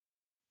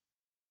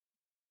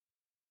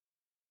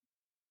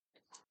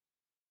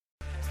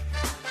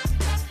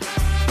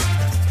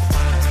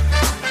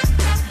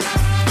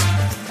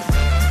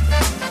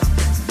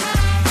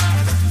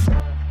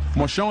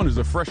Sean is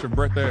a fresher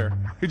breath air.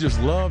 He just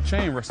loved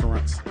chain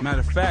restaurants.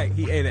 Matter of fact,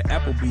 he ate at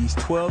Applebee's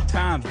 12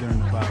 times during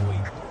the bye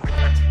week.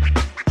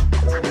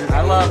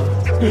 I love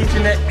each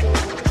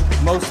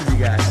and most of you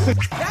guys. That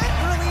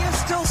really is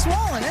still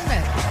swollen, isn't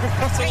it?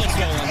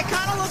 It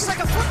kind of looks like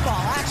a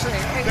football, actually.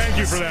 Thank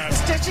you for that. The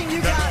stitching,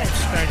 you got it.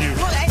 Thank you.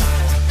 Look,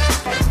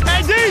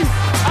 Hey, D,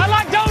 I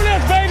like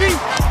donuts, baby.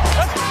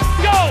 Let's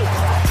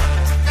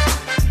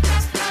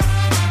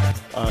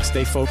go.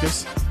 Stay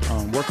focused.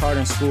 Work hard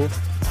in school.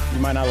 You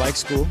might not like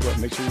school, but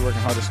make sure you're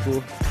working hard at school.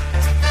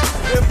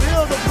 Them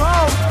bills are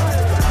problem.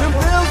 Them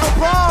bills are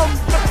problem.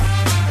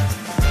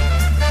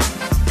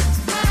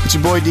 It's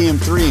your boy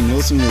DM3, and you're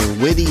listening to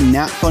the Witty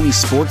Not Funny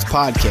Sports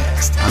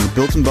Podcast on the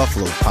Built in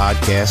Buffalo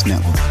Podcast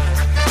Network.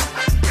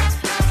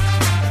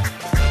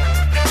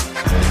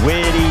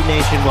 Witty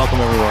Nation, welcome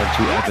everyone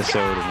to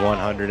episode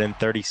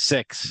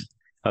 136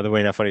 of the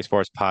Witty Not Funny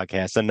Sports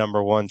Podcast, the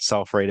number one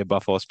self-rated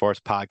Buffalo sports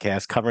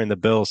podcast covering the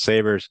Bills,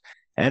 Sabres,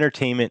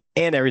 entertainment,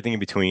 and everything in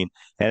between,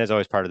 and is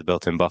always part of the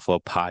Built in Buffalo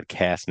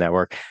Podcast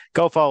Network.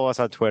 Go follow us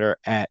on Twitter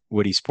at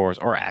Witty Sports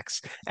or X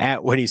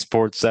at Witty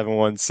Sports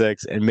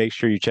 716, and make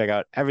sure you check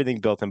out everything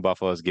Built in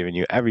Buffalo is giving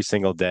you every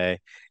single day.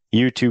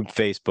 YouTube,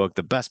 Facebook,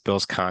 the best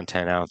Bills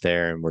content out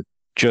there, and we're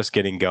just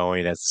getting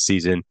going as the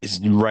season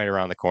is right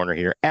around the corner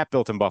here at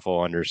Built in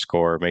Buffalo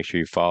 _. Make sure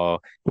you follow.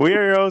 We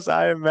are your hosts.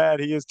 I am Matt.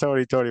 He is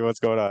Tony. Tony, what's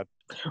going on?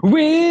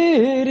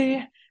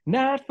 Witty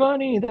Not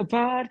Funny, the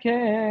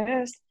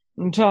podcast.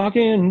 I'm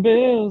talking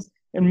Bills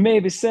and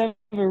maybe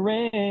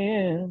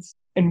Severance.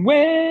 And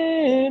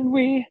when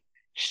we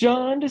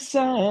shun to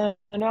sign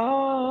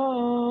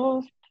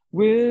off,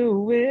 we'll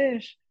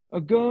wish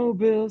a go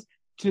Bills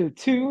to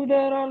two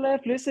that are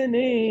left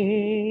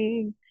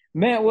listening.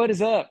 Matt, what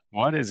is up?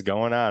 What is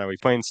going on? Are we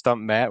playing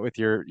Stump Matt with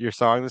your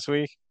song this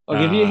week? I'll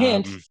give you a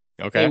hint.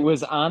 Okay. It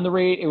was on the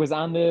It was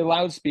on the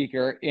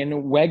loudspeaker in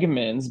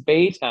Wegmans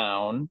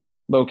Baytown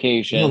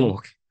location. Ooh,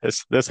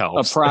 this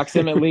helps.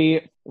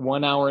 Approximately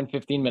 1 hour and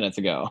 15 minutes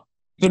ago.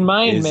 Keep in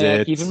mind,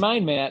 Matt,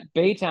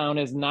 Baytown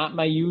is not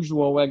my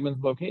usual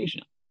Wegmans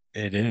location.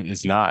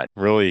 It's not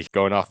really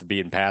going off the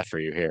beaten path for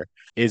you here.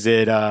 Is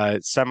it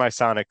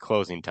Semisonic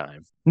Closing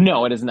Time?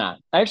 No, it is not.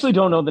 I actually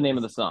don't know the name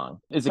of the song.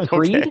 Is it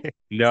Creed? Okay.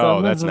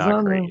 No, that's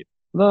not Creed.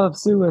 Love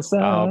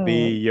suicide. I'll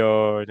be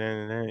your...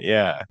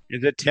 Yeah.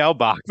 Is it Tal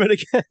Bachman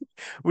again?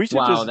 We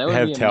should just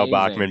have Tal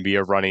Bachman be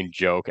a running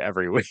joke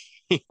every week.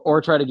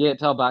 Or try to get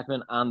Tal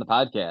Bachman on the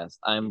podcast.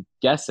 I'm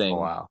guessing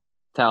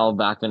Tal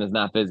Bachman is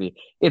not busy.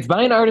 It's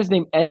by an artist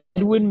named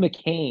Edwin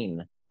McCain,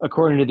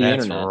 according to the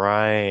internet. That's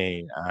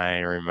right. I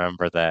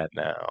remember that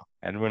now.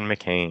 Edwin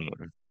McCain.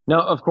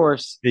 Now, of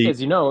course,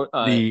 as you know,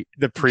 the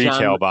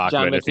pre-Tal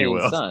Bachman, John if you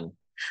will. Son.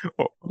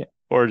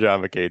 Or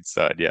John McCain's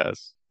son,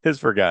 yes. His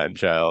forgotten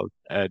child,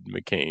 Ed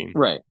McCain.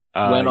 Right.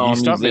 You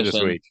stumped me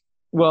this week.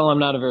 Well, I'm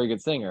not a very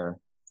good singer,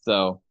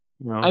 so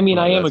I am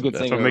a good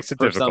singer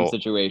for some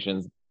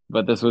situations,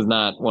 but this was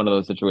not one of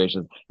those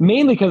situations.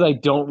 Mainly because I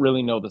don't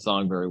really know the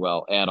song very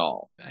well at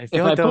all. If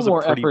I put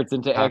more efforts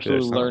into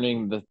actually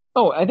learning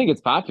I think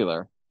it's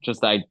popular.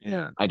 Just I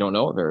don't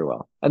know it very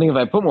well. I think if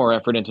I put more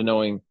effort into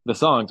knowing the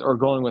songs or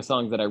going with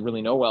songs that I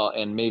really know well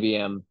and maybe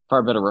am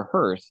far better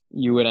rehearsed,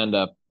 you would end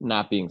up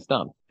not being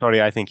stumped.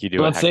 Tony, I think you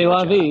do a heck of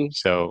a job.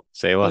 So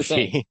say la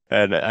vie.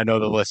 And I know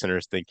the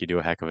listeners think you do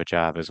a heck of a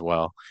job as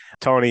well.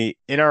 Tony,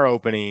 in our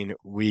opening,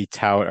 we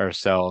tout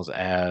ourselves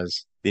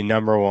as the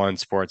number one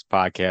sports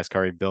podcast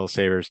covering Bills,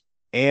 Sabres,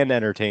 and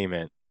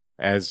entertainment.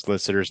 As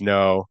listeners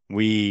know,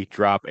 we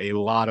drop a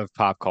lot of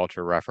pop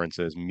culture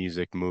references,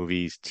 music,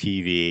 movies,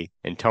 TV.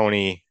 And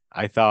Tony,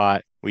 I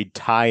thought we'd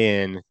tie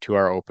in to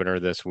our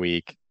opener this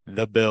week,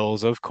 the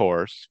Bills, of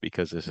course,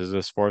 because this is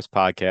a sports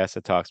podcast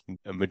that talks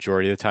a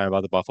majority of the time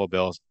about the Buffalo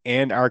Bills,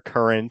 and our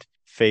current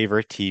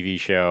favorite TV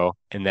show,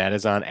 and that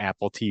is on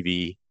Apple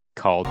TV,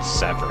 called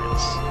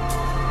Severance.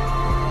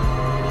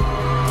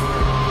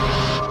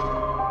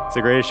 It's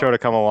the greatest show to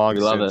come along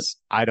since,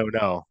 I don't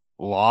know,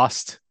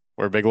 Lost.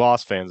 We're big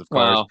Lost fans, of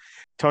course. Wow.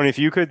 Tony, if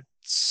you could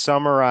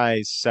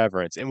summarize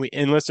Severance, and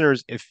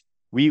listeners, if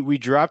we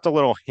dropped a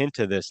little hint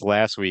of this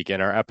last week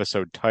in our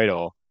episode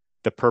title,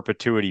 The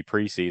Perpetuity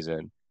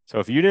Preseason. So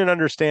if you didn't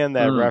understand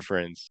that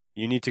reference,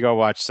 you need to go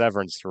watch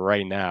Severance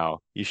right now.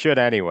 You should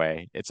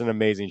anyway. It's an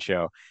amazing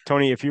show.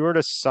 Tony, if you were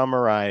to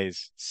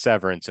summarize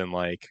Severance in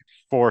like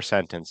 4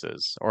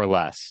 sentences or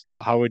less,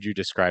 how would you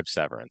describe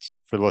Severance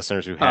for the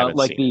listeners who haven't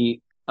seen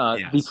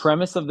it? The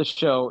premise of the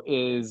show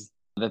is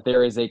that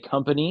there is a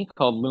company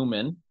called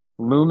Lumen.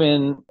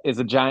 Lumen is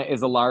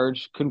a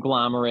large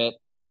conglomerate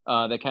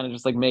that kind of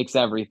just like makes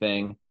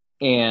everything.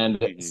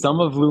 And some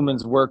of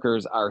Lumen's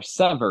workers are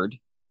severed,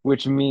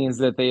 which means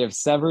that they have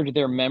severed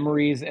their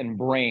memories and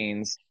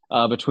brains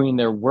between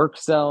their work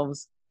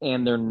selves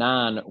and their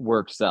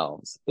non-work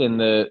selves. In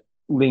the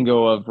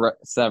lingo of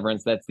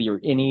severance, that's your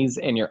innies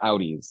and your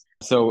outies.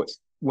 So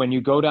when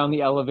you go down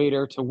the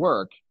elevator to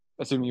work,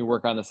 assuming you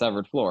work on the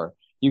severed floor,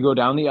 you go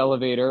down the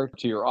elevator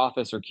to your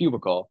office or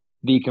cubicle,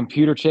 the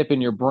computer chip in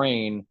your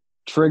brain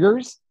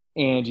triggers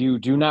and you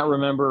do not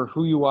remember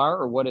who you are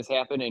or what has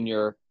happened in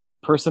your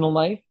personal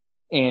life.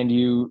 and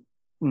you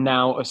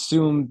now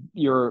assume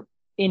your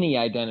any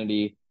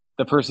identity,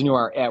 the person you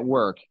are at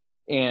work,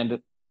 and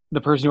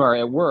the person you are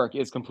at work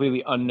is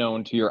completely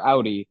unknown to your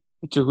outie,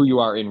 to who you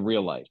are in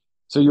real life.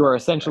 So you are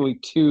essentially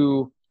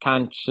two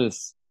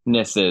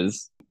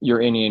consciousnesses, your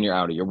innie and your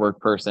outie, your work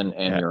person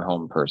and your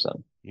home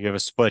person. You have a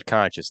split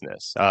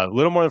consciousness. A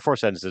little more than 4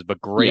 sentences, but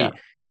great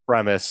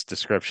premise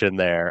description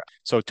there.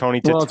 So Tony,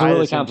 it's a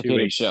really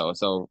complicated show.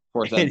 So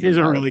 4 sentences. It is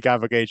a really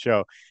complicated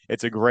show.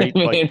 It's a great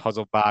like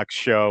puzzle box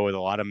show with a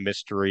lot of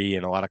mystery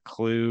and a lot of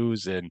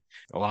clues and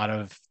a lot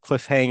of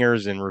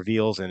cliffhangers and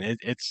reveals, and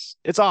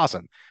it's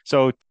awesome.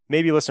 So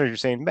maybe listeners are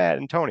saying, Matt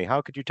and Tony,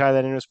 how could you tie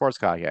that into a sports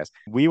podcast?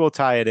 We will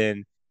tie it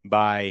in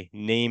by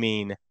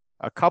naming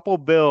a couple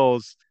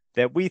Bills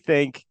that we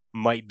think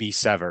might be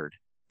severed,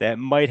 that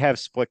might have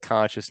split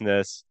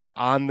consciousness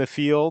on the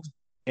field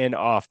and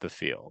off the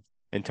field.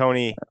 And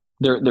Tony,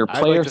 their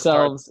player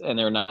selves and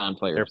their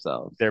non-player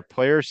selves. Their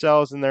player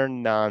selves and their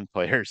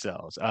non-player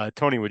selves.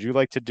 Tony, would you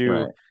like to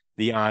do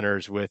the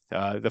honors with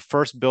the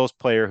first Bills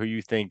player who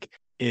you think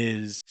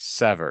is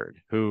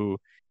severed, who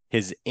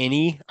his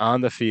innie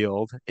on the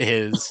field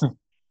is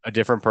a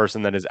different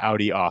person than his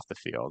outie off the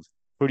field?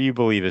 Who do you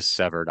believe is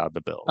severed on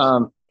the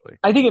Bills?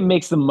 I think it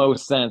makes the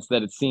most sense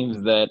that it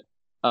seems that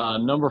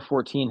number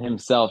 14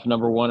 himself,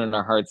 number one in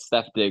our hearts,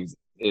 Steph Diggs,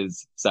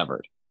 is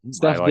severed.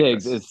 Steph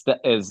Diggs is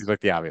like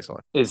the obvious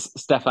one. Is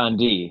Stephon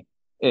D.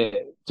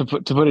 To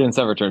put it in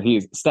severed terms,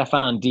 he's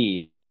Stephon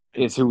D.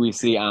 is who we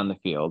see on the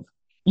field.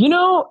 You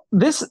know,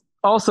 this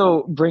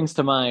also brings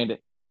to mind: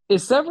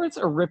 is Severance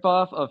a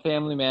ripoff of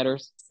Family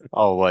Matters?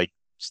 Oh, like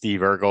Steve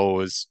Urkel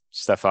was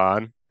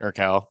Stephon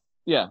Urkel.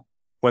 Yeah.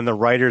 When the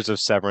writers of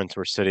Severance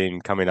were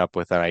coming up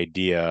with an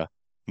idea,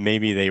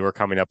 maybe they were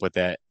coming up with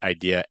that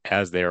idea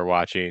as they were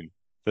watching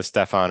the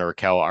Stephon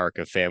Urkel arc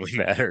of Family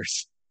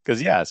Matters.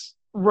 Because yes.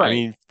 Right. I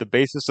mean, the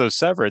basis of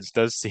Severance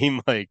does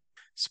seem like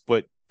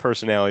split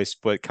personality,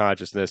 split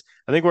consciousness.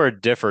 I think where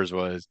it differs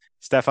was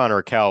Stephon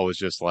Urkel was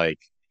just like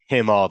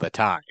him all the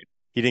time.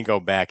 He didn't go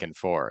back and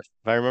forth,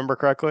 if I remember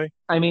correctly.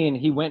 I mean,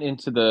 he went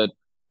into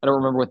I don't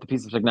remember what the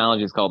piece of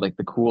technology is called, like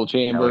the cool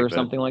chamber or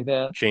something like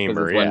that.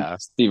 Chamber, when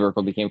Steve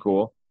Urkel became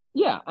cool.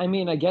 Yeah, I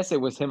mean, I guess it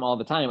was him all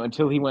the time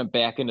until he went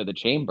back into the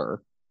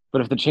chamber.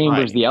 But if the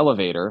chamber is the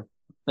elevator,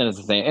 then it's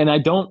the same. And I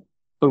don't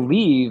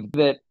believe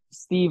that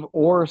Steve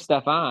or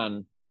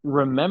Stephon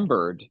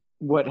remembered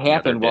what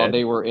happened while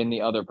they were in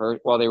the other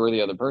while they were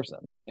the other person.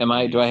 Do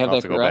I have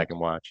that correct? Go back and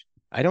watch.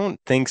 I don't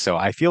think so.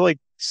 I feel like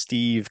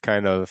Steve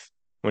kind of,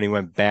 when he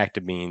went back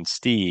to being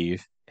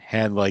Steve,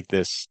 had like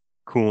this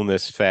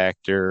coolness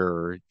factor,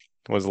 or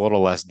was a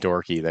little less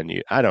dorky than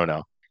you. I don't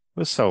know. It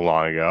was so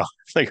long ago.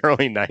 It's like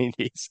early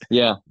 90s.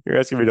 Yeah. You're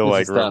asking me to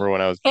remember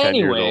when I was 10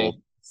 years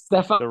old.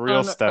 The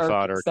real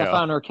Stephon Urkel.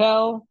 Stephon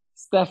Urkel,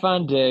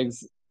 Stephon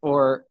Diggs,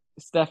 or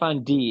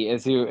Stephon D,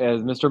 as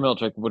Mr.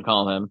 Milchick would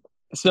call him.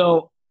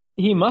 So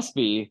he must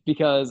be,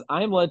 because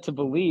I'm led to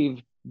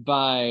believe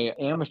by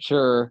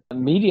amateur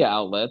media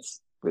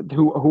outlets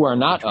who are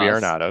not us. We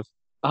are not of.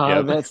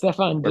 That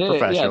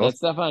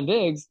Stephon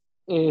Diggs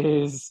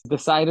is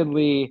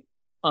decidedly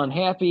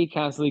unhappy,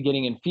 constantly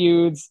getting in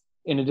feuds,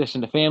 in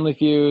addition to family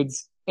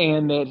feuds,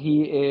 and that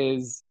he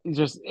is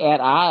just at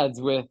odds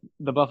with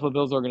the Buffalo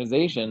Bills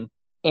organization.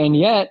 And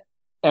yet,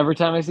 every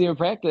time I see him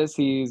practice,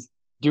 he's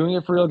doing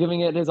it for real,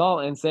 giving it his all,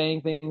 and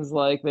saying things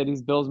like that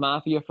he's Bills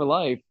Mafia for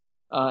life,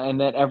 and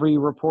that every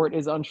report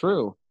is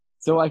untrue.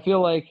 So I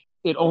feel like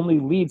it only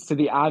leads to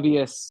the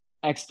obvious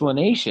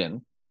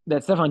explanation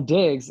that Stephon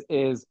Diggs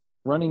is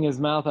running his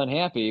mouth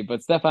unhappy,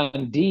 but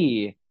Stephon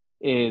D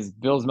is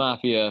Bills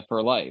Mafia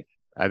for life.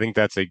 I think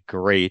that's a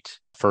great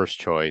first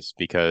choice,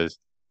 because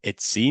it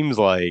seems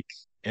like,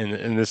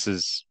 and this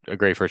is a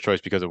great first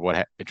choice because of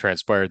what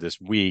transpired this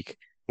week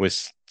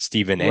with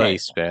Stephen A.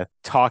 Smith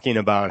talking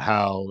about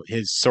how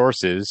his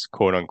sources,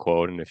 quote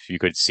unquote, and if you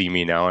could see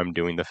me now, I'm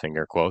doing the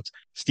finger quotes,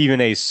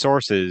 Stephen A.'s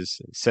sources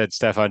said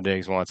Stephon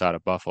Diggs wants out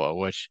of Buffalo,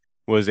 which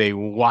was a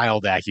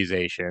wild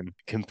accusation,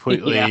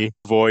 completely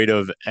void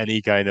of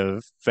any kind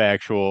of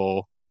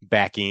factual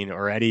backing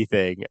or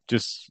anything.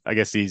 Just, I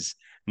guess these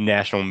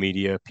national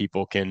media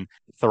people can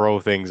throw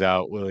things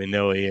out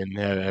willy-nilly and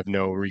have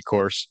no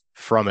recourse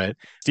from it.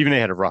 Stephen A.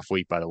 had a rough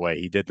week, by the way.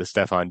 He did the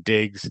Stephon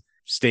Diggs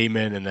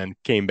statement and then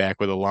came back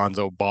with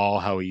Alonzo Ball,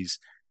 how he's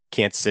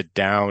can't sit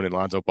down, and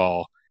Alonzo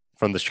Ball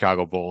from the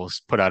Chicago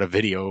Bulls put out a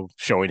video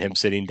showing him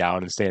sitting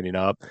down and standing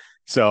up.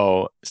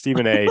 So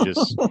Stephen A.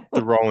 just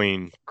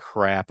throwing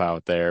crap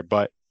out there.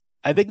 But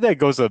I think that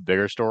goes to a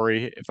bigger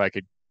story, if I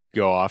could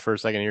go off for a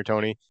second here,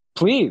 Tony.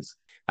 Please.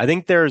 I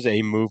think there's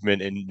a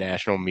movement in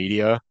national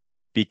media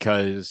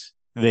because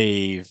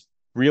they've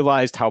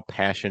realized how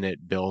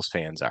passionate Bills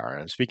fans are.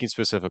 I'm speaking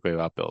specifically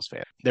about Bills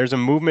fans. There's a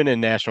movement in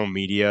national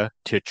media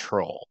to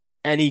troll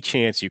any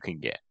chance you can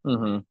get.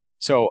 Mm-hmm.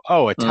 So,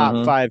 a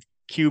top 5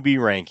 QB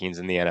rankings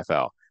in the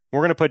NFL. We're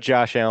going to put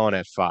Josh Allen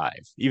at 5,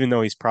 even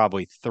though he's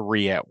probably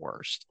 3 at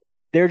worst.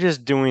 They're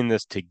just doing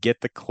this to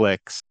get the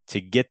clicks, to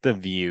get the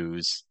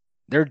views.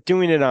 They're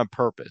doing it on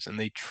purpose, and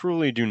they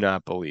truly do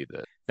not believe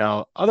it.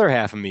 Now, other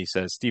half of me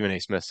says Stephen A.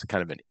 Smith's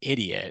kind of an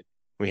idiot.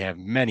 We have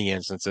many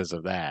instances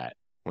of that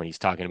when he's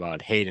talking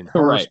about Hayden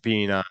Right. Hurst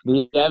being on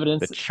The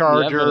evidence, the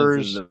Chargers. the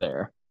evidence is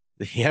there.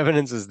 The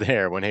evidence is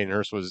there when Hayden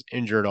Hurst was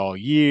injured all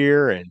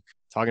year and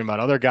talking about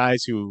other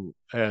guys who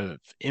have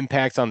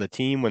impacts on the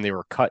team when they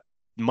were cut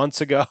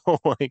months ago.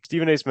 Like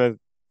Stephen A. Smith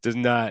does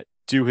not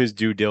do his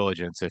due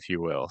diligence, if you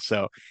will.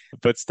 So,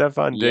 but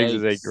Stephon Diggs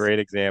is a Yikes. great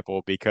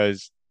example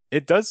because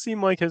it does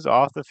seem like his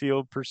off the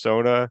field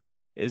persona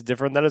is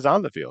different than his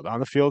on the field. On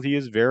the field, he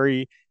is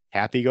very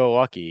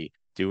happy-go-lucky,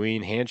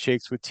 doing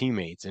handshakes with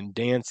teammates and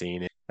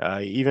dancing,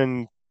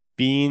 even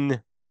being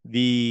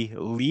the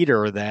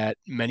leader that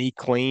many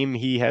claim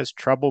he has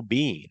trouble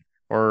being,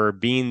 or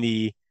being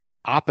the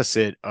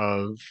opposite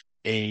of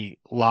a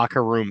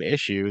locker room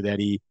issue that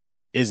he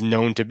is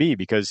known to be,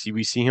 because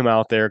we see him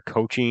out there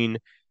coaching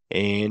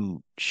and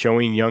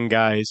showing young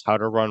guys how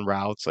to run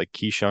routes like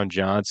Keyshawn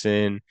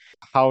Johnson,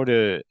 how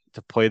to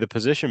play the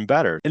position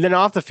better. And then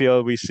off the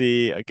field, we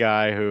see a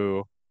guy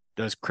who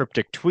does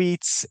cryptic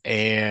tweets,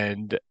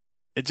 and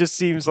it just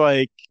seems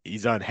like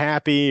he's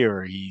unhappy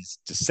or he's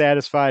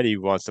dissatisfied. He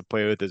wants to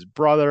play with his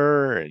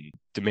brother and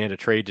demand a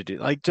trade to do,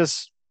 like,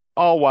 just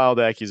all wild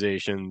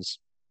accusations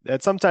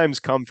that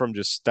sometimes come from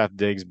just Steph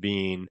Diggs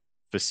being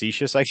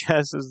facetious, I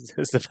guess is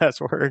the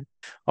best word.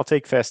 I'll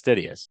take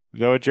fastidious.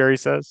 You know what Jerry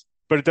says?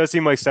 But it does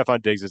seem like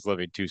Stephon Diggs is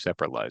living two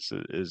separate lives,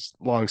 is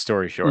long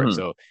story short. Mhm.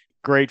 So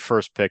great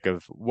first pick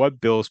of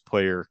what Bills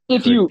player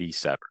If could you- be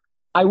severed.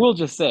 I will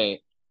just say,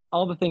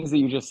 all the things that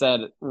you just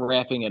said,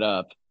 wrapping it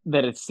up,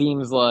 that it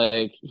seems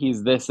like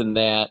he's this and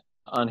that,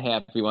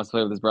 unhappy, wants to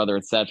play with his brother,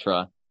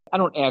 etc. I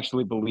don't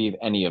actually believe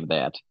any of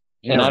that.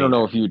 And I don't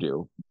know if you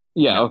do.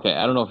 Yeah, No. okay.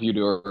 I don't know if you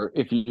do, or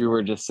if you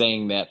were just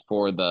saying that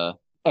for the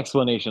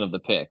explanation of the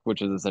pick,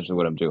 which is essentially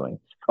what I'm doing.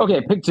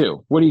 Okay, pick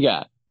 2. What do you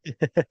got?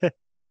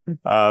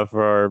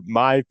 For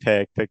my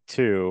pick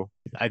 2,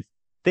 I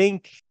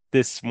think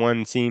this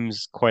one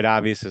seems quite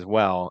obvious as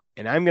well.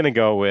 And I'm going to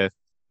go with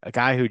a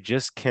guy who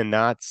just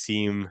cannot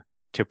seem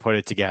to put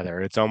it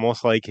together. It's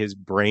almost like his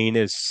brain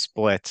is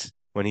split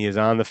when he is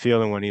on the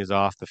field and when he is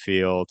off the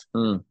field.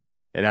 Mm.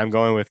 And I'm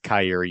going with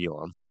Kaiir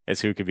Elam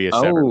as who could be a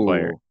severed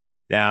player.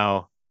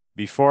 Now,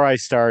 before I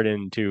start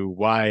into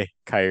why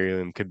Kaiir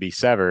Elam could be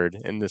severed,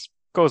 and this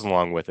goes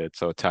along with it,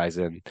 so it ties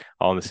in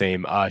all in the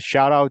same.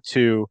 Shout out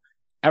to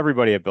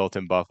everybody at Built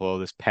in Buffalo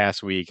this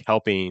past week,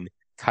 helping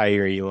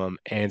Kaiir Elam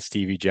and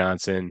Stevie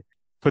Johnson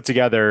put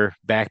together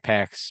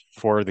backpacks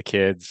for the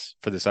kids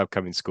for this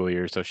upcoming school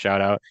year. So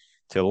shout out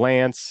to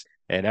Lance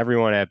and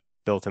everyone at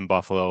Built in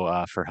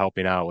Buffalo for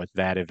helping out with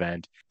that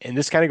event. And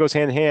this kind of goes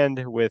hand in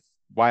hand with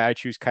why I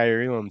choose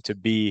Kaiir Elam to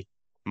be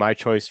my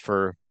choice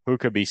for who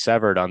could be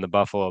severed on the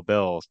Buffalo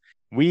Bills.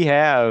 We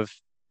have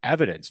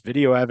evidence,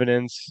 video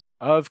evidence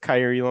of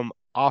Kaiir Elam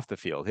off the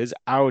field. His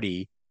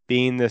Audi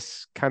being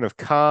this kind of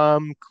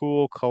calm,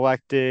 cool,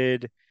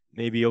 collected,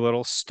 maybe a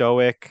little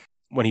stoic.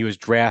 When he was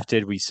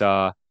drafted, we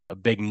saw a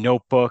big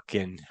notebook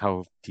and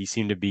how he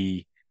seemed to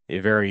be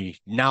very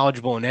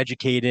knowledgeable and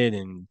educated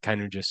and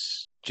kind of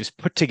just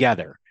put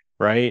together,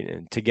 right?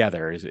 And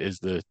together is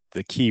the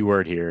key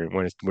word here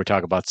when we're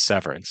talking about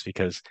severance,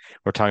 because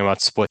we're talking about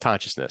split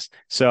consciousness.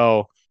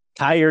 So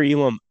Kaiir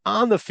Elam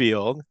on the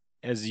field,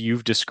 as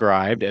you've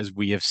described, as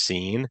we have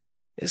seen,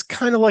 is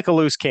kind of like a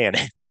loose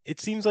cannon. It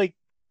seems like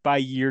by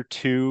year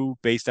 2,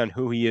 based on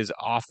who he is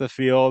off the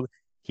field,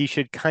 he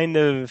should kind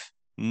of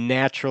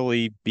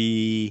naturally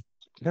be,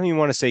 I don't even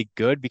want to say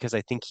good, because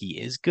I think he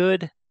is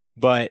good,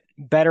 but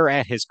better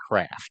at his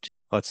craft.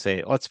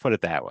 Let's put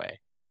it that way.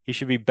 He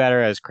should be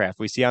better at his craft.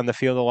 We see on the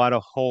field a lot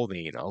of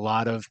holding, a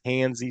lot of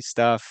handsy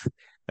stuff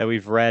that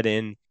we've read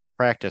in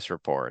practice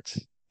reports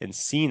and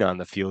seen on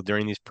the field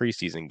during these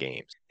preseason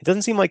games. It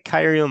doesn't seem like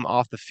Kaiir Elam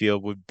off the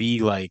field would be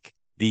like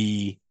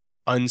the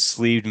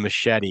unsleeved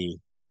machete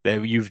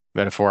that you've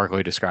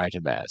metaphorically described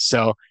him as.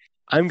 So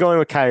I'm going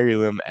with Kaiir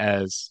Elam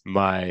as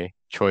my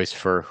choice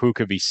for who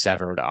could be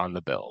severed on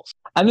the Bills.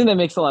 I think that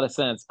makes a lot of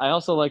sense. I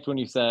also liked when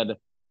you said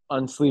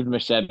unsleeved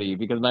machete,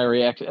 because my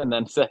reaction, and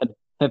then said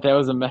that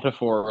was a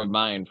metaphor of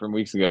mine from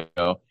weeks ago.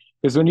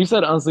 Because when you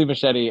said unsleeved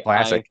machete,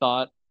 Classic.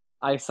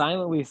 I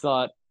silently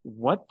thought,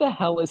 what the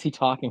hell is he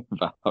talking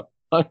about?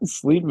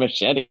 Unsleeved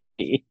machete.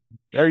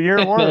 They're your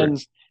And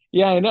words.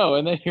 yeah, I know.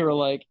 And then you were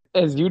like,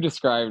 as you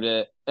described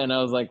it, and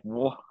I was like,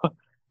 whoa.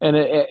 And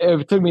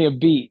it took me a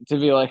beat to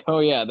be like, oh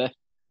yeah,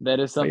 that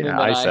is something that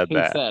I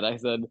said. I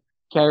said,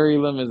 Kaiir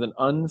Elam is an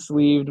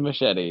unsleeved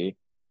machete,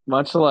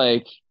 much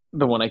like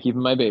the one I keep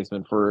in my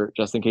basement for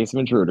just in case of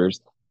intruders.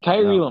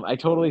 Kaiir Elam, I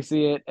totally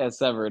see it as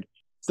severed.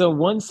 So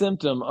one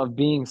symptom of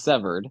being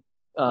severed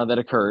that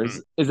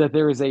occurs is that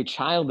there is a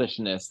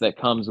childishness that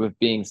comes with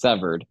being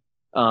severed,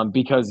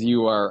 because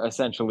you are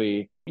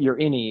essentially, your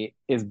innie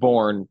is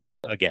born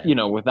again,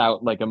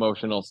 without like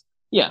emotional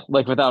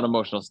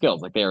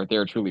skills. Like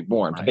they're truly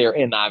born, but they're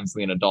in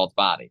obviously an adult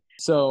body.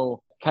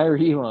 So Kaiir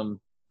Elam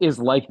is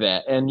like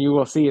that, and you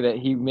will see that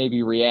he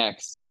maybe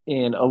reacts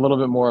in a little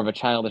bit more of a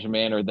childish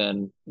manner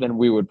than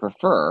we would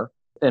prefer,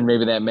 and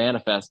maybe that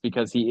manifests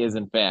because he is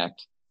in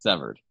fact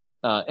severed.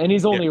 And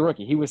he's only a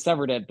rookie. He was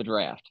severed at the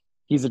draft.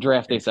 He's a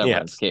draft day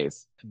severance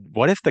case.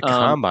 What if the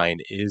combine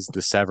is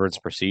the severance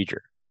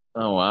procedure?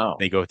 Oh, wow.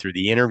 They go through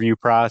the interview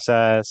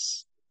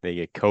process. They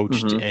get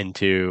coached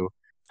into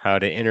how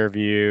to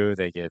interview.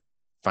 They get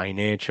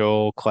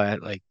financial class.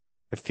 Like,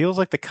 it feels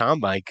like the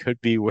combine could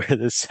be where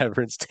the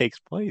severance takes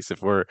place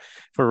if we're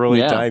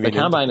really diving into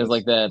the combine this. is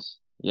like that.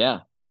 Yeah.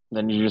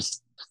 Then you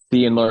just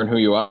see and learn who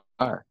you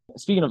are.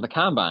 Speaking of the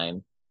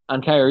combine,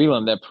 on Kyrie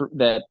Elam,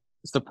 that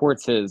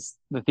supports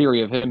the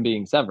theory of him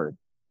being severed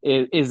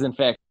is in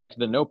fact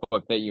the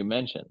notebook that you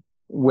mentioned,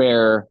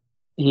 where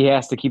he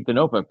has to keep the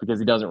notebook because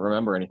he doesn't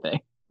remember anything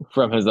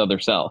from his other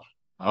self.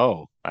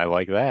 Oh, I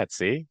like that.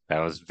 See, that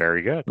was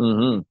very good.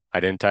 I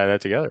didn't tie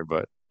that together,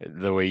 but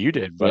the way you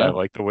did, but I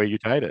like the way you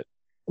tied it.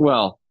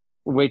 Well,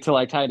 wait till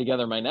I tie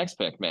together my next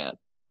pick, Matt.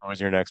 What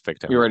was your next pick,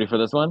 Tim? You ready for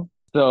this one?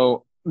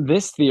 So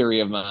this theory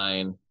of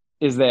mine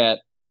is that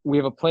we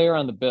have a player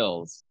on the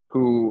Bills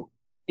who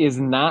is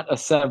not a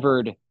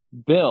severed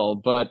Bill,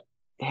 but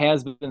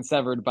has been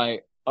severed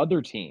by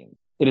other teams.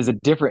 It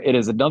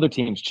is another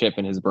team's chip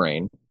in his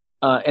brain.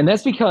 And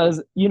that's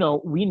because,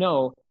 we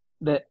know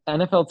that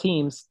NFL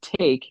teams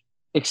take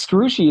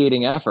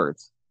excruciating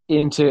efforts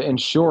into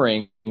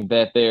ensuring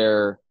that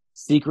their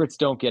secrets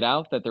don't get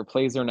out, that their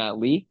plays are not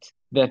leaked,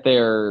 that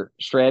their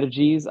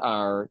strategies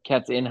are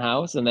kept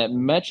in-house, and that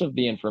much of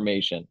the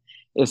information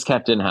is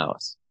kept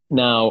in-house.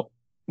 Now,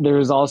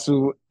 there's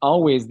also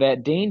always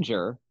that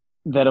danger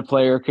that a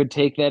player could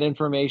take that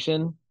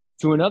information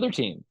to another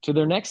team, to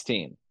their next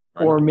team,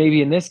 or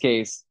maybe in this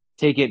case,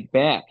 take it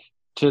back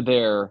to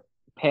their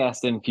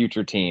past and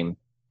future team.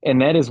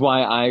 And that is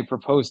why I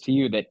propose to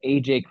you that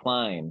AJ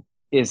Klein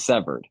is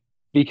severed,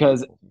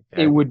 because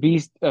it would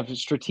be a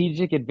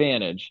strategic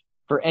advantage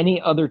for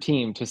any other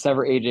team to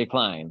sever AJ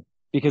Klein,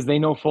 because they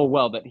know full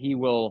well that he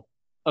will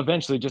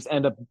eventually just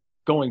end up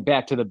going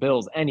back to the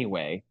Bills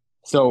anyway.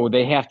 So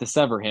they have to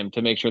sever him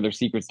to make sure their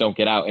secrets don't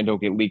get out and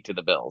don't get leaked to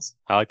the Bills.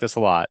 I like this a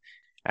lot.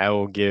 I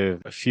will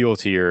give a fuel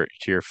to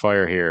your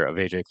fire here of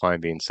AJ Klein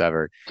being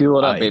severed. Fuel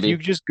it up, baby. If you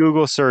just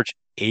Google search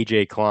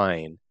AJ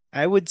Klein,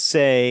 I would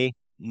say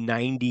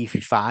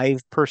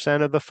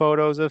 95% of the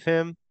photos of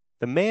him,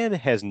 the man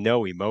has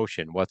no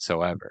emotion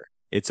whatsoever.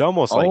 It's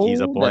almost like he's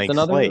a blank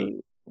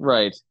slate.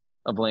 Right,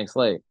 a blank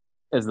slate.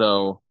 As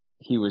though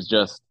he was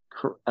just,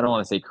 I don't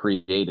want to say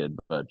created,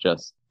 but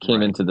just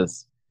came into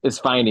this, is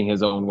finding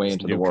his own way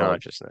into the world.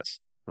 Consciousness.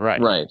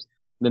 Right. Right.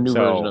 The new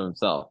version of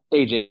himself.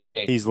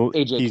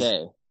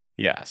 AJK.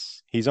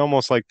 Yes. He's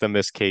almost like the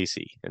Miss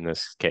Casey in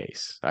this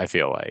case, I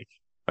feel like.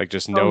 Like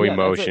just no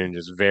emotion,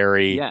 just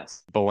very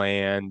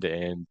bland,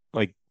 and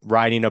like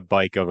riding a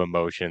bike of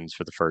emotions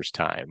for the first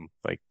time.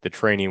 Like the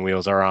training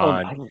wheels are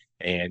on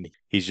and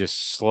he's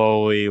just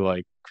slowly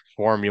like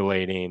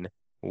formulating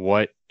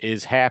what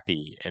is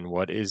happy and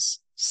what is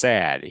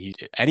sad.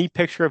 Any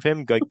picture of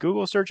him, like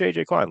Google search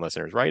AJ Klein,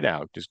 listeners, right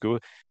now. Just Google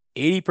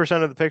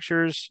 80% of the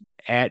pictures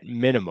at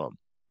minimum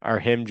are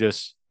him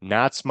just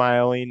not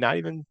smiling, not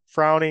even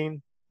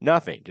frowning,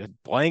 nothing, just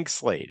blank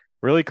slate.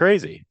 Really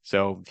crazy.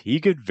 So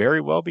he could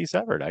very well be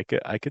severed. I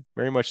could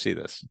very much see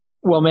this.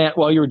 Well, Matt,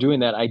 while you were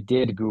doing that, I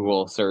did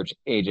Google search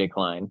AJ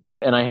Klein,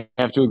 and I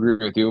have to agree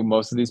with you.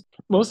 Most of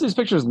these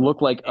pictures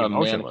look like a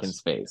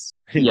mannequin's face.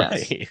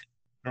 Yes.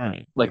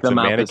 Right. Like it's the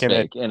mouth is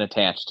fake and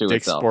attached to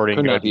Dick's itself.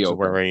 Sporting Goods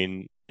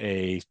wearing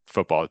a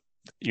football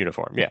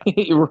uniform. Yeah.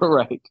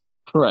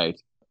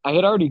 Right. I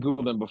had already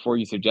Googled him before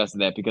you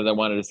suggested that because I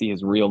wanted to see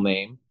his real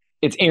name.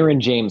 It's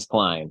Aaron James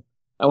Klein.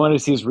 I wanted to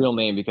see his real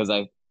name because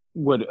I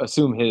would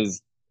assume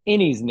his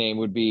innie's name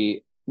would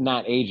be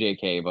not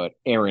AJK, but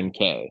Aaron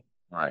K.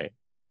 Right.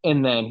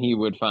 And then he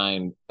would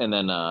find,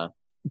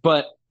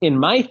 but in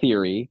my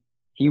theory,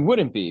 he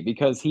wouldn't be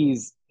because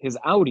he's his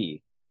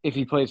outie if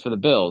he plays for the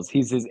Bills.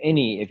 He's his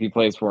innie if he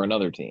plays for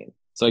another team.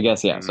 So I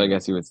guess, So I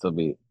guess he would still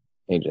be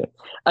AJ.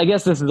 I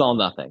guess this is all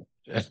nothing.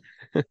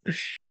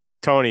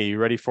 Tony, you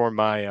ready for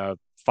my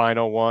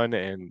final one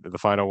and the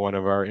final one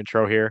of our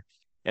intro here?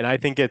 And I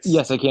think it's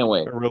I can't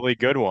wait. A really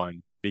good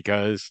one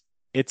because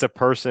it's a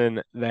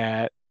person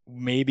that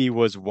maybe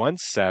was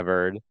once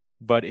severed,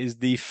 but is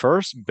the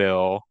first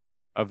Bill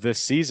of this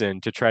season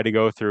to try to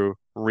go through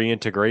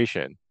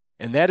reintegration.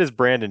 And that is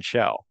Brandon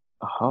Shell.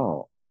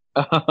 Oh,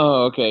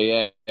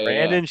 okay. Yeah.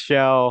 Brandon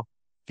Shell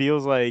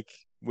feels like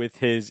with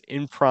his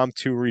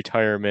impromptu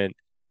retirement,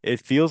 it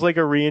feels like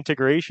a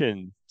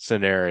reintegration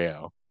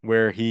scenario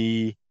where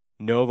he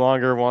no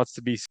longer wants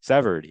to be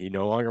severed. He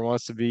no longer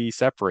wants to be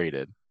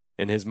separated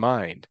in his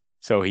mind.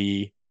 So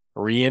he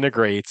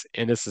reintegrates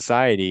into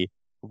society,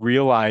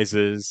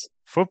 realizes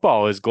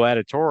football is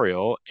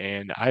gladiatorial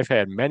and I've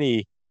had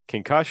many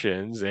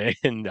concussions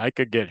and I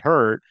could get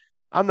hurt.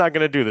 I'm not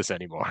going to do this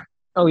anymore.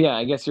 Oh, yeah,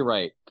 I guess you're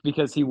right.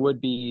 Because he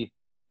would be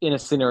in a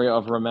scenario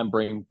of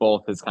remembering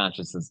both his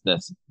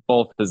consciousness,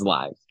 both his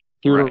lives.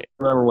 He would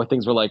remember what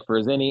things were like for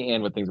his innie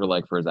and what things were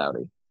like for his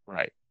outie.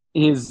 Right.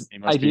 His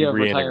idea of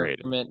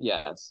retirement,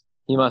 yes.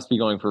 He must be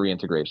going for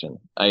reintegration.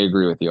 I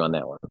agree with you on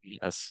that one.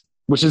 Yes.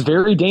 Which is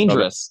very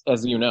dangerous,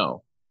 as you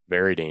know.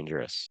 Very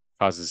dangerous.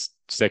 Causes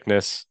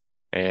sickness,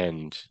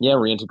 And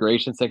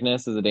reintegration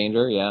sickness is a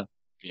danger. Yeah.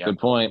 Good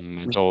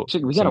point. So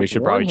We somebody gotta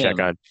should warn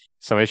probably him.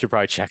 somebody should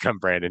probably check on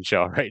Brandon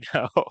Shaw right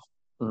now.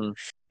 Mhm.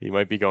 He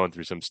might be going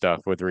through some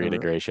stuff with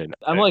reintegration.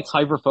 I'm like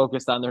hyper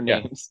focused on their Yeah.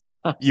 names.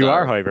 You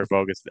are Sorry. hyper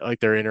focused, like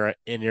they're their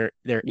Yeah.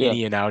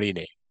 innie and outie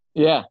name.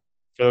 Yeah.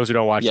 For those who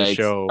don't watch the Yikes.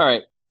 show, All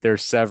right. their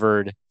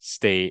severed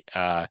state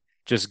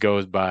just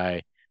goes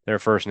by their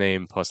first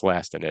name plus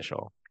last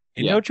initial.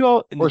 And Yeah. don't you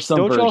all Or some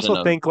don't you also version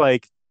of- think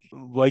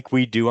like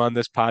we do on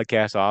this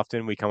podcast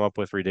often, we come up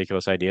with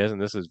ridiculous ideas,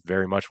 and this is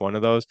very much one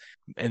of those.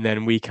 And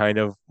then we kind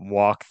of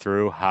walk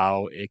through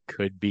how it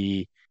could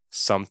be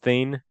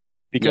something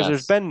because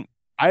there's Yes. been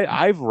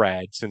I've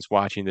read since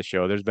watching the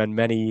show, there's been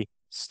many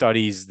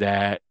studies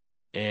that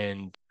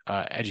and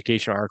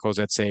educational articles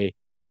that say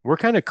we're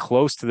kind of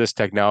close to this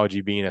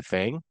technology being a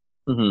thing.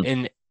 Mhm.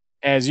 And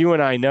as you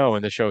and I know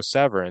in the show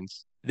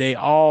Severance, they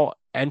all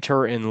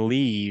enter and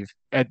leave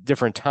at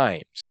different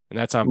times. And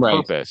that's on Right.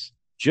 purpose.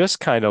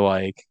 Just kind of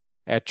like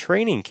at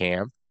training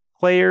camp,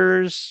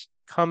 players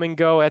come and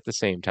go at the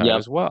same time Yep.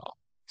 as well.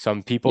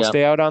 Some people Yep.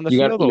 stay out on the You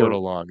got- field a you're-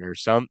 little longer.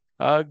 Some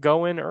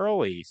go in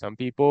early. Some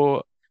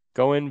people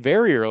go in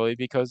very early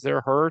because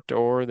they're hurt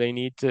or they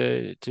need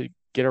to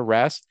get a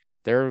rest.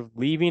 They're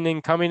leaving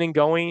and coming and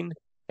going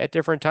at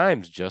different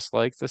times, just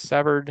like the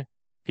severed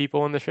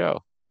people in the show.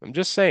 I'm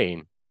just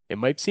saying, it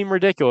might seem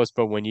ridiculous,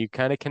 but when you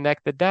kind of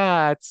connect the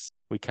dots,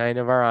 we kind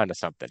of are onto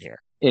something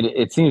here.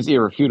 It seems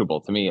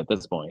irrefutable to me at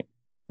this point.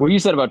 What you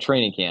said about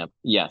training camp,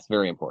 yes,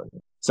 very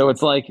important. So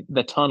it's like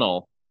the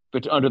tunnel,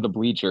 but under the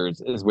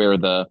bleachers is where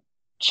the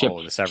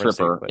The severance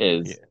tripper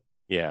thing, is.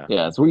 Yeah.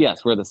 Yeah. So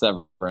yes, where the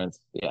severance.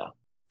 Yeah.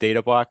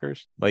 Data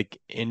blockers, like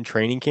in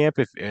training camp,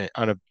 if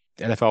on a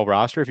NFL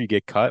roster, if you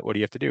get cut, what do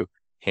you have to do?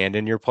 Hand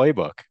in your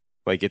playbook.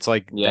 Like it's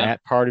like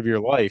that part of your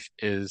life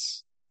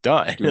is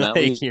done. Do not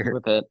Like, leave you're-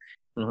 with it.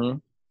 Mm-hmm.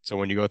 So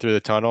when you go through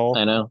the tunnel,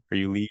 I know. or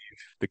you leave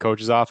the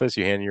coach's office,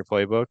 you hand in your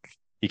playbook.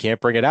 You can't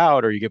bring it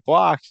out, or you get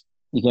blocked.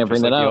 You can't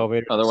bring Just that like the out.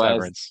 elevator in Otherwise,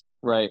 Severance.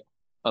 right.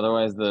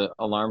 Otherwise, the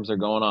alarms are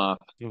going off.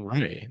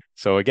 Right.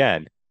 So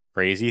again,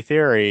 crazy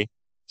theory.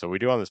 So we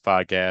do on this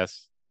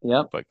podcast.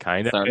 Yep. But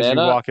kind of Start as that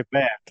you up. walk it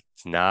back,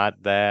 it's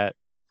not that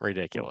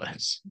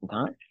ridiculous.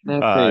 Not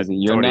that crazy.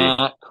 You're Tony,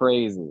 not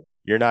crazy.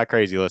 You're not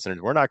crazy, listeners.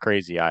 We're not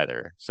crazy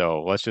either.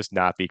 So let's just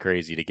not be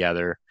crazy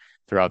together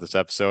throughout this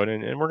episode,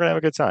 and we're going to have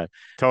a good time.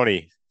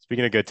 Tony,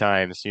 speaking of good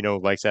times, who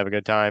likes to have a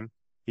good time?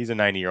 He's a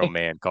 90-year-old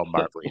man called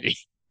Marv Levy.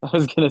 I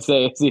was gonna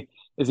say,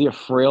 is he a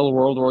frail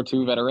World War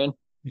II veteran?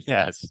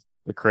 Yes,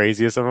 the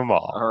craziest of them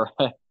all. All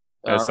right.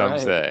 As some right.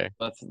 say.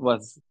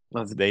 Let's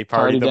They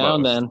party the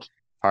down most. then.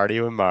 Party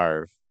with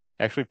Marv.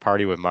 Actually,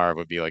 Party with Marv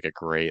would be like a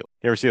great. You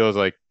ever see those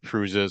like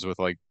cruises with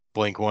like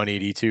Blink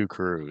 182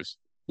 crews?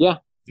 Yeah.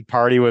 The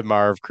Party with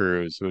Marv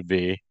cruise would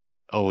be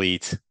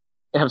elite.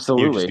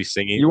 Absolutely. You'd just be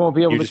singing. You won't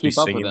be able You'd to just be keep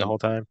up with singing him the whole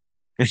time.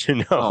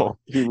 No. Oh,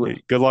 he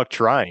would. Good luck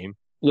trying.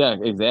 Yeah,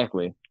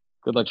 exactly.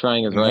 Good luck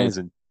trying is And right. he's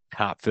in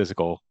top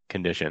physical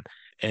condition.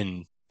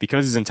 And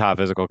because he's in top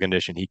physical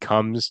condition, he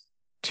comes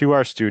to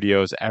our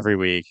studios every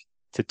week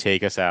to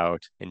take us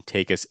out and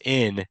take us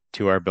in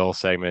to our Bill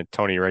segment.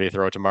 Tony, you ready to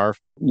throw it to Marv?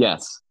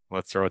 Yes.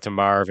 Let's throw it to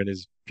Marv in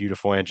his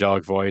beautiful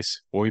angelic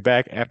voice. We'll be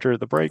back after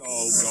the break. Go, go,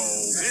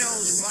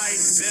 Bills fight,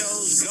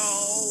 Bills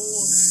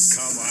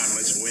go. Come on,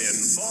 let's win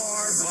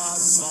for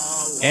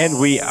Buffalo. And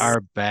we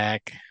are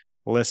back,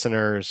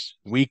 listeners.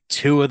 Week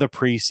 2 of the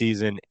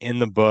preseason in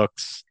the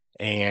books.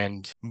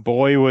 And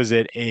boy, was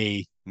it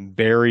a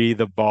bury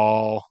the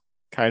ball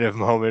kind of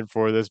moment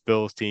for this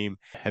Bills team.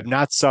 Have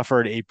not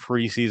suffered a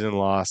preseason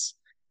loss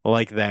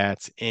like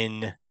that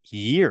in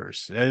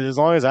years, as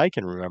long as I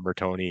can remember,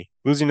 Tony.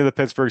 Losing to the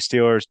Pittsburgh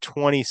Steelers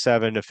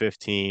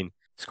 27-15,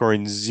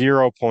 scoring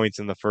 0 points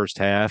in the first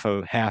half,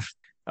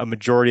 a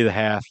majority of the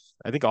half,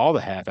 I think all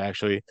the half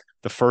actually,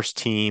 the first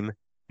team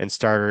and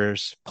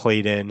starters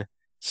played in.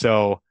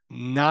 So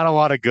not a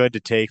lot of good to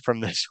take from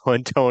this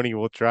one, Tony.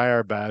 We'll try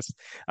our best.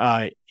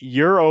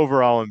 Your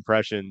overall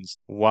impressions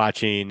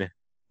watching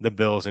the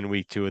Bills in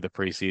week 2 of the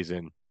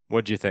preseason,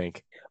 what'd you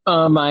think?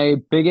 My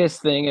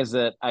biggest thing is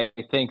that I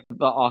think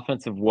the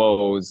offensive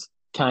woes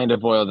kind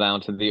of boil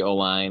down to the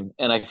O-line.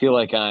 And I feel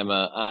like I'm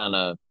on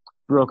a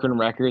broken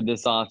record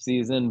this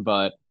offseason,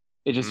 but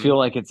it just feels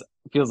like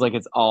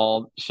it's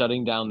all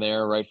shutting down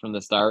there right from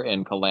the start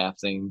and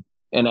collapsing.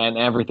 And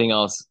everything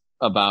else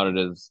about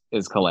it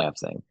is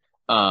collapsing.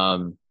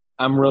 I'm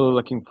really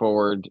looking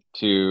forward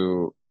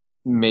to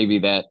maybe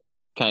that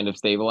kind of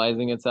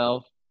stabilizing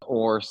itself,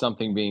 or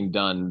something being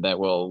done that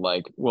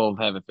we'll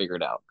have it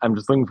figured out. I'm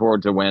just looking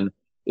forward to when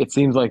it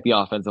seems like the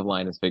offensive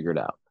line is figured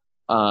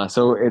out.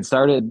 So it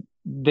started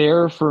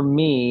there for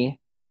me.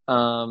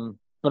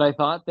 But I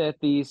thought that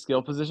the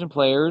skill position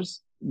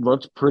players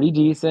looked pretty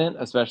decent,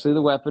 especially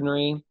the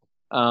weaponry.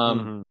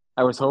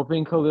 I was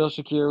hoping Khalil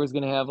Shakir was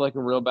going to have like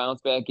a real bounce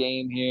back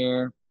game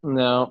here.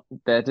 No,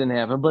 that didn't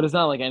happen, but it's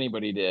not like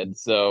anybody did.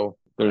 So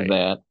there's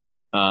that.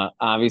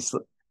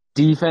 Obviously,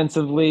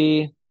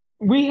 defensively,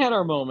 we had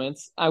our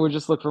moments. I would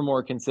just look for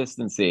more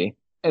consistency.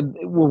 And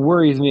what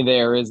worries me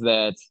there is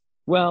that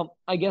Well,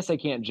 I guess I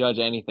can't judge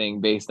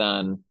anything based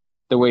on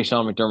the way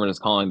Sean McDermott is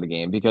calling the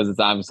game because it's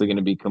obviously going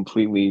to be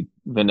completely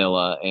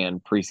vanilla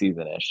and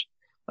preseason-ish.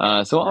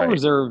 So Right.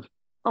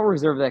 I'll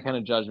reserve that kind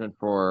of judgment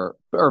for,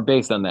 or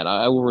based on that,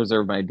 I will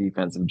reserve my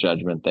defensive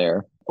judgment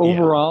there. Yeah.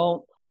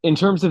 Overall, in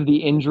terms of the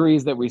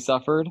injuries that we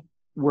suffered,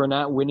 we're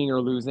not winning or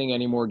losing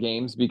any more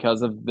games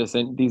because of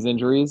these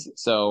injuries.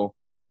 So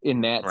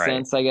in that Right.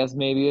 sense, I guess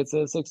maybe it's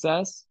a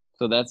success.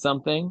 So that's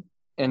something.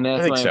 And I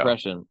that's think my so.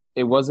 impression.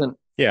 It wasn't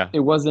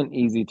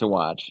easy to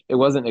watch. It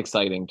wasn't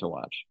exciting to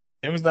watch.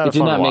 It was not It a did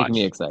fun not make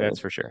me watch. excited. That's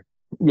for sure.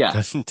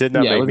 Yeah. Did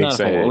not Yeah, it make was me not a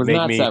fun. excited. It It was made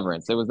not me.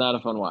 Severance. It was not a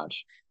fun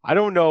watch. I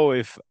don't know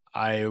if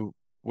I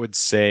would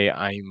say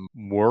I'm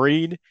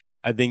worried.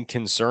 I think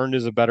concerned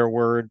is a better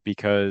word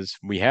because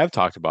we have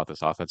talked about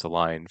this offensive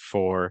line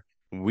for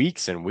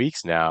weeks and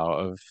weeks now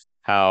of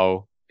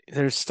how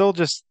they're still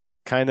just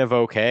kind of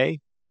okay.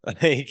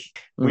 Like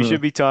we should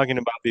Hmm. be talking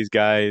about these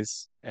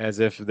guys as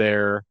if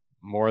they're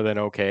more than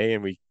okay,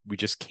 and we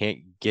just can't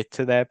get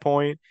to that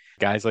point.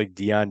 Guys like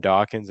Deion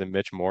Dawkins and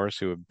Mitch Morse,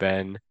 who have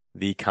been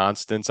the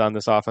constants on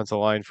this offensive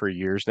line for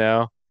years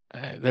now,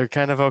 they're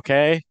kind of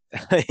okay.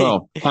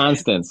 Oh,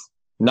 Constance.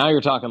 Now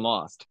you're talking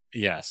lost.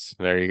 Yes,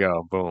 there you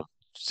go. Boom.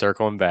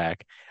 Circling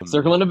back.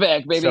 Circling it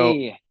back, So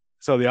baby.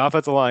 so the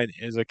offensive line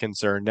is a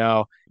concern.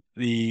 Now,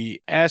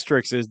 the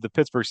asterisk is the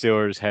Pittsburgh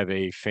Steelers have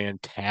a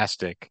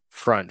fantastic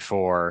front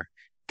four.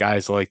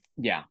 Guys like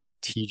Yeah.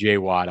 TJ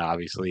Watt,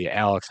 obviously,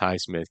 Alex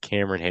Highsmith,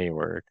 Cameron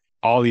Hayward.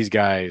 All these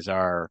guys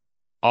are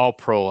all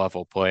pro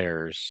level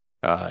players.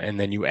 And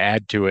then you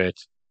add to it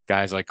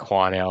guys like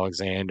Quan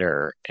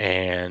Alexander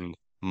and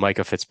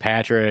Micah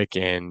Fitzpatrick.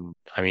 And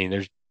I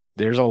mean,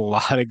 there's a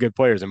lot of good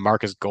players. And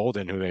Marcus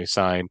Golden, who they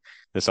signed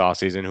this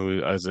offseason,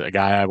 who is a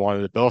guy I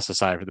wanted the Bills to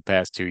sign for the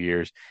past 2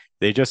 years.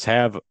 They just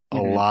have a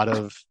Hmm. lot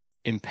of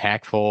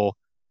impactful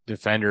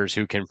defenders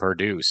who can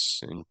produce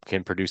and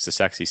can produce the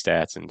sexy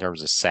stats in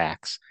terms of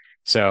sacks.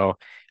 So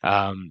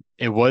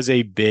it was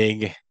a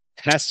big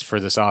test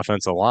for this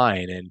offensive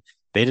line, and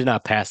they did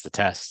not pass the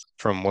test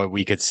from what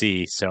we could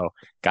see. So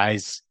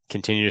guys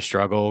continue to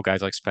struggle.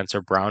 Guys like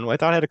Spencer Brown, who I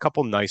thought had a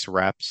couple nice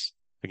reps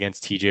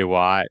against TJ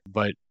Watt,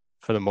 but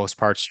for the most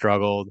part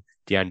struggled.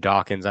 Deion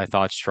Dawkins, I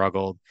thought,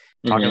 struggled.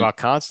 Talking Hmm. about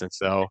constants,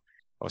 though,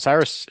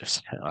 Osiris,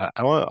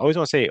 always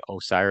want to say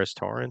Osiris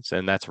Torrance,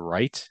 and that's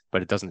right,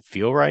 but it doesn't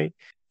feel right.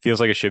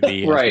 Feels like it should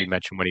be, as we Right.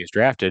 mentioned when he was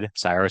drafted,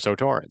 Cyrus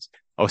O'Torrance.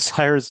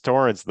 Osiris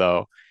Torrance,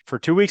 though, for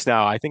 2 weeks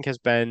now, I think has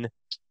been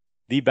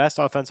the best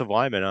offensive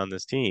lineman on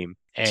this team,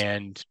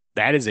 and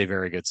that is a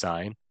very good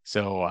sign.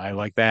 So I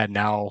like that.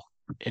 Now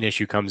an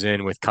issue comes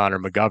in with Connor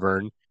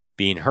McGovern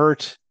being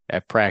hurt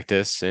at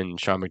practice and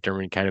Sean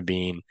McDermott kind of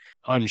being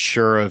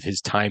unsure of his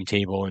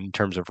timetable in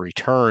terms of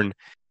return.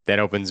 That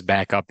opens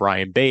back up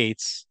Ryan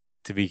Bates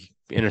to be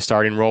in a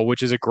starting role,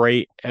 which is a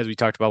great, as we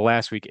talked about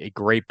last week, a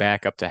great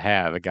backup to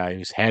have, a guy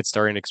who's had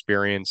starting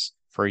experience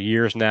for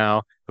years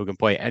now, who can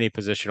play any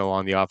position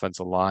along the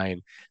offensive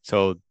line.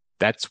 So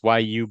that's why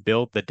you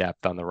build the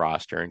depth on the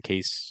roster in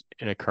case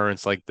an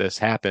occurrence like this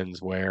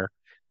happens where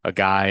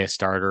a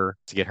starter,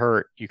 to get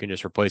hurt, you can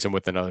just replace him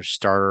with another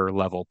starter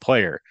level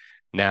player.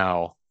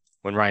 Now,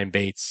 when Ryan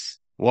Bates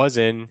was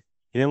in,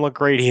 he didn't look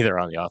great either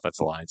on the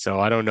offensive line. So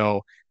I don't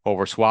know what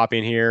we're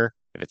swapping here.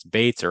 If it's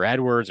Bates or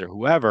Edwards or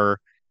whoever,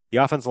 the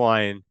offensive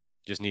line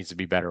just needs to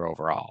be better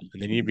overall.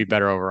 And they need to be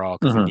better overall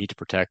because they Hmm. need to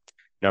protect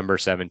number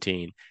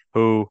 17,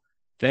 who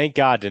thank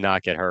God did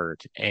not get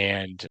hurt.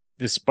 And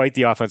despite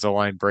the offensive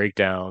line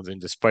breakdowns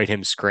and despite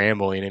him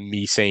scrambling and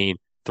me saying,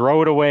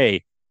 throw it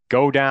away,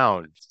 go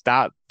down,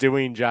 stop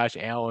doing Josh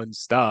Allen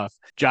stuff.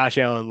 Josh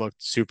Allen looked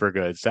super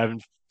good.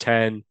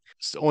 7-10,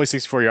 only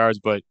 64 yards,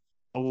 but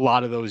a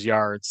lot of those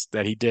yards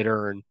that he did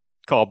earn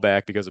called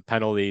back because of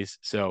penalties.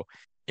 So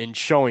in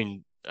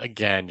showing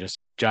again, just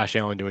Josh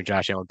Allen doing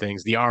Josh Allen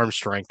things, the arm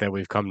strength that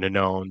we've come to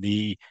know,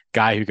 the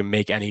guy who can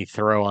make any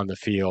throw on the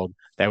field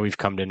that we've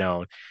come to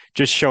know,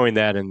 just showing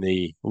that in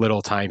the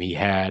little time he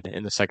had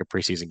in the second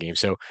preseason game.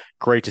 So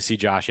great to see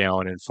Josh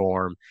Allen in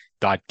form.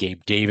 Thought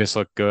Gabe Davis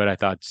looked good. I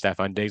thought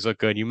Stefon Diggs looked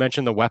good. You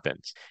mentioned the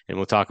weapons, and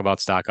we'll talk about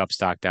stock up,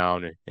 stock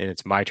down, and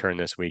it's my turn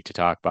this week to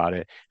talk about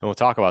it. And we'll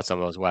talk about some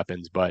of those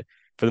weapons, but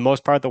for the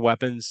most part, the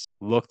weapons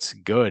looked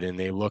good and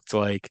they looked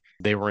like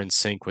they were in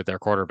sync with their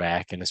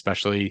quarterback and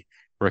especially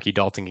rookie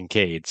Dalton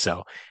Kincaid.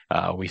 So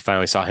we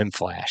finally saw him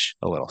flash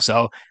a little.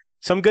 So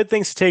some good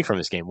things to take from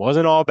this game.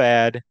 Wasn't all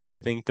bad.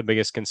 I think the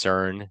biggest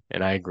concern,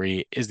 and I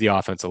agree, is the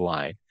offensive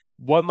line.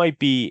 What might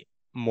be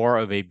more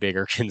of a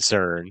bigger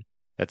concern?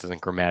 That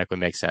doesn't grammatically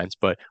make sense,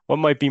 but what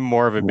might be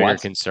more of a bigger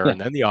What? concern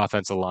than the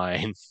offensive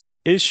line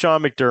is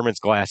Sean McDermott's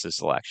glasses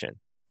selection.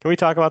 Can we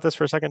talk about this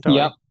for a second,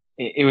 Yep.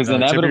 Tony? It was Tip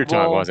of your tongue,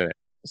 inevitable, wasn't it?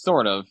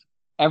 sort of.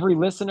 Every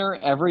listener,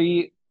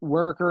 every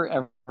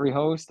worker, every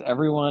host,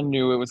 everyone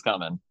knew it was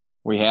coming.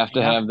 We have to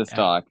Yeah, have this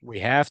talk. we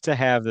have to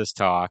have this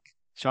talk.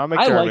 Sean I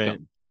like McDermott.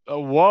 him.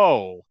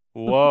 Whoa,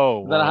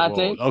 whoa, Is that a whoa, hot whoa.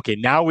 take? Okay,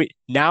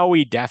 now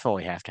we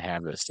definitely have to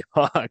have this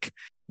talk.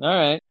 All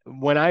right.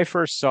 When I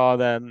first saw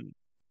them,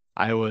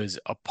 I was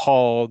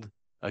appalled,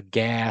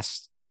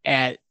 aghast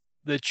at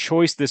the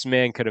choice this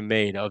man could have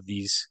made of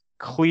these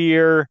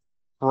clear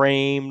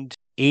framed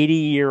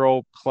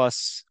 80-year-old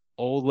plus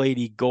old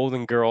lady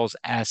Golden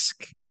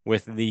Girls-esque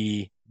with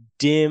the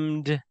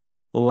dimmed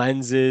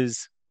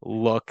lenses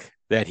look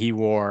that he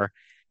wore.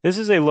 This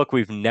is a look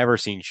we've never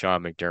seen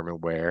Sean McDermott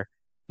wear.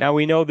 Now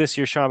we know this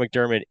year Sean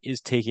McDermott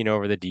is taking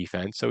over the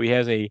defense, so he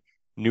has a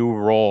new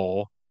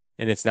role,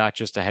 and it's not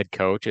just a head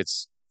coach,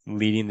 it's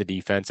leading the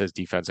defense as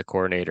defensive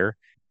coordinator.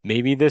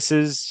 Maybe this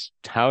is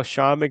how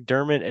Sean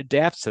McDermott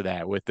adapts to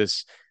that with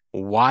this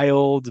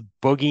wild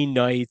Boogie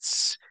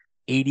Nights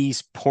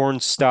 80s porn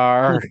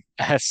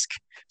star-esque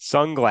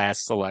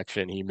sunglass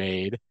selection he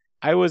made.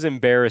 I was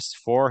embarrassed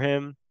for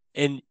him,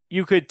 and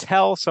you could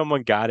tell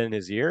someone got in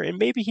his ear, and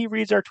maybe he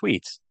reads our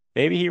tweets.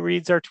 Maybe he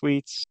reads our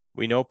tweets.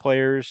 We know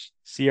players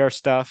see our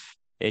stuff,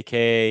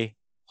 aka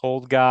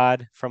Hold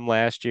God from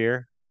last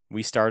year.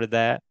 We started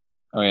that.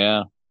 Oh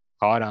yeah.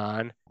 Caught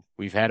on.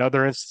 We've had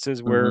other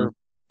instances where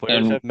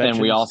players have mentioned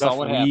and we all stuff saw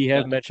what we happened.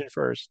 have mentioned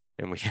first.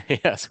 And we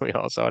yes, we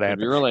all saw it happen.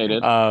 Be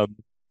related.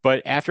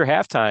 But after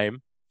halftime,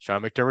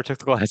 Sean McDermott took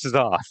the glasses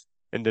off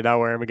and did not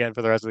wear them again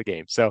for the rest of the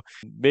game. So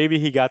maybe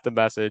he got the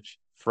message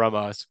from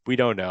us. We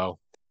don't know.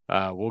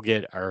 We'll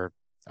get our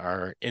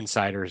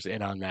insiders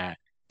in on that.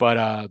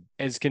 But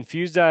as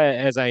confused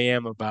as I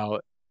am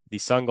about the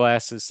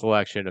sunglasses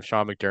selection of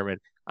Sean McDermott,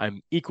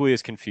 I'm equally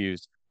as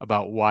confused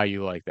about why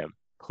you like them.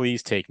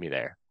 Please take me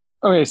there.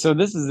 Okay, so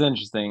this is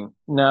interesting.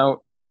 Now,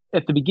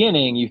 at the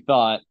beginning, you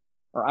thought,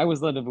 or I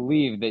was led to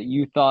believe that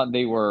you thought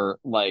they were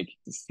like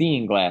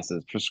seeing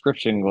glasses,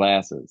 prescription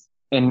glasses,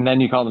 and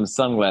then you call them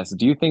sunglasses.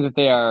 Do you think that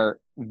they are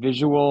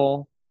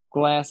visual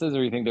glasses, or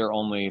do you think they're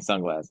only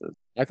sunglasses?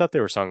 I thought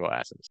they were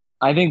sunglasses.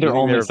 I think they're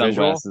only they're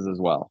sunglasses as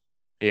well.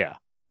 Yeah.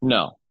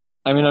 No.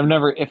 I mean,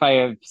 if I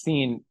have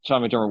seen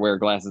Sean McDermott wear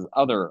glasses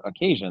other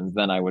occasions,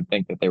 then I would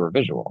think that they were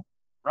visual.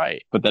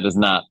 Right. But that is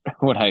not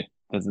what I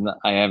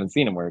haven't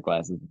seen him wear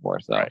glasses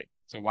before. So. Right.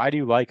 So why do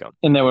you like them?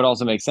 And that would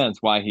also make sense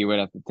why he would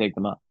have to take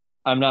them up.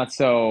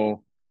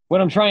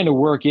 What I'm trying to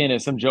work in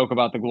is some joke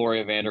about the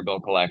Gloria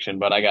Vanderbilt collection,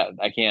 but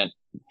I can't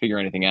figure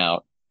anything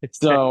out.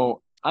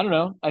 So I don't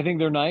know. I think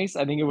they're nice.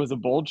 I think it was a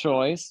bold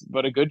choice,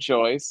 but a good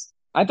choice.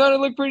 I thought it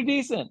looked pretty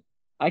decent.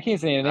 I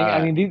can't say anything.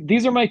 I mean,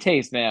 these are my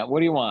taste, Matt. What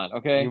do you want?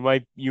 Okay.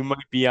 You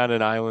might be on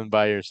an island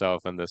by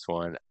yourself in this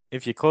one.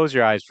 If you close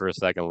your eyes for a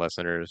second,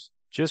 listeners,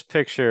 just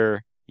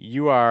picture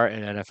you are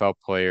an NFL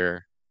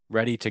player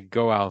ready to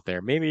go out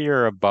there. Maybe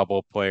you're a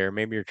bubble player.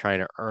 Maybe you're trying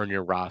to earn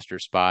your roster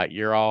spot.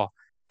 You're all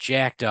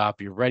jacked up.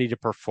 You're ready to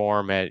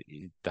perform at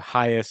the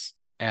highest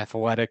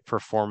athletic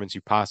performance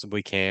you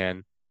possibly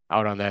can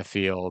out on that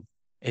field.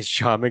 As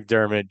Sean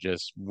McDermott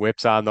just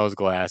whips on those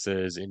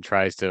glasses and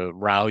tries to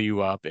rile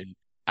you up. And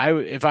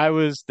if I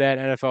was that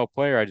NFL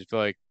player, I'd just be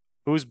like,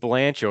 who's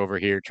Blanche over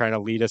here trying to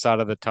lead us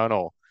out of the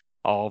tunnel,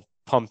 all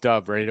pumped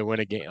up, ready to win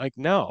a game? Like,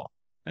 no,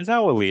 that's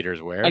not what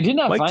leaders wear. I did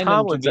not find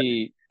them to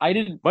be.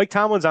 Mike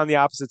Tomlin's on the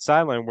opposite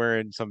sideline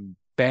wearing some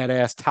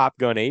badass Top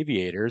Gun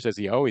aviators, as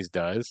he always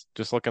does,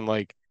 just looking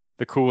like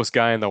the coolest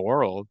guy in the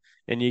world.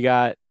 And you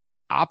got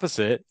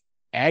opposite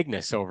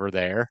Agnes over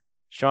there,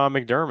 Sean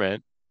McDermott,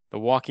 the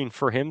Walking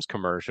for Hims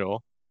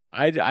commercial.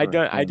 I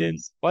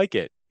didn't like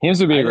it. Hims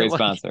would be a great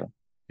sponsor.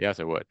 Yes,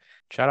 it would.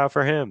 Shout out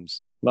for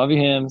Hims. Love you,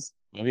 Hims.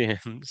 Love you,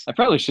 Hims. I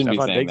probably shouldn't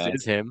Stephon be saying Diggs that.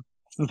 Is him.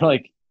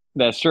 Like,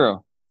 that's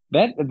true.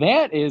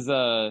 That is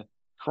a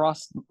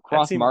cross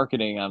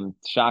marketing. I'm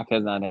shocked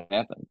has not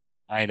happened.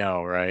 I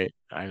know, right?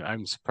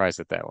 I'm surprised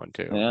at that one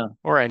too. Yeah.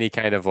 Or any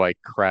kind of like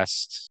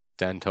Crest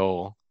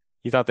Dental.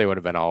 You thought they would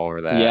have been all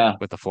over that. Yeah.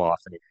 With the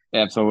flossing.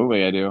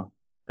 Absolutely, I do.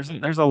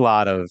 There's a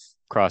lot of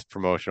cross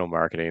promotional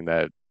marketing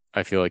that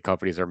I feel like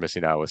companies are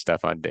missing out with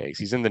Stephon Diggs.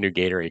 He's in the new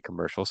Gatorade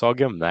commercial, so I'll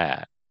give him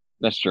that.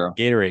 That's true.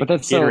 Gatorade, but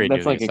that's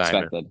like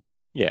expected.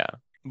 Yeah,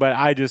 but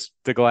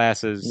the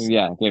glasses.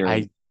 Yeah,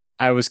 Gatorade.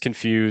 I was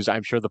confused.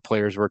 I'm sure the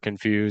players were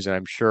confused, and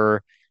I'm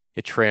sure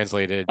it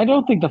translated. I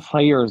don't think the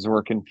players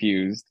were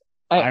confused.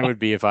 I would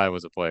be if I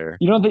was a player.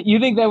 You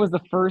think that was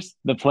the first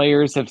the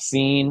players have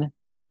seen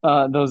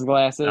those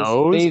glasses?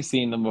 They've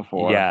seen them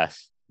before.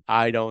 Yes.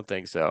 I don't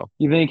think so.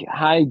 You think,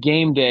 hi,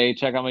 game day,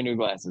 check out my new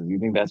glasses. You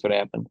think that's what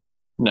happened?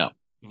 No.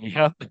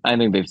 Yep. I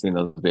think they've seen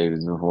those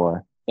babies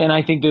before. And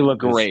I think they look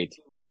great.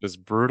 This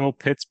brutal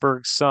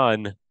Pittsburgh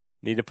sun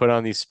need to put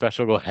on these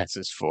special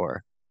glasses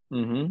for.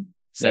 Mm-hmm.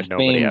 Said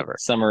nobody ever.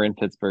 Summer in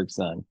Pittsburgh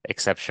sun.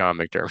 Except Sean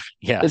McDermott.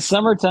 Yes. It's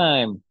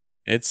summertime.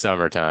 It's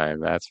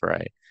summertime. That's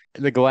right.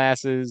 The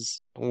glasses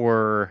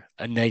were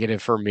a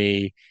negative for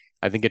me.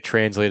 I think it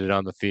translated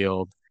on the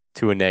field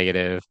to a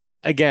negative.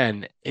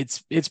 Again,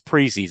 it's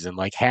preseason.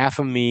 Like half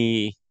of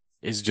me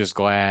is just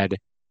glad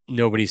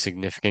nobody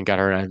significant got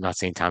hurt. I'm not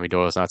saying Tommy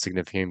Doyle is not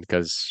significant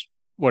because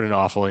what an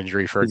awful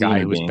injury for a guy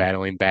who was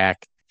battling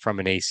back from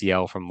an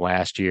ACL from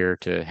last year.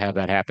 To have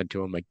that happen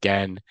to him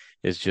again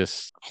is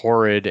just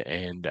horrid,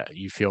 and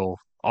you feel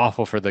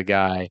awful for the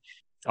guy.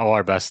 All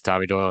our best to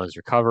Tommy Doyle in his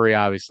recovery,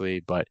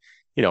 obviously, but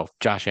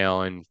Josh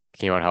Allen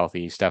came out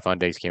healthy. Stephon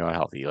Diggs came out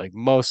healthy. Like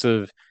most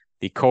of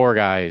the core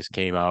guys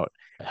came out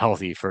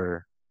healthy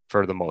for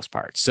the most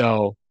part.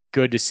 So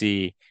good to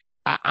see.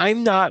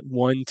 I'm not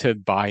one to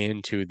buy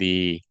into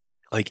the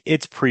like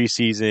it's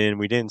preseason,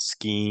 we didn't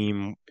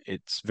scheme,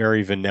 it's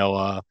very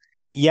vanilla.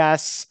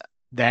 Yes,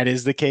 that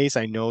is the case.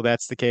 I know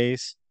that's the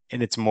case.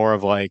 And it's more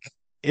of like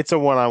it's a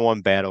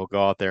one-on-one battle.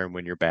 Go out there and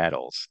win your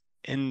battles.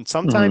 And Hmm.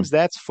 sometimes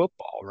that's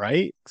football,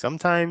 right?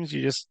 Sometimes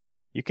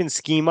you can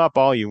scheme up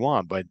all you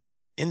want, but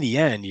in the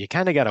end, you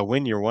kind of got to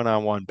win your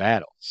one-on-one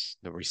battles.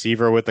 The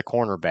receiver with the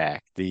cornerback,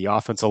 the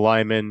offensive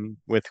lineman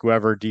with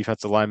whoever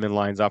defensive lineman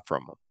lines up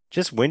from them.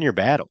 Just win your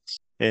battles.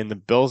 And the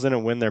Bills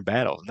didn't win their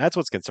battles. And that's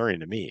what's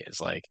concerning to me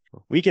is like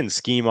we can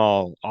scheme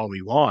all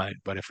we want,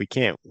 but if we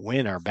can't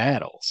win our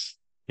battles,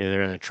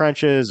 either in the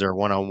trenches or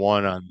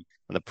one-on-one on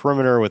the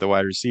perimeter with the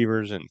wide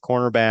receivers and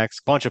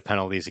cornerbacks, bunch of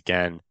penalties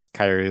again.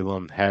 Kyrie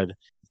Elam had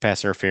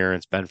pass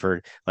interference,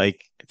 Benford.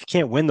 Like, if you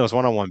can't win those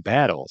one-on-one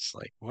battles,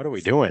 like, what are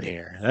we doing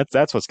here?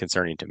 That's what's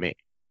concerning to me.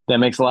 That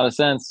makes a lot of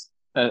sense.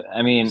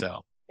 I mean,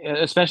 So,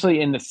 especially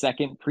in the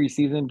second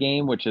preseason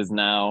game, which is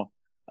now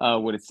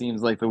what it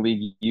seems like the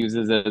league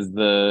uses as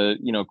the,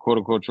 quote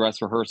unquote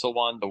dress rehearsal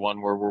one, the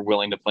one where we're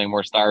willing to play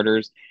more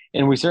starters.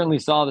 And we certainly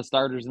saw the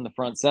starters in the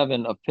front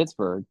seven of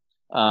Pittsburgh.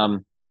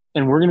 Um,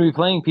 and we're going to be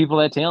playing people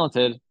that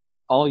talented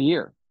all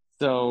year.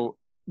 So,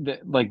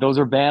 like, those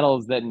are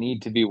battles that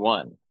need to be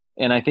won.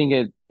 And I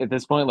think at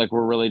this point, like,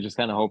 we're really just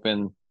kind of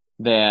hoping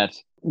that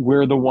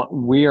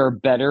we are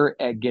better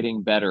at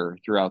getting better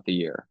throughout the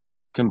year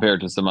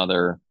compared to some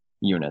other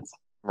units.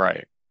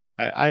 right.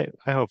 I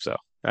hope so.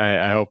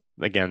 I hope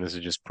again this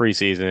is just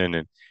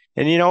preseason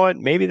and you know what?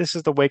 Maybe this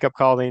is the wake up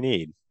call they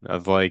need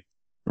of like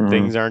Mm-hmm.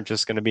 things aren't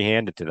just going to be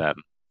handed to them.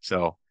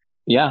 So,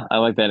 Yeah, I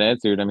like that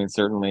attitude. I mean,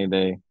 certainly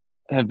they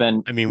have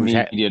been I mean,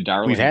 media we've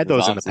darlings had this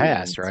those in the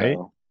past, offseason. right?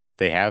 So,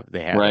 They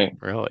haven't right.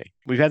 really.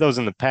 We've had those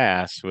in the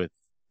past with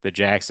the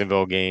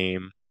Jacksonville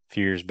game a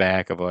few years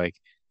back of like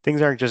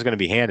things aren't just going to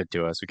be handed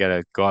to us. We got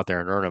to go out there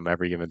and earn them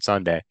every given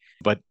Sunday.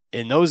 But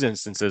in those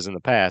instances in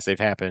the past, they've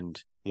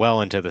happened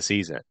well into the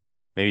season.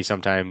 Maybe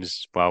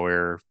sometimes while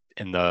we're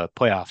in the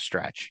playoff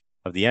stretch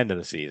of the end of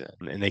the season,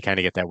 and they kind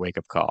of get that wake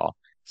up call.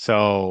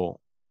 So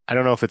I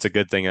don't know if it's a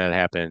good thing that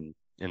happened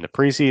in the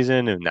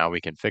preseason, and now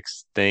we can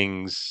fix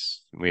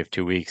things. We have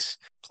 2 weeks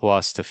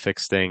plus to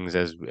fix things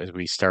as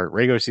we start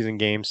regular season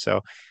games.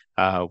 So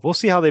we'll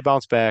see how they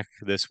bounce back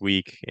this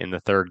week in the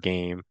third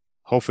game.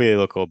 Hopefully they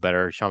look a little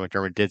better. Sean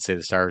McDermott did say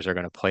the starters are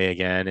going to play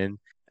again, and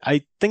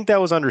I think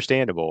that was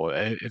understandable.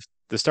 If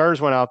the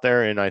starters went out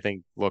there and I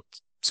think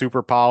looked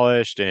super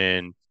polished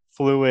and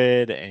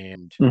fluid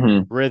and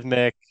Hmm.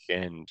 rhythmic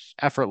and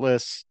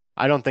effortless,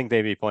 I don't think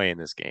they'd be playing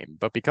this game.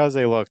 But because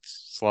they looked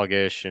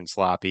sluggish and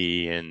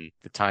sloppy and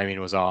the timing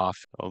was off,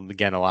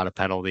 again, a lot of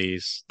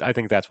penalties, I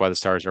think that's why the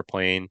Stars are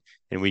playing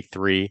in week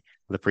 3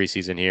 of the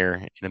preseason here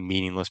in a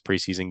meaningless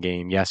preseason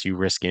game. Yes, you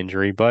risk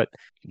injury, but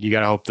you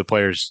got to hope the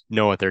players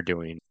know what they're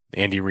doing.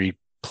 Andy Reid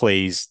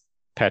plays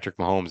Patrick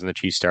Mahomes and the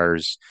Chiefs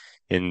starters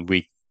in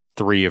week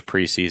 3 of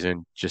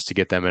preseason just to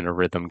get them in a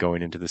rhythm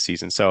going into the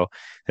season. So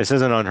this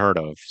isn't unheard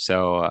of.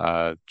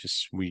 So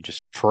we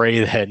just pray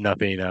that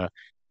nothing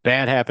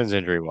bad happens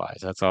injury wise.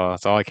 That's all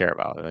I care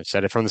about. I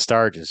said it from the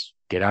start. Just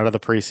get out of the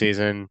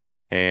preseason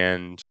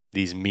and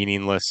these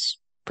meaningless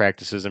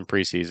practices and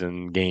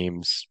preseason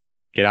games.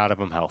 Get out of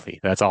them healthy.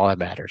 That's all that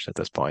matters at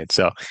this point.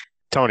 So,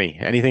 Tony,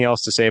 anything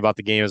else to say about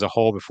the game as a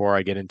whole before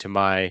I get into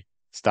my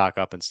stock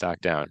up and stock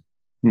down?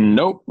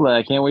 Nope.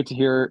 I can't wait to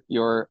hear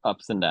your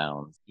ups and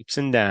downs. Ups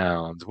and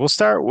downs. We'll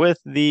start with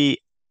the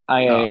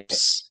I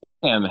ups.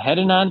 am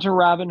heading on to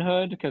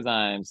Robinhood because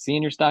I'm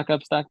seeing your stock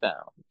up, stock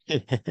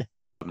down.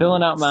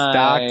 Filling out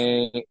Stock.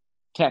 my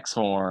tax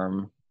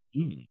form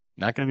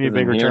Not going to be a because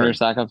big I'm hearing your return.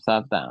 stock up,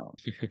 stock down.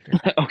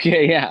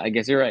 Okay, yeah, I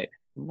guess you're right.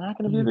 Not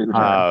going to be a big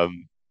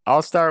return.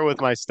 I'll start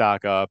with my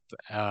stock up.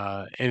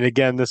 And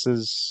again, this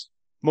is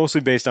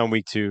mostly based on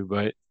week 2,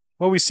 but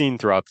what we've seen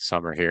throughout the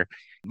summer here.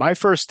 My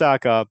first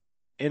stock up,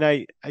 and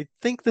I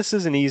think this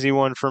is an easy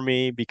one for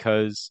me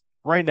because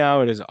right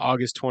now it is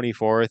August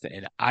 24th,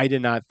 and I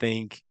did not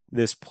think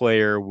this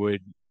player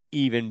would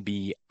even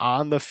be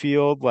on the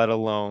field, let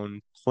alone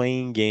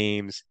playing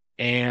games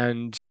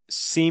and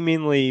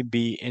seemingly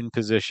be in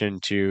position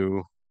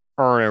to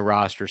earn a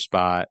roster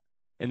spot.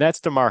 And that's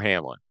DeMar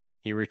Hamlin.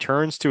 He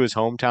returns to his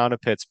hometown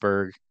of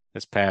Pittsburgh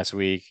this past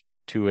week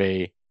to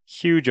a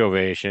huge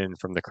ovation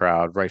from the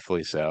crowd,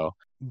 rightfully so.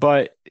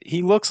 But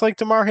he looks like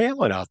DeMar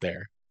Hamlin out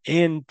there.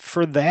 And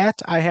for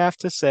that, I have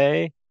to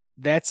say,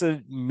 that's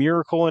a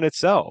miracle in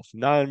itself.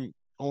 Not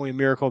only a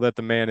miracle that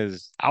the man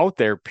is out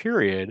there,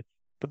 period,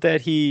 but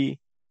that he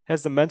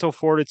has the mental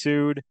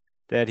fortitude,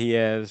 that he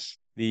has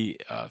the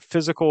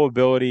physical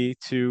ability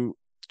to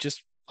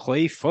just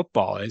play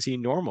football as he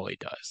normally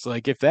does.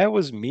 Like, if that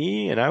was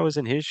me and I was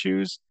in his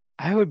shoes,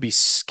 I would be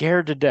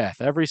scared to death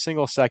every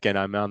single second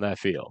I'm on that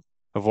field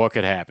of what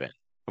could happen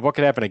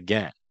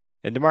again.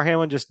 And DeMar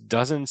Hamlin just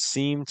doesn't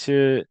seem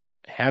to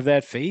have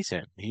that phase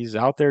him. He's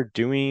out there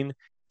doing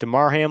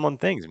DeMar Hamlin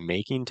things,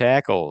 making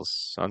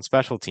tackles on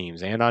special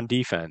teams and on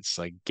defense,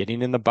 like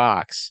getting in the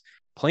box,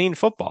 playing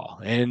football.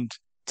 And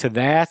to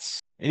that,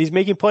 and he's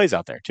making plays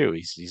out there too.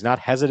 He's not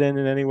hesitant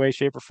in any way,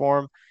 shape, or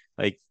form.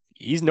 like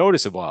he's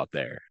noticeable out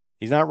there.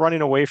 He's not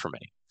running away from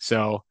me.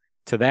 So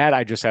to that,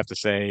 I just have to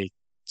say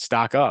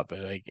stock up.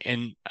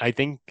 And I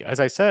think, as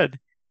I said,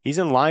 he's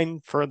in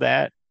line for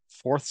that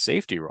fourth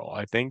safety role.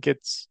 I think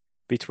it's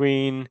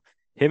between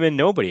him and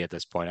nobody at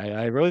this point.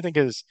 I really think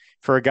is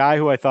for a guy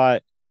who I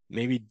thought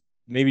maybe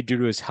due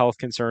to his health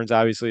concerns,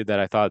 obviously, that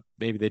I thought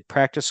maybe they'd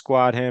practice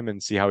squad him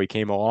and see how he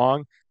came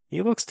along.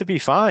 He looks to be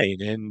fine.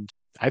 And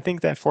I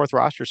think that fourth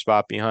roster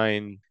spot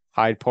behind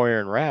Hyde, Poyer,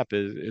 and Rapp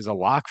is a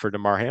lock for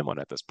DeMar Hamlin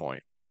at this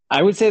point.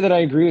 I would say that I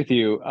agree with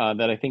you,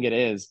 that I think it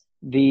is.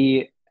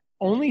 The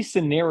only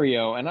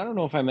scenario, and I don't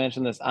know if I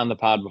mentioned this on the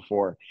pod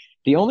before,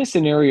 the only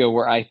scenario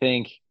where I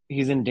think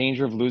he's in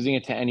danger of losing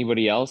it to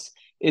anybody else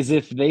is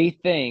if they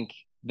think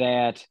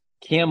that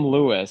Cam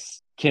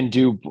Lewis can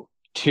do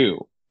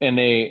two, and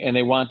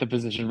they want the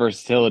position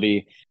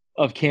versatility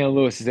of Cam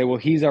Lewis to say, well,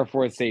 he's our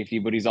fourth safety,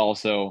 but he's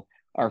also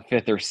our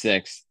fifth or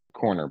sixth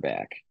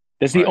cornerback.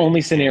 That's the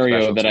only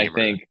scenario that I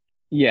think,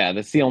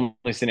 that's the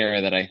only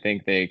scenario that I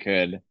think they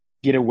could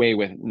get away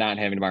with not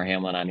having DeMar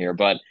Hamlin on here.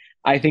 But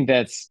I think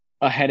that's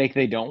a headache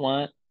they don't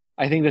want.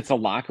 I think that's a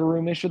locker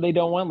room issue they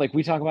don't want. Like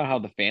we talk about how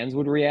the fans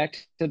would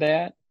react to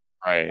that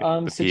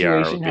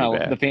situation, how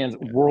the fans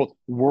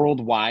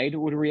worldwide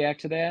would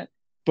react to that.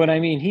 But I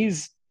mean, he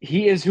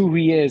is who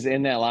he is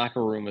in that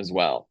locker room as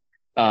well.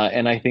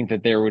 And I think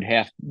that there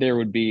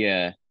would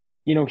be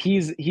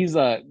he's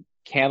a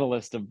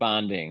catalyst of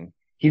bonding.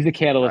 He's a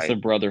catalyst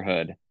of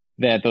brotherhood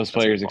that those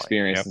players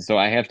experience. Yep. And so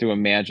I have to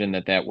imagine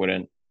that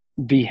wouldn't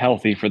be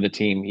healthy for the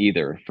team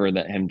either, for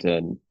him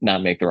to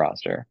not make the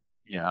roster.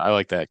 Yeah, I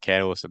like that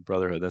catalyst of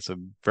brotherhood. That's a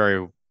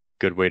very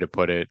good way to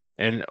put it.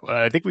 And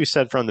I think we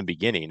said from the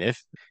beginning,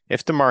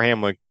 if DeMar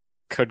Hamlin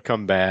could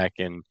come back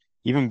and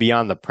even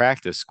beyond the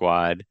practice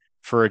squad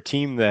for a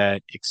team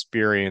that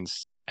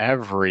experienced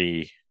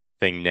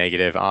everything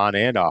negative on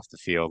and off the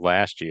field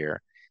last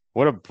year,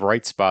 what a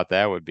bright spot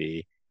that would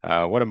be.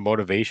 What a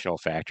motivational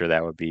factor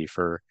that would be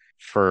for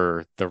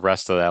the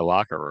rest of that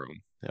locker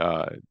room.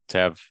 To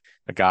have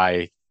a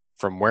guy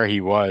from where he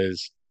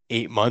was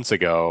 8 months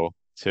ago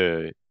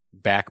to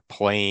back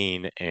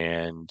playing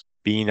and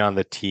being on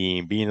the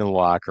team, being in the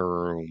locker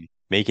room,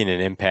 making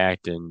an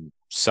impact in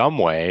some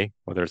way,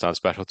 whether it's on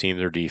special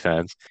teams or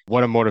defense.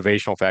 What a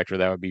motivational factor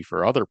that would be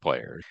for other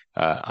players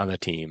on the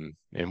team,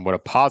 and what a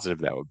positive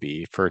that would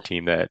be for a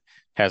team that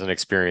hasn't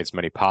experienced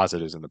many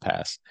positives in the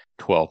past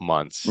 12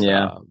 months.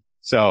 Yeah.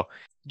 So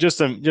just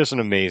an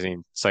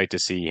amazing sight to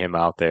see him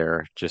out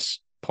there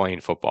just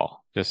playing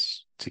football,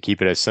 just to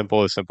keep it as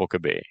simple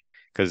could be.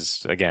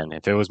 Because again,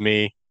 if it was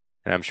me,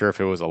 and I'm sure if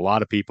it was a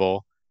lot of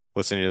people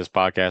listening to this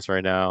podcast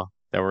right now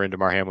that were in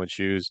DeMar Hamlin's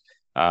shoes,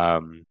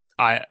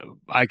 I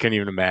couldn't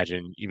even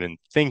imagine even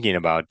thinking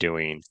about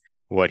doing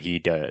what he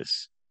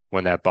does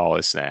when that ball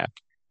is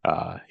snapped,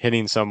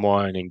 hitting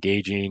someone,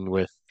 engaging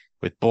with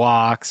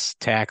blocks,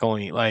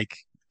 tackling, like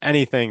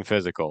anything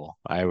physical.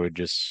 I would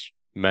just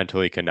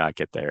mentally could not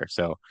get there.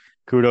 So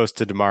kudos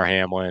to DeMar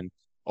Hamlin.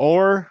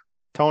 Or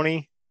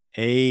Tony,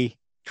 a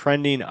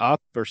trending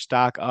up or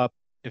stock up.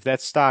 If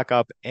that's stock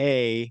up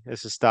A,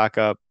 this is stock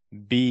up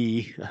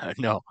B.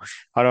 No,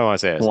 I don't want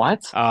to say this.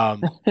 What?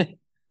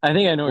 I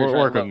think I know what you're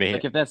work talking with about. me.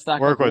 Like if that's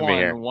stock work up with me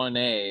here.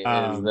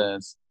 1A is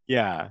this.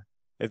 Yeah.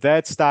 If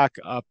that's stock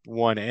up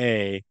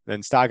 1A,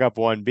 then stock up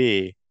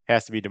 1B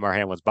has to be DeMar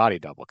Hamlin's body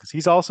double, because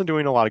he's also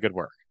doing a lot of good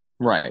work.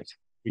 Right.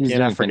 We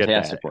cannot forget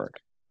fantastic that. work.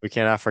 We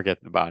cannot forget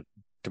about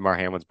DeMar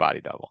Hamlin's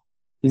body double.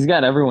 He's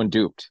got everyone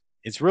duped.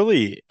 It's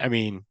really, I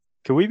mean,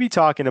 could we be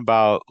talking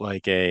about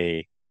like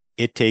a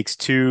It Takes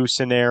Two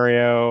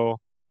scenario,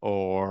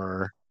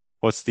 or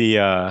what's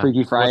the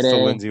Freaky Friday? What's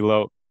the Lindsay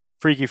Lohan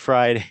Freaky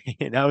Friday?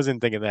 And I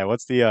wasn't thinking that.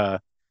 What's the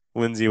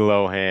Lindsay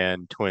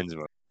Lohan twins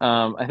movie?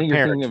 I think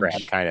you're thinking Trap,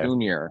 of kind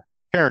Junior. of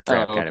Parent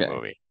Trap kind of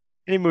movie.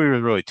 Any movie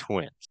with really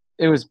twins.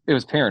 It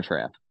was Parent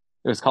Trap.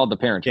 It was called The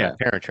Parent Trap.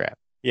 Yeah, Parent Trap.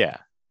 Yeah.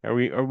 Are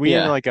we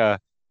in like a,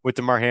 with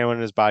DeMar Hamlin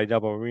and his body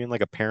double, are we in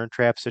like a Parent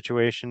Trap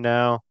situation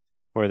now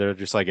where they're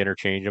just like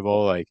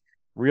interchangeable? Like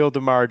real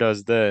DeMar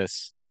does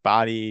this,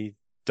 body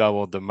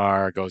double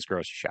DeMar goes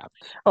grocery shopping.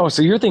 Oh,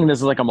 so you're thinking this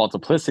is like a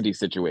multiplicity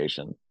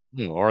situation.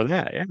 Or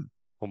that, yeah.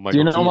 Well, do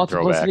you know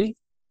multiplicity?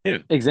 Yeah.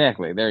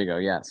 Exactly. There you go.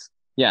 Yes.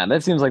 Yeah,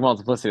 that seems like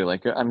multiplicity.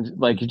 Like I'm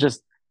like, you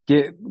just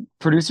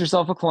produce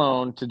yourself a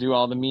clone to do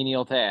all the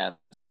menial tasks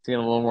to get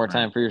a little more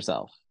time for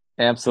yourself.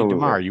 Absolutely. Hey,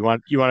 DeMar, you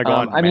want to go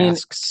on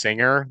Masked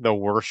Singer, the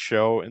worst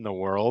show in the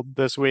world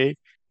this week?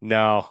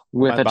 No,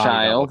 with a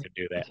child could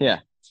do that. Yeah,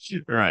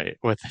 right.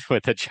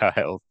 With a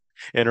child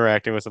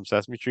interacting with some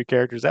Sesame Street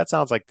characters. That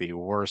sounds like the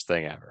worst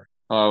thing ever.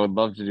 Oh, I would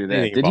love to do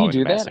that. Did he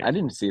do that? Singer. I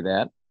didn't see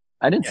that.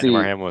 I didn't see.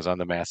 DeMar Hamlin was on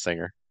the Masked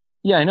Singer.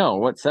 Yeah, I know.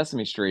 What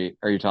Sesame Street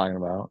are you talking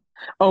about?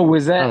 Oh,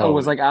 was that? Oh,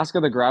 was like Oscar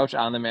the Grouch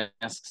on the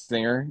Masked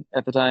Singer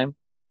at the time?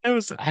 It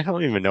was. I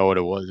don't even know what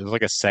it was. It was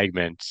like a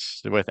segment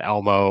with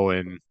Elmo,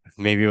 and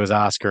maybe it was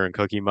Oscar and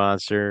Cookie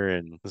Monster,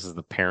 and this is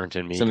the parent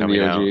in me coming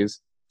out.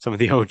 Some of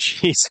the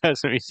OGs.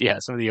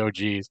 Some of the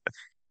OGs.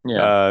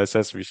 Yeah.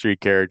 Sesame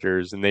Street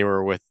characters, and they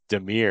were with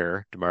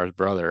Demar's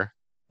brother.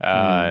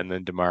 And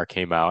then DeMar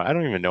came out. I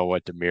don't even know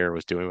what Demir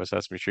was doing with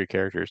Sesame Street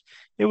characters.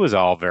 It was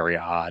all very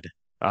odd,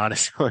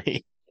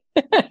 honestly.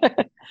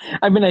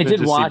 I mean, I It did just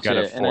seemed watch kind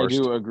of it, and I forced.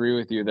 do agree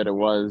with you that it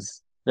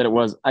was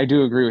I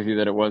do agree with you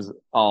that it was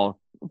all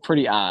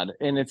pretty odd,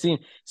 and it seemed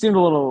a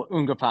little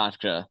Unga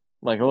Pachka,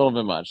 like a little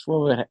bit much, a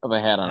little bit of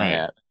a hat on a Right.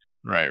 hat.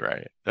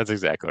 Right. That's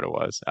exactly what it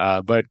was.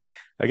 But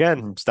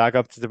again, stock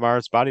up to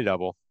DeMar's body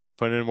double,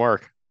 put in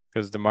work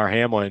because DeMar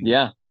Hamlin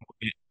Yeah,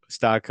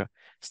 stock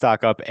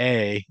stock up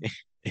A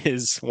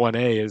is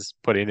 1A is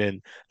putting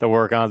in the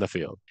work on the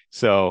field.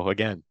 So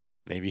again,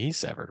 maybe he's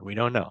severed. We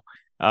don't know.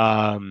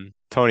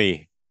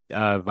 Tony,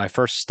 my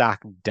first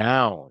stock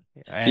down,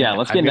 yeah. and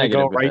Let's I'm get gonna go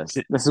negative with right this.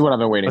 to This is what I've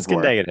been waiting let's get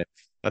for. negative.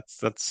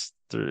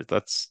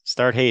 Let's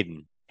start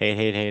hating.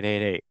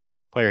 Hate.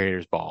 Player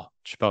haters ball.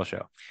 Chappelle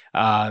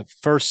show.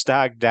 First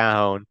stock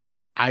down.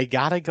 I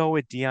gotta go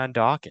with Deion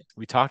Dawkins.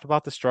 We talked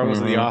about the struggles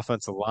of the Hmm.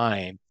 offensive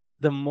line.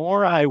 The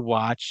more I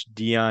watch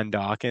Deion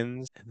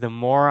Dawkins, the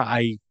more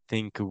I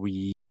think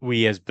we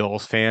as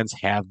Bills fans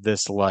have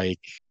this like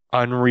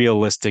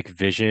unrealistic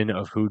vision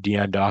of who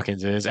Deion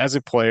Dawkins is as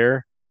a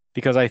player.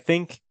 Because I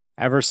think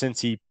ever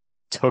since he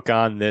took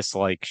on this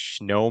like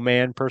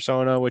snowman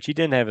persona, which he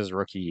didn't have his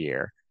rookie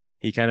year,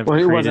 he kind of Well,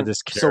 he created wasn't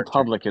this so character.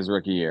 public his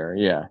rookie year.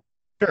 Yeah.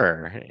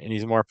 Sure, and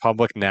he's more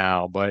public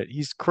now, but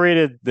he's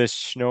created this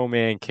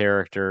snowman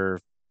character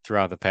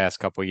throughout the past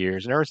couple of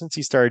years. And ever since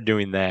he started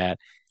doing that,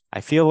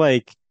 I feel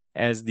like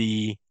as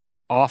the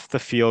off the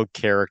field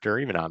character,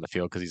 even on the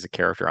field, because he's a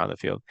character on the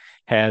field,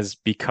 has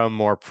become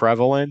more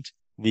prevalent,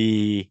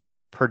 the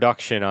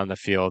production on the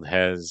field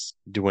has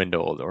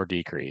dwindled or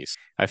decreased.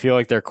 I feel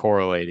like they're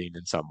correlating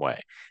in some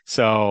way.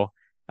 So,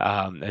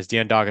 as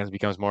Deion Dawkins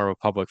becomes more of a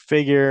public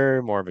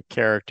figure, more of a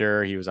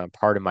character, he was on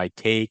Part of My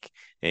Take,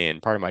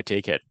 and Part of My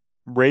Take had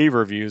rave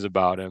reviews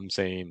about him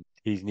saying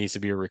he needs to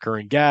be a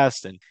recurring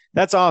guest. And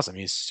that's awesome.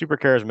 He's super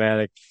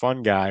charismatic,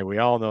 fun guy. We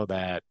all know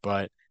that.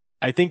 But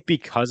I think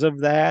because of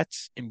that,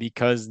 and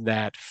because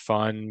that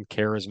fun,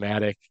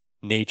 charismatic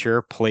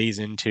nature plays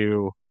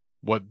into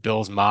what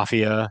Bill's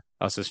Mafia,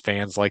 us as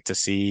fans, like to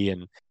see.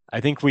 And I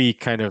think we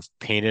kind of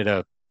painted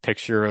a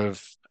picture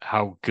of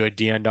how good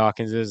Deion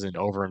Dawkins is and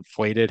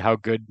overinflated how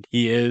good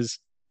he is.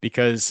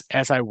 Because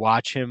as I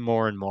watch him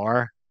more and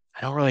more,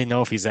 I don't really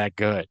know if he's that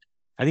good.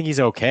 I think he's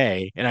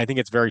okay. And I think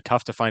it's very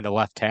tough to find a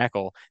left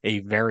tackle, a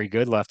very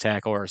good left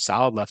tackle or a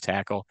solid left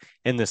tackle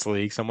in this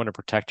league, someone to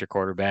protect your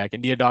quarterback.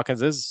 And Dia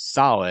Dawkins is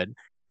solid.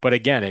 But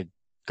again, it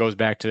goes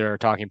back to our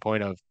talking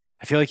point of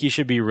I feel like he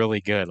should be really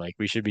good. Like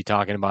we should be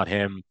talking about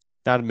him,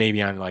 not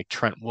maybe on like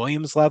Trent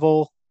Williams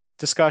level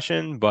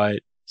discussion, but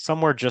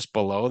somewhere just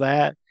below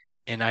that.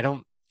 And I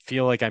don't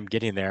feel like I'm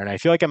getting there. And I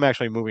feel like I'm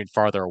actually moving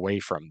farther away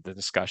from the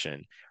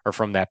discussion or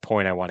from that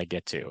point I want to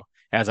get to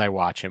as I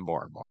watch him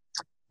more and more.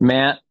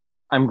 Matt,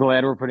 I'm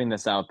glad we're putting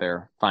this out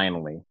there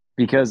finally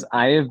because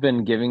I have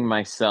been giving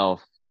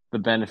myself the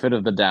benefit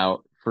of the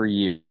doubt for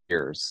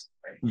years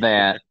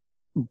that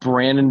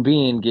Brandon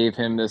Bean gave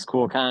him this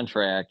cool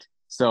contract.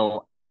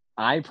 So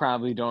I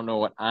probably don't know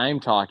what I'm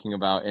talking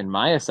about in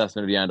my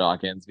assessment of Deion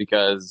Dawkins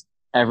because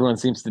everyone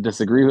seems to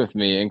disagree with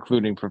me,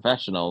 including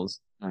professionals.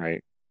 All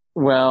right.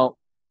 Well,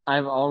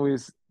 I've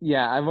always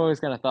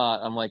kind of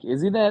thought, I'm like,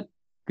 is he that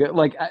good?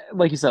 Like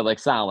you said, like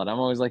solid. I'm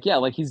always like, yeah,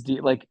 like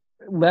like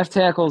left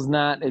tackle's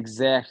not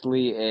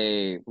exactly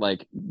a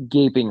like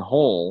gaping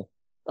hole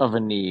of a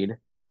need,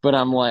 but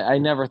I'm like, I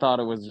never thought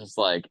it was just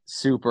like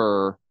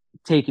super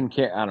taken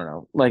care. I don't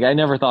know. Like, I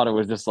never thought it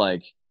was just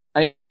like,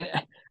 I,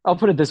 I'll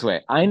put it this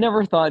way. I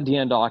never thought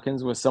Deion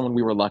Dawkins was someone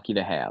we were lucky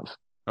to have.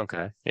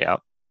 Okay. Yeah.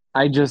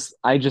 I just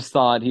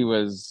thought he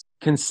was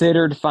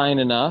considered fine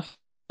enough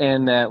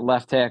and that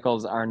left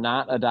tackles are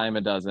not a dime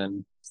a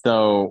dozen.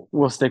 So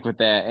we'll stick with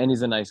that. And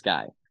he's a nice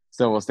guy.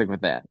 So we'll stick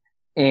with that.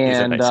 He's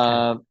a And nice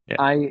guy. Yeah.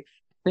 I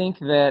think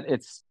that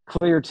it's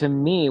clear to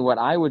me what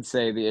I would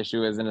say the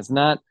issue is, and it's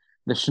not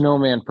the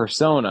Snowman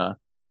persona.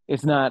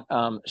 It's not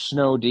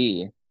Snow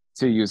D,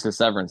 to use his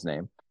severance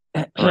name.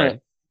 Right.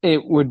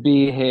 It would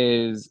be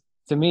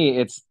to me,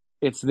 it's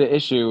the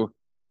issue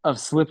of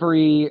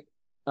slippery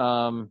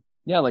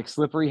like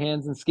slippery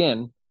hands and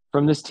skin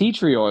from this tea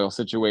tree oil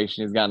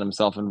situation he's gotten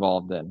himself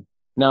involved in.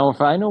 Now,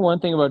 if I know one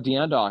thing about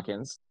Deion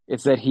Dawkins,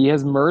 it's that he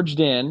has merged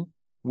in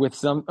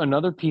with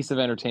another piece of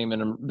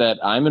entertainment that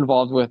I'm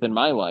involved with in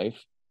my life,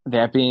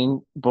 that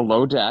being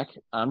Below Deck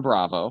on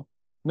Bravo.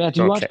 Matt,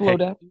 do you watch Below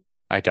Okay. Deck?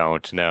 I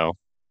don't know.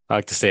 I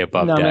like to stay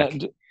above No, deck.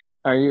 Matt,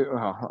 are you?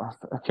 Oh,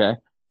 okay.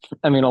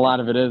 I mean, a lot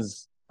of it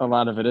is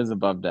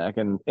above deck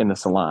and in the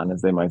salon,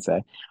 as they might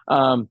say.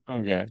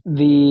 Okay.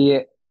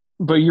 The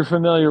but you're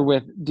familiar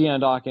with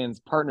Deion Dawkins'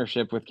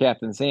 partnership with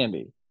Captain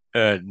Sandy.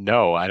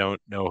 No, I don't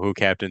know who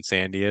Captain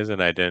Sandy is,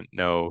 and I didn't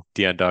know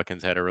Deion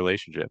Dawkins had a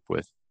relationship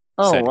with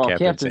Oh said well,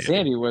 Captain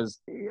Sandy.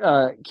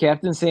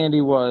 Captain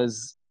Sandy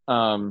was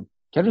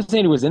Captain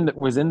Sandy was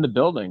in the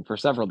building for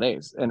several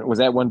days and was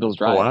at One Bill's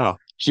Oh Drive. wow.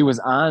 She was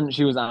on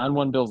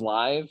One Bill's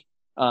Live.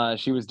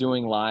 She was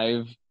doing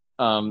live.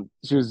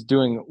 She was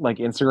doing like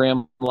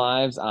Instagram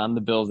lives on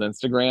the Bills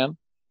Instagram,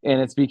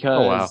 and it's Oh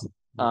wow. because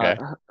Okay.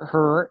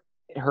 Her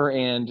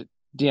and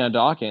Deion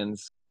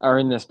Dawkins are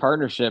in this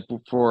partnership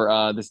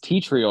for this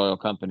tea tree oil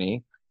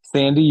company.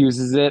 Sandy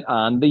uses it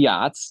on the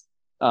yachts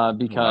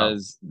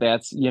because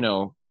that's,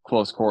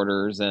 close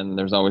quarters and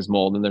there's always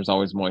mold and there's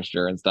always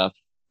moisture and stuff.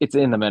 It's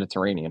in the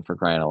Mediterranean, for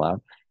crying out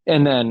loud.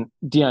 And then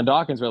Deion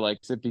Dawkins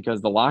likes it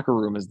because the locker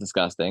room is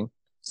disgusting.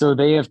 So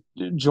they have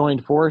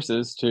joined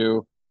forces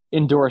to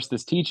endorse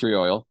this tea tree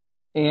oil.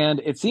 And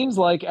it seems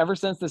like ever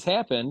since this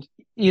happened,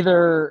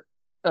 either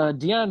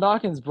Deion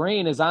Dawkins'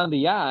 brain is on the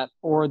yacht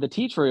or the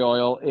tea tree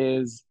oil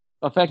is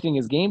affecting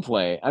his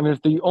gameplay. I mean,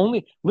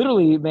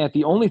 literally, Matt,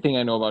 the only thing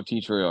I know about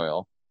tea tree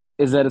oil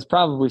is that it's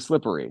probably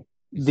slippery.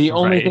 The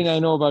only thing I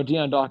know about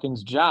Deion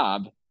Dawkins'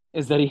 job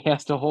is that he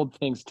has to hold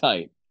things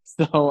tight.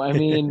 So, I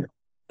mean,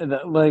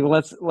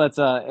 let's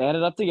add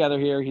it up together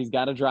here. He's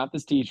got to drop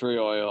this tea tree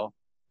oil.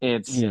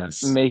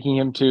 It's making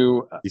him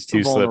he's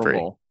too vulnerable.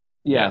 slippery.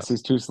 Yes,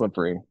 he's too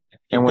slippery.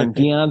 And when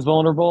Deion's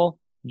vulnerable,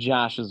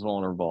 Josh is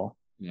vulnerable.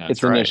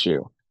 It's an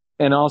issue.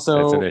 And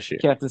also,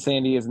 Captain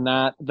Sandy is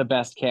not the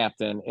best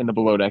captain in the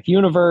Below Deck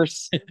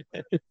universe.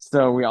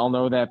 So we all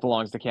know that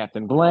belongs to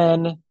Captain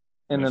Glenn.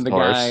 And then the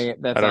guy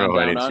that's on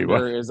Down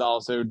Under is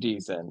also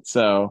decent.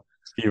 So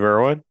Steve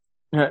Irwin?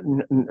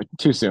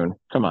 Too soon.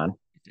 Come on.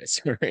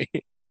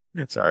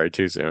 Sorry,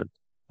 too soon.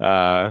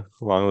 Long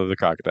live the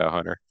crocodile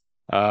hunter.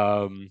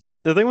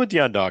 The thing with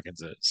Deion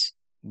Dawkins is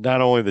not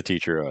only the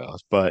teacher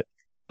oils, but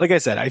like I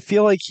said, I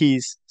feel like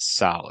he's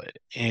solid,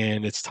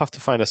 and it's tough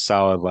to find a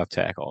solid left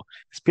tackle.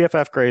 His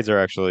PFF grades are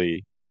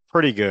actually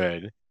pretty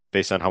good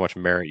based on how much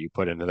merit you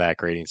put into that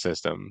grading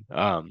system.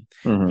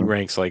 He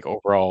ranks like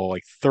overall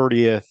like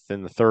 30th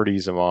in the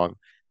 30s among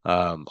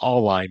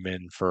all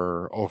linemen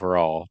for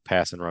overall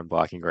pass and run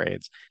blocking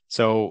grades.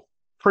 So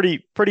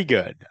pretty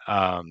good.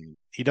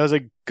 He does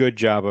a good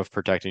job of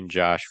protecting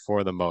Josh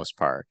for the most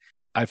part.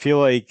 I feel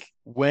like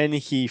when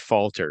he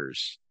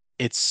falters,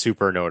 it's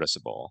super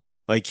noticeable.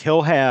 Like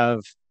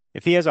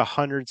if he has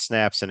 100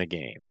 snaps in a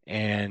game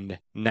and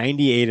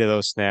 98 of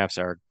those snaps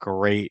are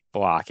great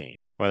blocking,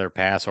 whether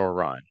pass or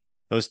run,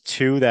 those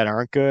two that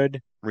aren't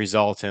good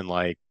result in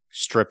like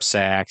strip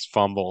sacks,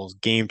 fumbles,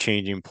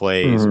 game-changing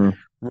plays,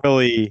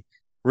 really,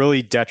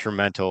 really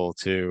detrimental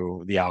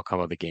to the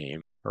outcome of the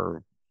game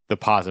or the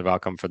positive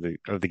outcome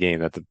of the game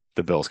that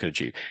the Bills could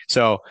achieve.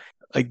 So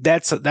like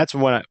that's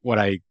what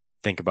I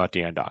think about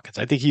Deion Dawkins.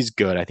 I think he's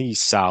good. I think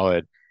he's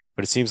solid,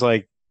 but it seems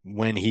like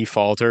when he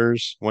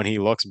falters, when he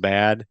looks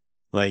bad,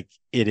 like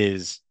it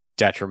is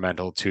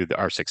detrimental to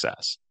our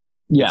success.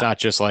 Yeah. It's not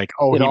just like,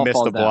 he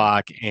missed the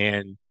block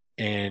and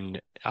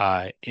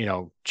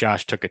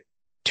Josh took a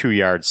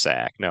 2-yard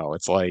sack. No,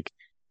 it's like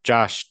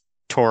Josh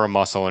tore a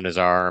muscle in his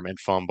arm and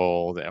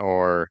fumbled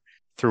or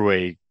threw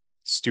a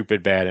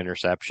stupid bad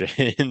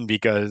interception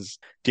because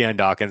Deion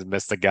Dawkins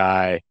missed the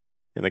guy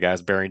and the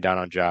guy's bearing down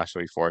on Josh,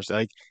 so he forced it.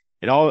 Like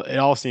it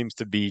all seems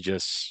to be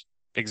just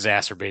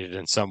exacerbated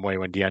in some way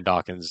when Deion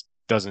Dawkins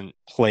doesn't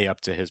play up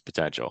to his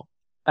potential.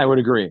 I would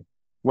agree.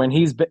 When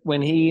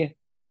he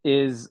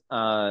is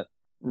not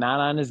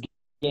on his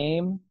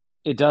game,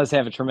 it does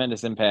have a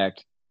tremendous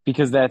impact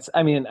because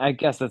I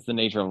guess that's the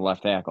nature of a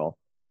left tackle.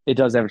 It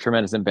does have a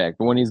tremendous impact.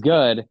 But when he's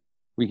good,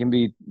 we can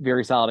be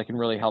very solid. It can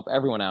really help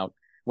everyone out.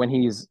 When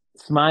he's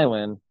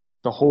smiling,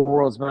 the whole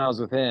world smiles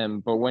with him.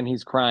 But when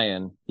he's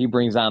crying, he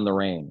brings on the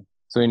rain.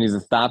 So he needs to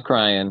stop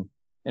crying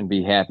and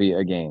be happy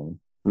again.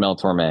 Mel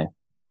Torme.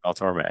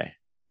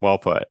 Well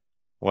put.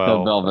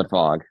 The Velvet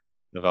Fog.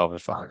 The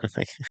Velvet Fog.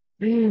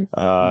 The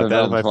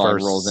That is my Fog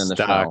first rolls in the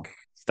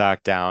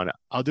stock down.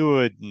 I'll do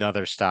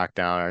another stock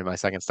down, or my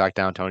second stock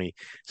down, Tony.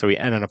 So we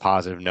end on a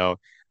positive note.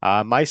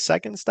 My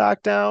second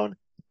stock down,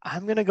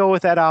 I'm gonna go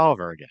with Ed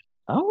Oliver again.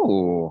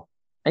 Oh,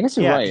 I guess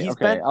you're right.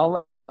 Okay,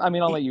 I'll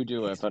let you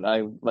do it, but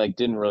I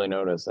didn't really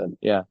notice it.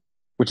 Yeah,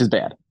 which is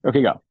bad.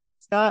 Okay, go.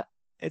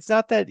 It's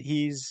not that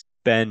he's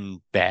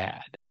been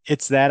bad.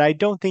 It's that I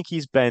don't think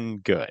he's been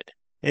good.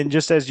 And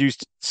just as you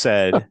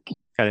said,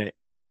 kind of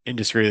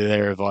indiscreetly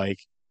there of like,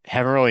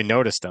 haven't really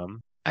noticed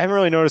him. I haven't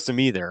really noticed him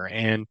either.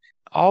 And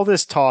all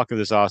this talk of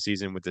this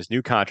offseason with this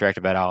new contract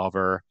of Ed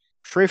Oliver,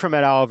 straight from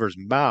Ed Oliver's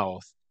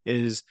mouth,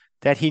 is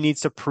that he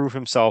needs to prove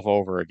himself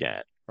over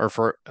again.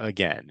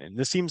 And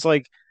this seems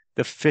like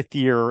the 4th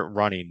year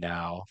running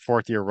now,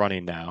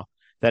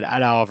 that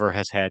Ed Oliver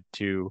has had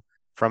to,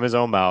 from his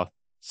own mouth,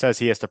 says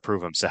he has to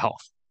prove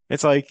himself.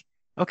 It's like,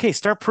 okay,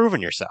 start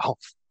proving yourself.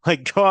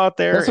 Like, go out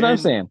there. That's what I'm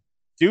saying.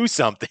 Do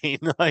something.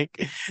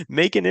 Like,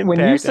 make an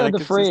impact on a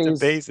consistent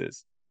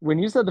basis. When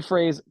you said the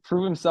phrase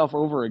 "prove himself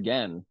over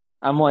again,"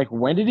 I'm like,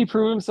 when did he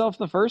prove himself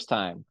the first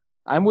time?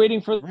 I'm waiting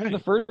for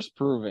the first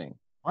proving.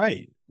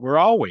 Right. We're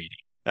all waiting.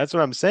 That's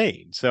what I'm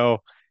saying.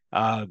 So,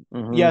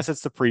 yes,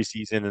 it's the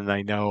preseason, and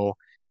I know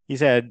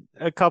he's had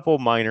a couple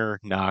minor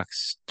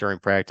knocks during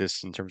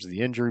practice in terms of the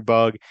injury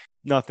bug.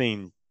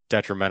 Nothing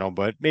detrimental,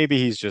 but maybe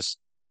he's just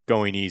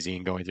going easy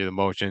and going through the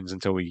motions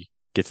until we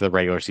get to the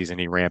regular season.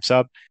 He ramps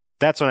up.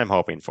 That's what I'm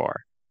hoping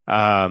for.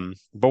 But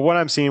what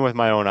I'm seeing with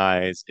my own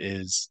eyes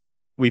is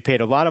we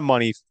paid a lot of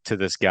money to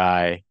this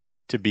guy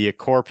to be a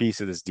core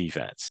piece of this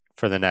defense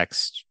for the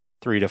next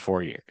 3 to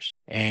 4 years.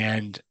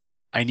 And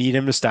I need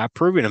him to stop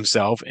proving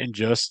himself and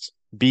just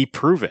be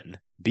proven,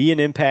 be an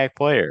impact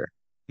player,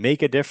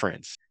 make a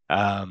difference.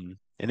 And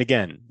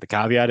again, the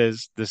caveat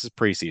is this is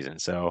preseason,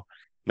 so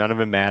none of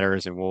it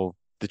matters, and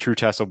the true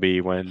test will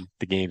be when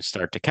the games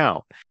start to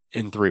count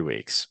in 3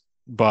 weeks.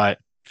 But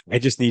I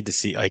just need to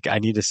see, I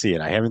need to see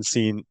it. I haven't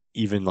seen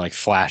even like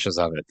flashes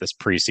of it this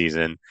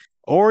preseason,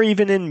 or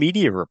even in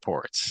media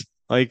reports,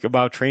 like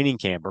about training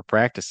camp or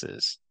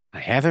practices. I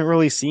haven't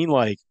really seen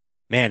like,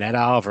 man, Ed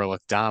Oliver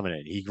looked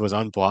dominant. He was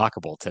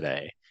unblockable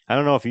today. I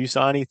don't know if you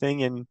saw anything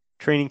in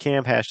training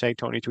camp, hashtag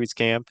Tony Tweets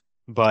camp,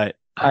 but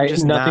I'm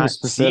just nothing not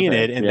seeing specific.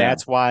 it. And Yeah.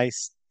 that's why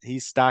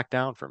he's stocked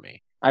down for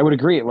me. I would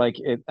agree. Like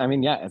it, I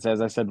mean, yeah, it's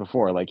as I said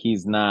before, like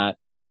he's not,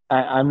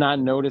 I'm not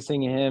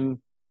noticing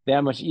him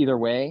that much either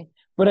way.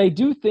 But I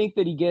do think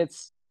that he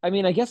gets, I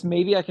mean, I guess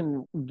maybe I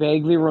can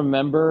vaguely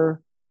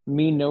remember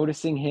me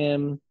noticing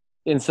him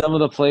in some of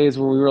the plays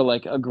where we were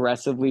like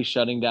aggressively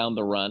shutting down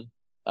the run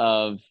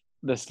of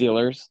the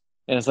Steelers.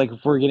 And it's like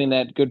if we're getting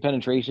that good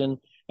penetration,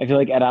 I feel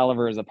like Ed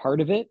Oliver is a part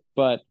of it,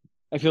 but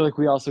I feel like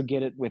we also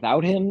get it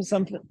without him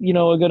something,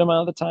 a good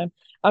amount of the time.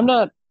 I'm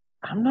not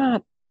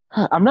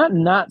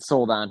not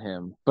sold on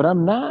him, but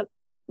I'm not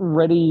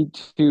ready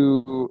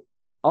to.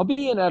 I'll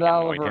be an Ed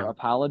Oliver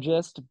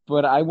apologist,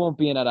 but I won't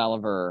be an Ed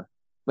Oliver.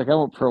 Like I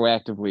won't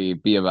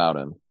proactively be about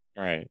him.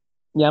 Right.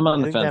 Yeah, I'm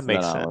on I the think fence that with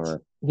Ed makes sense.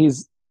 Oliver.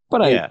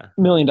 But Yeah.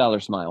 $1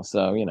 million smile,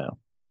 so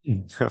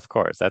Of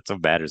course, that's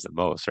what matters the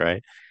most,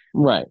 right?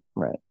 Right.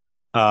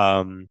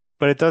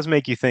 But it does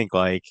make you think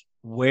like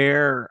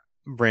where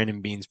Brandon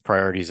Beane's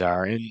priorities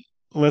are. And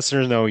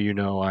listeners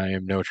know, I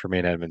am no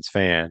Tremaine Edmonds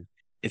fan.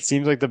 It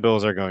seems like the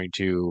Bills are going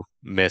to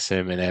miss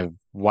him and have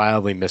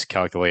wildly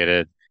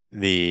miscalculated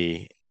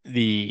the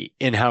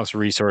in-house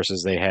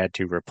resources they had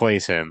to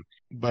replace him.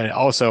 But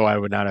also, I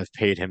would not have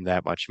paid him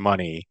that much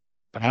money.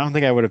 But I don't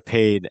think I would have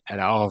paid Ed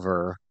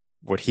Oliver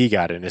what he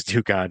got in his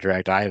new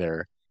contract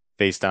either,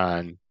 based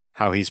on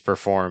how he's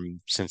performed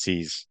since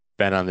he's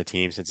been on the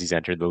team, since he's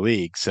entered the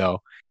league.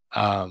 So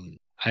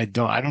I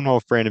don't know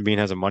if Brandon Beane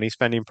has a money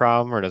spending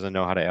problem or doesn't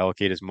know how to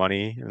allocate his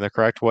money in the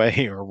correct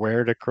way or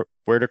where to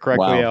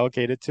correctly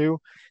allocate it to.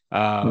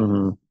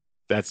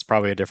 That's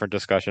probably a different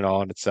discussion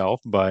all in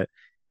itself, but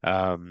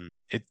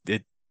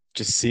it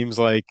just seems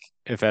like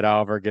if Ed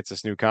Oliver gets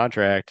this new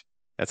contract,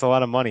 that's a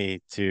lot of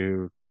money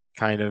to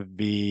kind of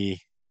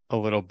be a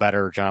little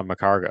better John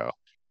McCargo.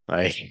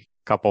 Like a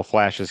couple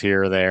flashes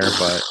here or there,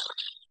 but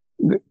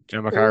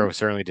John McCargo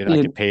certainly did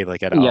not get paid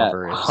like Ed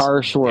Oliver is.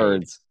 Harsh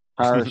words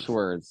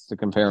to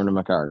compare him to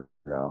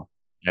McCargo.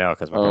 Yeah,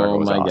 because McCargo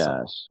was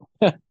awesome.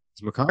 Gosh.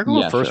 Is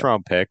McCargo a first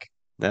round pick?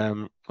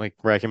 Like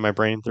racking my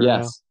brain through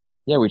now.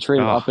 Yeah, we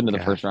traded up into the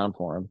first round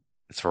for him.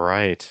 That's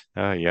right.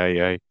 Oh,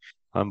 yeah.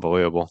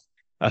 Unbelievable.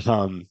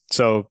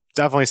 So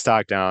definitely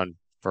stock down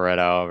for Ed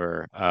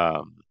Oliver.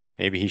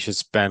 Maybe he should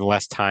spend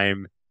less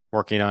time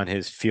working on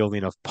his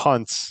fielding of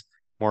punts,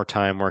 more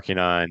time working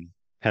on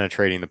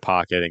penetrating the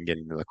pocket and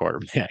getting to the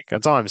quarterback.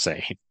 That's all I'm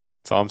saying.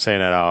 That's all I'm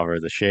saying, Ed Oliver.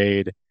 The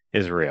shade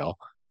is real.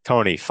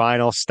 Tony,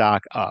 final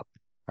stock up.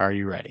 Are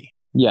you ready?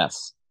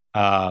 Yes.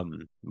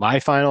 My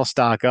final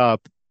stock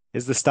up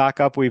is the stock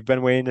up we've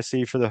been waiting to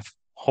see for the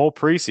whole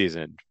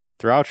preseason,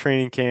 throughout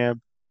training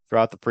camp,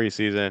 throughout the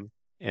preseason,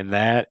 and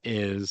that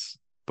is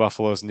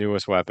Buffalo's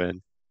newest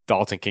weapon,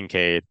 Dalton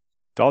Kincaid.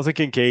 Dalton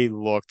Kincaid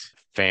looked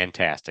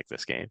fantastic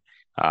this game.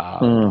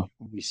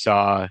 We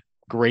saw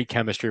great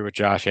chemistry with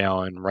Josh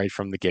Allen right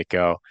from the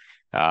get-go.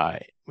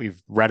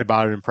 We've read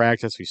about it in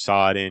practice. We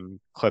saw it in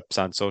clips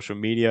on social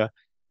media.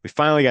 We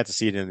finally got to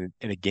see it in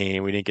a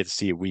game. We didn't get to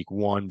see it week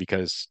 1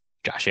 because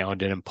Josh Allen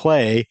didn't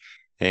play,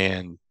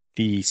 and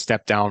the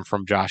step down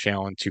from Josh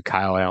Allen to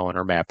Kyle Allen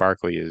or Matt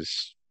Barkley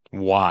is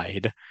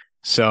wide.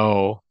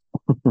 So,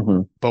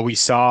 but we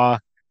saw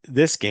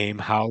this game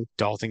how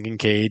Dalton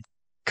Kincaid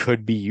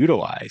could be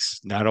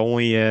utilized, not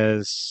only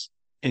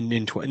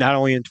in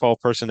 12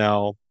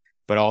 personnel,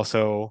 but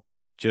also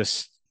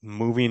just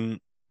moving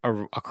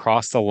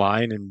across the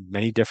line in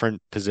many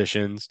different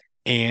positions.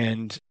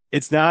 And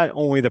it's not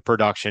only the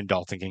production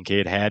Dalton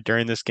Kincaid had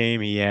during this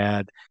game. He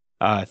had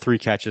 3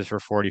 catches for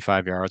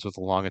 45 yards with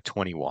a long of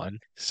 21.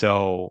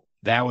 So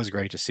that was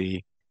great to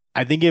see.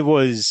 I think it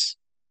was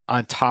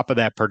on top of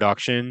that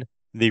production,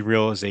 the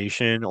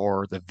realization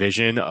or the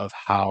vision of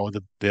how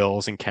the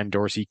Bills and Ken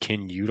Dorsey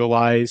can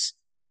utilize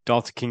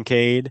Dalton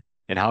Kincaid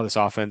and how this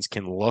offense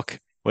can look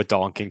with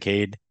Dalton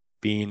Kincaid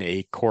being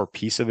a core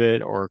piece of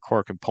it or a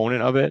core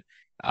component of it.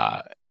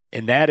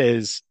 And that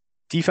is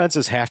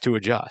defenses have to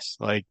adjust.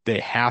 Like they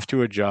have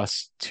to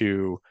adjust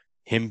to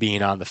him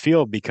being on the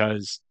field,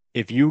 because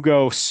if you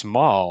go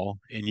small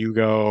and you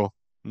go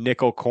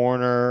nickel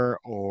corner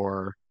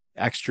or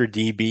extra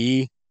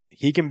DB,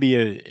 he can be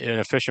an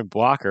efficient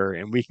blocker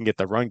and we can get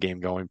the run game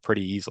going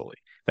pretty easily.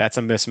 That's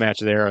a mismatch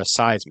there, a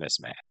size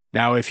mismatch.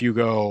 Now, if you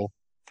go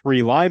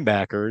 3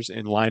 linebackers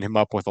and line him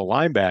up with a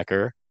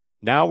linebacker,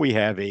 now we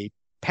have a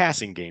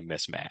passing game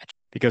mismatch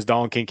because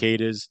Dalton Kincaid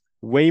is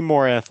way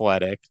more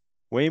athletic,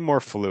 way more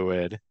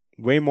fluid,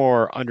 way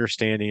more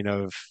understanding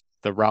of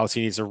the routes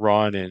he needs to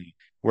run and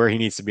where he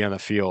needs to be on the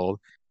field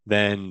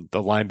than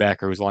the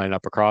linebacker who's lining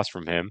up across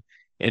from him.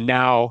 And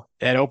now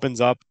that opens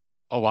up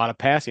a lot of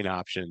passing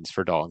options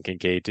for Dalton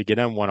Kincaid to get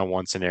on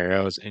one-on-one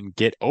scenarios and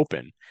get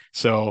open.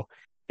 So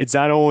it's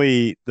not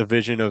only the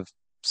vision of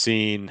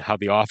seeing how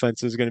the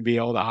offense is going to be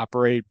able to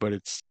operate, but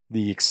it's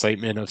the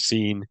excitement of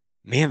seeing,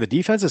 man, the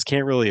defenses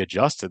can't really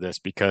adjust to this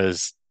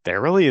because there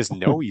really is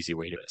no easy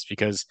way to this.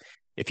 Because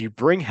if you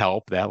bring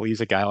help, that leaves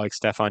a guy like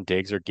Stephon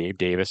Diggs or Gabe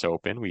Davis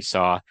open. We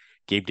saw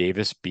Gabe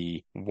Davis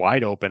be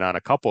wide open on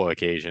a couple of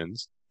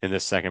occasions in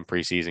this second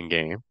preseason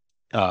game.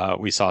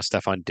 We saw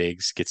Stephon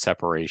Diggs get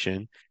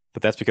separation,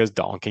 but that's because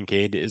Dalton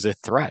Kincaid is a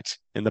threat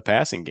in the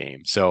passing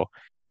game. So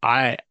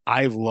I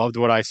loved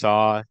what I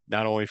saw,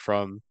 not only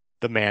from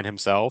the man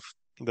himself,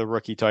 the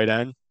rookie tight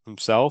end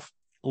himself,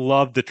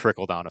 loved the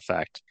trickle down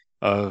effect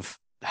of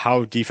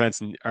how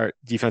defenses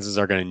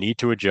are going to need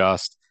to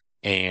adjust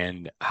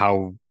and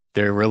how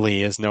there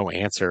really is no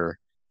answer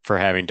for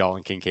having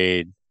Dalton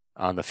Kincaid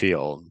on the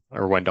field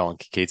or when Dalton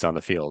Kincaid's on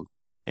the field.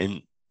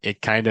 And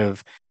it kind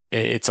of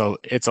it's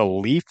a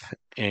leap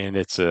and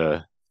it's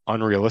a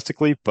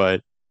unrealistic leap, but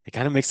it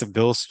kind of makes the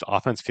Bills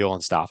offense feel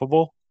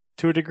unstoppable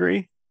to a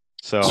degree.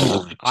 So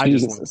I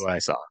just loved what I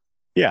saw.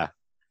 Yeah,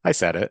 I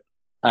said it.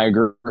 I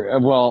agree.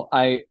 Well,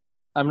 I'm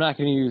not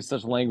going to use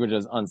such language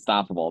as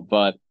unstoppable,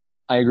 but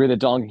I agree that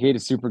Dalton Kincaid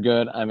is super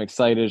good. I'm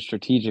excited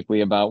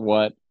strategically about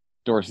what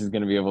Dorsey's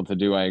going to be able to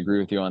do. I agree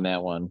with you on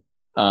that one.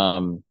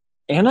 And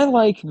I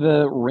like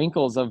the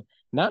wrinkles of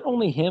not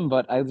only him,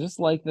 but I just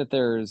like that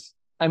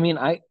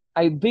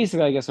I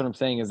basically, I guess what I'm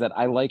saying is that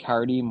I like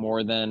Hardy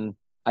more than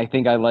I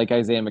think I like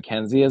Isaiah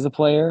McKenzie as a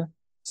player.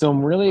 So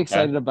I'm really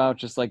excited about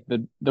just like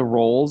the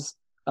roles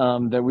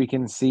that we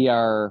can see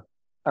our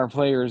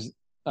players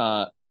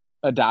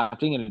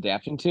adopting and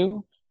adapting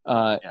to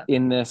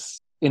in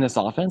this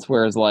offense.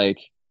 Whereas like,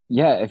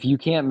 yeah, if you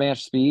can't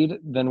match speed,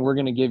 then we're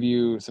going to give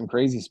you some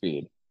crazy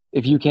speed.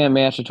 If you can't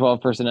match a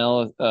 12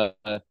 personnel,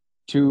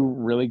 two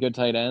really good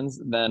tight ends,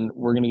 then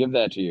we're going to give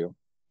that to you.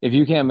 If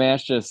you can't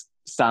match just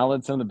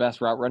solid, some of the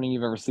best route running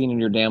you've ever seen in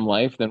your damn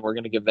life, then we're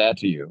going to give that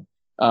to you.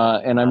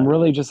 And I'm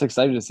really just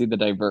excited to see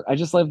I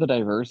just love the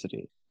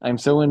diversity. I'm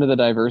so into the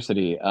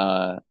diversity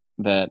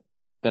that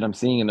I'm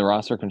seeing in the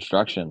roster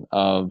construction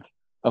of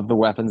the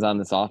weapons on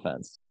this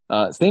offense.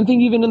 Same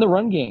thing even in the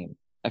run game.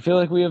 I feel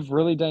like we have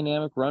really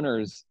dynamic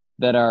runners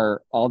that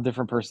are all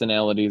different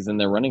personalities in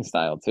their running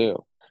style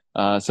too.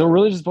 So it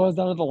really just boils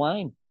down to the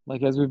line,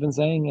 like as we've been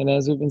saying and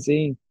as we've been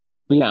seeing.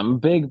 But yeah, I'm a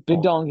big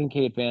Dalton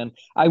Kincaid fan.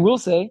 I will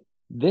say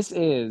this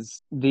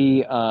is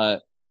the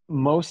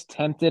most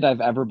tempted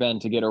I've ever been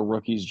to get a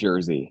rookie's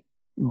jersey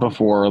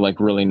before like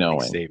really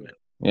knowing. Statement.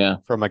 Yeah.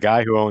 From a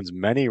guy who owns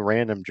many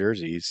random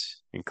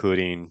jerseys,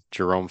 including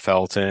Jerome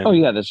Felton. Oh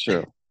yeah, that's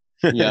true.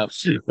 Yeah.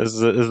 This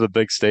is a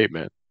big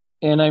statement.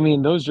 And I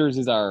mean, those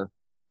jerseys are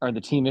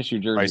the team issue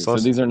jerseys.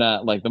 Priceless. So these are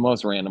not like the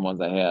most random ones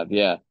I have.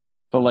 Yeah.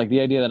 But like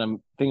the idea that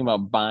I'm thinking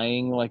about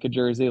buying like a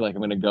jersey, like I'm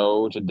going to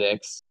go to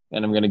Dick's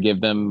and I'm going to give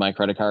them my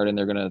credit card and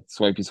they're going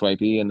to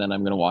swipey, and then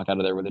I'm going to walk out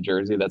of there with a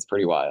jersey. That's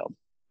pretty wild.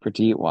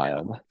 Pretty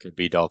wild. Could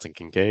be Dalton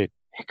Kincaid.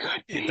 It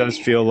could be. It does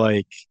feel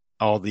like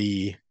all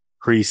the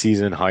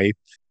preseason hype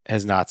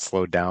has not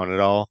slowed down at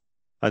all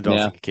on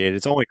Dalton Kincaid.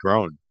 It's only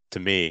grown to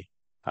me.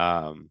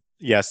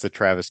 Yes, the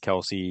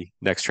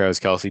next Travis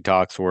Kelce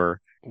talks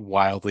were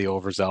wildly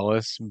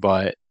overzealous,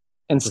 but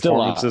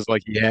performances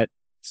like he had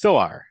still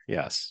are,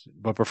 yes.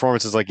 But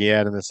performances like he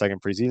had in the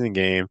second preseason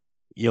game,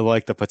 you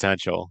like the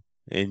potential,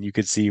 and you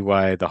could see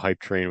why the hype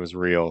train was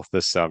real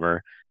this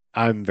summer.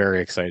 I'm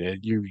very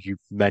excited. You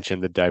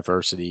mentioned the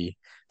diversity,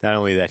 not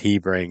only that he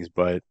brings,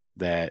 but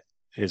that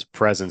his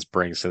presence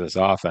brings to this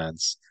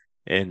offense.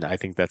 And I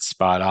think that's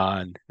spot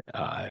on.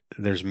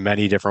 There's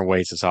many different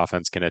ways this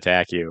offense can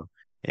attack you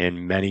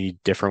and many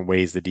different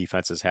ways the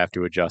defenses have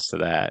to adjust to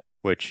that,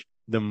 which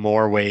the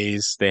more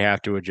ways they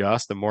have to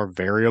adjust, the more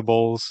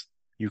variables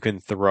you can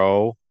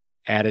throw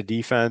at a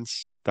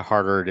defense, the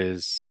harder it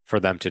is for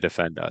them to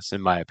defend us,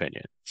 in my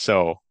opinion.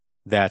 So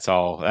that's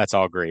all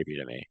gravy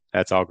to me.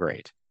 That's all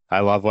great. I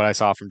love what I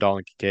saw from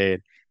Dalton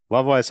Kincaid.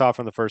 Love what I saw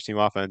from the first team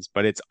offense,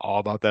 but it's all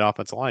about that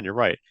offensive line. You're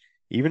right.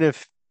 Even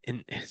if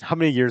how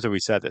many years have we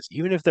said this?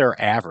 Even if they're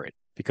average,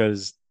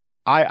 because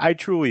I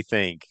truly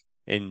think,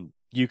 and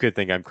you could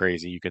think I'm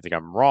crazy, you could think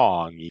I'm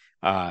wrong.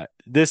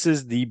 This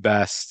is the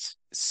best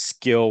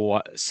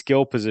skill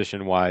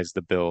position wise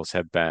the Bills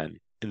have been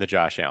in the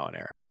Josh Allen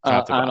era.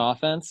 On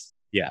offense?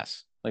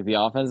 Yes. Like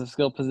the offensive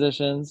skill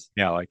positions?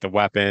 Yeah, like the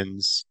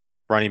weapons,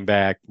 running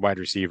back, wide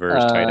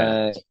receivers, tight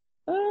ends.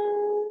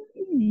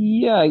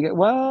 Yeah,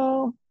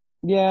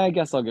 I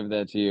guess I'll give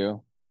that to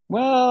you.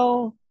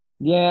 Well,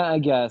 yeah, I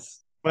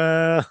guess.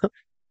 Well,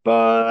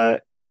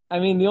 but I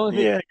mean, the only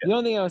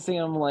thing I was saying,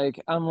 I'm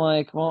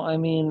like, well, I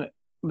mean,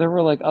 there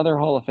were like other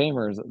Hall of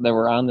Famers that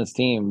were on this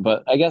team,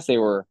 but I guess they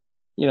were,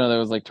 that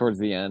was like towards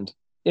the end.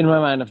 In my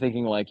mind, I'm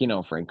thinking like,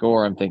 Frank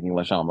Gore, I'm thinking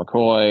LaShawn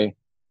McCoy,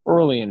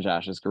 early in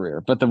Josh's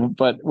career. But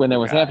when that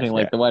was happening,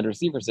 like the wide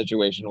receiver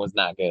situation was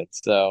not good.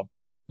 So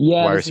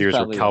yeah, wide receivers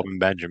were Kelvin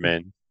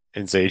Benjamin,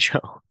 and Zay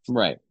Jones.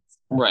 Right.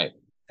 Right.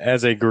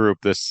 As a group,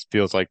 this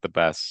feels like the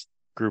best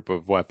group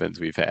of weapons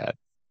we've had.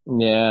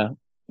 Yeah.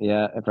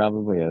 Yeah, it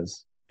probably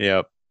is.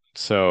 Yep.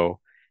 So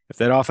if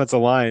that offensive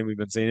line, we've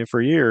been saying it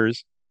for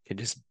years, can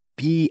just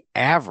be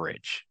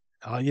average.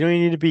 You don't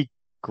need to be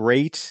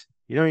great.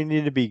 You don't even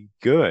need to be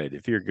good.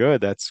 If you're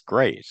good, that's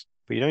great.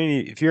 But you don't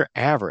need, if you're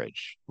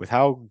average with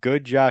how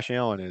good Josh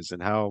Allen is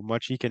and how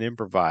much he can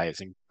improvise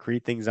and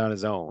create things on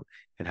his own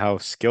and how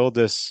skilled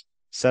this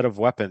set of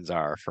weapons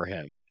are for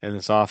him in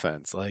this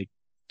offense, like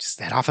just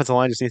that offensive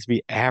line just needs to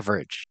be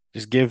average.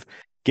 Just give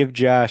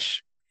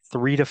Josh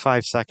 3 to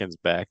 5 seconds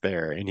back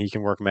there and he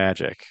can work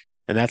magic.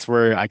 And that's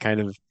where I kind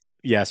of,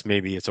 yes,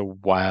 maybe it's a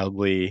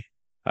wildly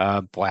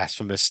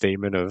blasphemous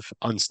statement of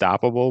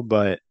unstoppable,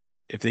 but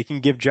if they can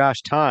give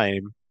Josh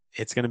time,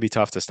 it's going to be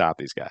tough to stop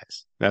these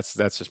guys. That's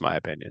just my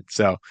opinion.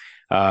 So,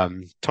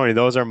 Tony,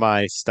 those are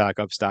my stock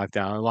up, stock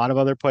down. A lot of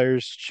other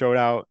players showed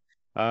out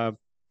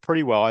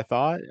pretty well, I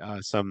thought.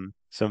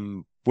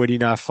 Some witty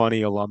not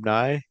funny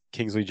alumni.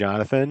 Kingsley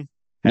Jonathan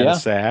had a Yeah.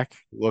 sack.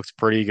 Looks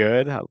pretty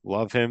good. I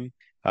love him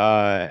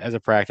as a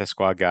practice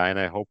squad guy, and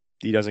I hope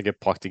he doesn't get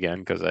plucked again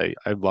because I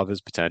love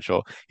his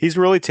potential. He's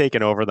really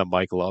taken over the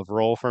Mike Love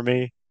role for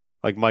me.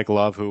 Like Mike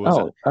Love, Oh,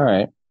 all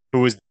right.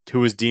 who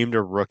was deemed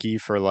a rookie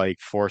for like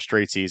 4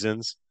 straight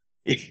seasons.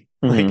 Like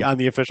Mhm. on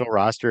the official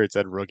roster, it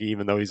said rookie,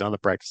 even though he's on the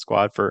practice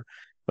squad for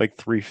like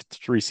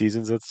three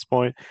seasons at this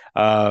point.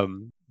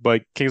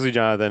 But Kingsley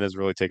Jonathan has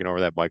really taken over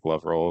that Mike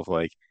Love role of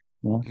like,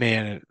 Yeah.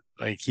 man,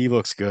 like he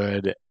looks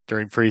good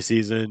during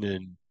preseason,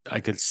 and I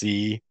could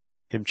see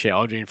him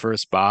challenging for a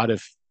spot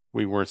if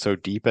we weren't so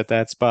deep at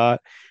that spot.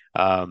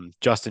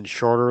 Justin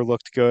Shorter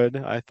looked good,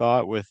 I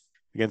thought, with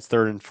against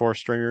third and fourth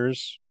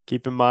stringers.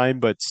 Keep in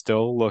mind, but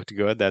still looked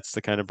good. That's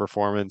the kind of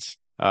performance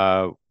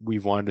we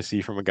wanted to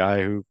see from a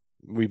guy who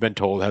we've been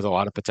told has a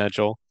lot of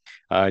potential.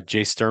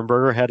 Jay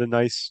Sternberger had a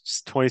nice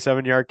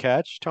 27-yard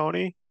catch,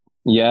 Tony.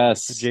 The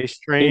Yes. Jace Big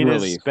train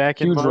is relief.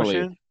 back in Huge relief.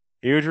 motion.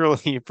 Huge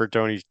relief for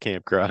Tony's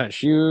camp crush.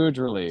 Huge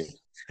relief.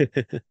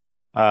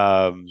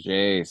 Um,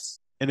 Jace.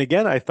 and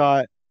again, I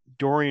thought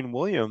Dorian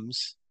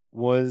Williams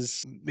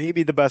was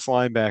maybe the best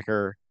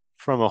linebacker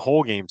from a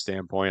whole game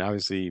standpoint.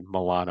 Obviously,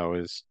 Milano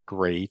is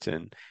great,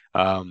 and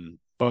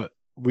but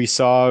we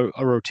saw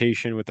a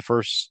rotation with the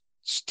first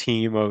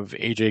team of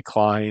AJ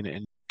Klein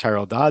and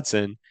Tyrell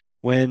Dodson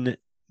when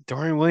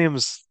Dorian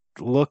Williams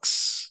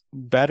looks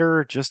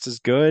better, just as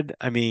good.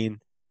 I mean,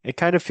 it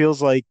kind of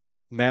feels like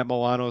Matt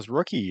Milano's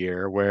rookie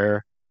year,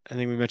 where I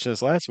think we mentioned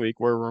this last week,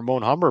 where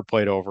Ramon Humber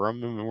played over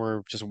him, and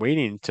we're just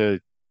waiting to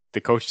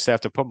the coaches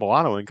have to put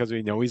Milano in because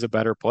we know he's a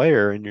better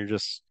player, and you're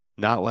just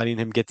not letting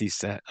him get these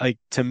set. Like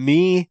to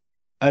me,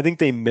 I think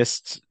they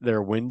missed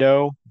their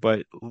window,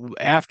 but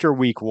after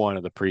week 1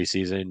 of the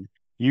preseason,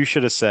 you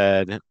should have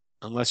said,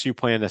 unless you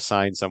plan to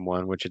sign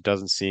someone, which it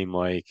doesn't seem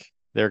like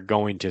they're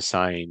going to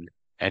sign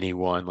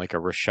anyone like a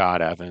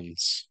Rashad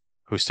Evans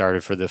who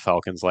started for the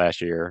Falcons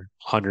last year,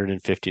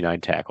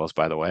 159 tackles,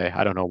 by the way.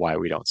 I don't know why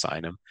we don't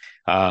sign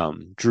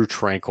him. Drew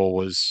Tranquil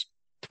was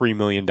 $3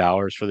 million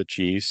for the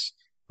Chiefs,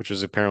 which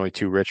was apparently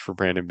too rich for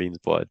Brandon Beane's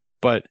blood.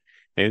 But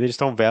maybe they just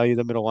don't value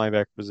the middle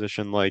linebacker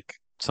position like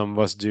some of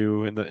us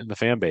do in the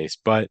fan base.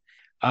 But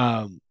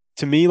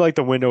to me, like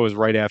the window was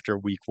right after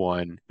week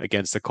 1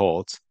 against the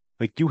Colts.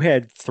 Like you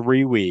had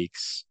 3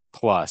 weeks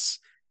plus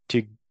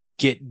to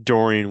get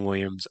Dorian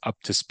Williams up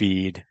to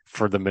speed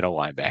for the middle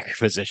linebacker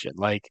position.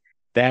 Like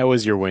that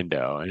was your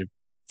window. And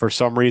for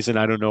some reason,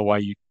 I don't know why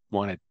you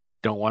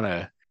don't want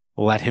to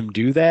let him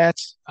do that.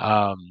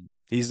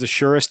 He's the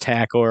surest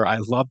tackler. I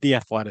love the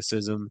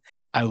athleticism.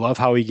 I love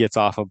how he gets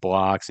off of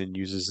blocks and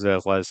uses the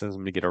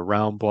athleticism to get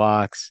around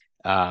blocks.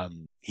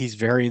 He's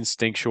very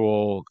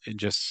instinctual and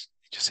just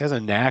has a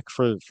knack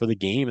for the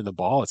game and the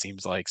ball, it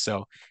seems like.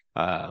 So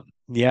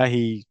yeah,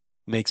 he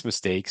makes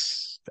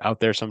mistakes out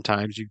there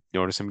sometimes. You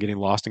notice him getting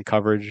lost in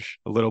coverage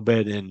a little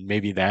bit, and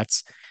maybe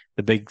that's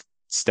the big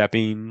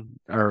stepping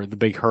or the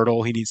big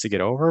hurdle he needs to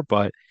get over.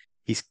 But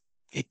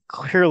it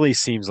clearly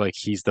seems like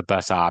he's the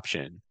best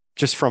option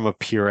just from a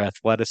pure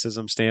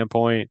athleticism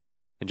standpoint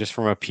and just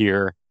from a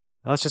pure,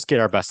 let's just get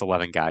our best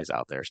 11 guys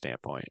out there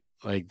standpoint.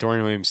 Like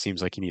Dorian Williams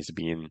seems like he needs to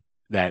be in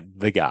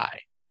the guy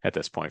at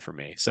this point for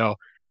me. So a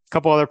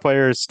couple other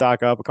players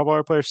stock up, a couple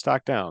other players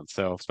stock down.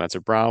 So Spencer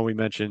Brown, we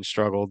mentioned,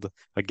 struggled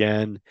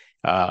again.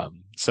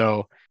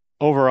 So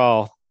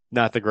overall,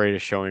 not the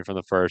greatest showing from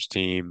the first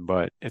team,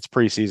 but it's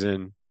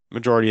preseason.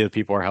 Majority of the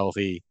people are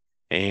healthy,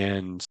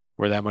 and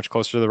we're that much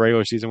closer to the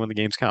regular season when the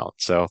games count.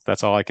 So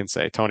that's all I can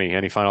say. Tony,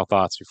 any final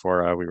thoughts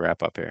before we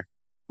wrap up here?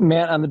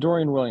 Man, on the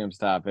Dorian Williams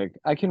topic,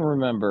 I can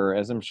remember,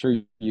 as I'm sure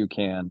you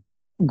can,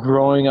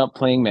 growing up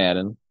playing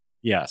Madden,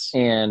 Yes.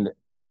 and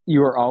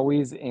you were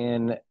always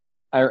in.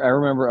 I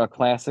remember a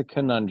classic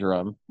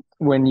conundrum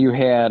when you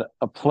had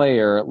a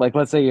player, like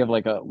let's say you have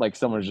like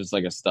someone's just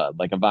like a stud,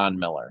 like a Von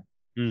Miller,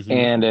 Mm-hmm.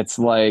 and it's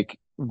like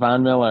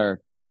Von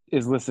Miller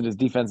is listed as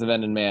defensive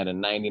end in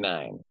Madden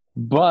 99,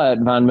 but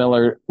Von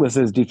Miller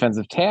listed as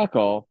defensive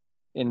tackle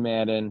in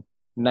Madden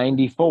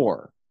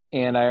 94.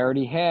 And I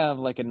already have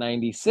like a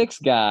 96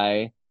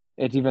 guy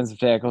at defensive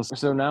tackle.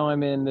 So now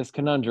I'm in this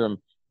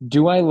conundrum.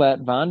 Do I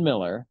let Von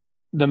Miller,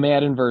 the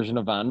Madden version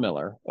of Von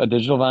Miller, a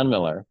digital Von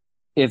Miller,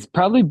 it's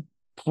probably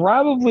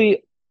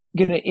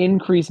going to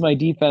increase my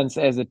defense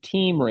as a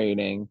team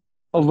rating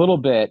a little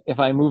bit if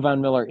I move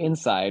Von Miller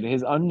inside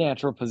his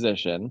unnatural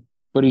position,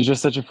 but he's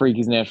just such a freak.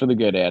 He's naturally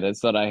good at it,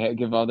 so that I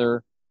give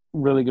other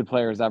really good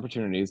players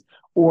opportunities.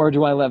 Or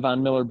do I let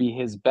Von Miller be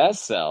his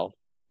best self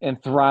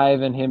and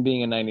thrive in him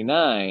being a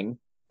 99?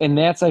 And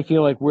that's, I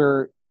feel like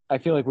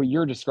what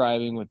you're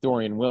describing with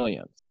Dorian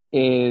Williams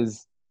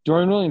is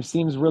Dorian Williams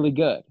seems really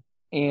good,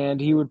 and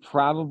he would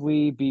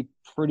probably be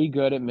pretty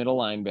good at middle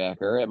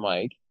linebacker at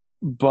Mike,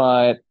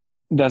 but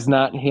that's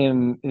not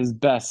his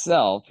best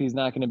self. He's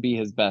not going to be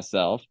his best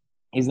self.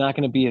 He's not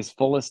going to be his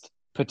fullest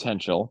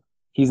potential.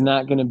 He's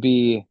not going to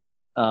be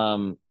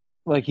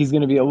he's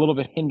going to be a little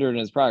bit hindered in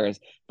his progress,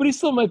 but he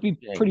still might be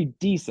pretty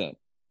decent,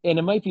 and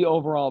it might be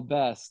overall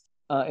best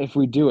if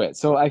we do it.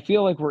 So I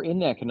feel like we're in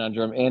that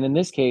conundrum, and in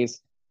this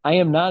case, I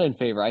am not in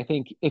favor. I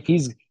think if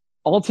he's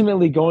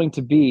ultimately going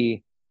to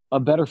be a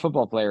better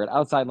football player at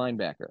outside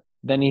linebacker,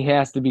 then he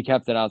has to be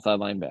kept at outside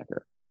linebacker.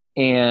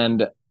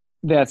 And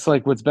that's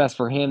like what's best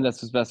for him.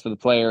 That's what's best for the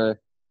player.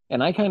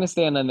 And I kind of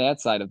stand on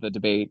that side of the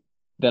debate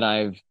that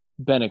I've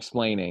been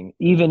explaining,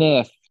 even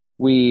if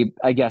we,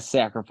 I guess,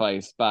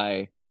 sacrifice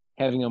by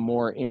having a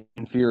more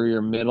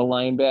inferior middle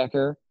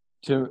linebacker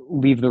to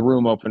leave the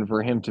room open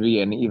for him to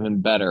be an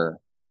even better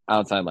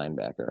outside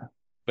linebacker.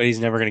 But he's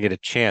never going to get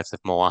a chance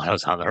if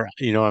Milano's on the right.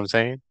 You know what I'm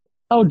saying?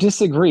 Oh,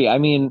 disagree. I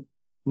mean,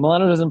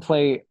 Milano doesn't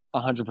play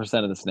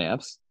 100% of the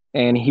snaps,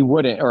 and he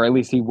wouldn't, or at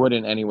least he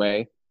wouldn't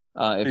anyway.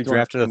 If he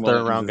drafted a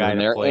third round guy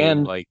to play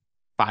and like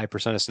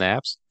 5% of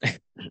snaps.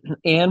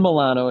 And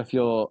Milano, if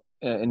you'll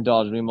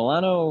indulge me,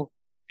 Milano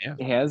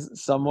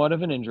has somewhat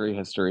of an injury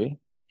history.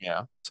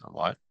 Yeah,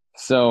 somewhat.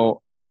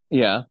 So,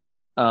 yeah.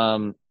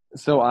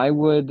 So I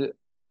don't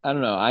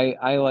know.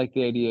 I like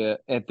the idea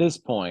at this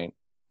point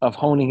of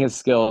honing his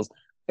skills,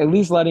 at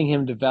least letting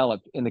him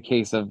develop in the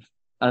case of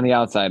on the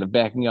outside of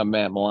backing up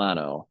Matt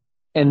Milano.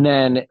 And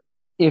then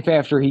if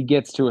after he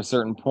gets to a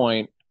certain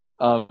point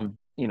of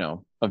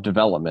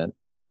development,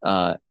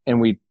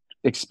 and we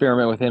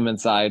experiment with him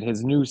inside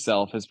his new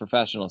self, his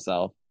professional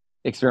self,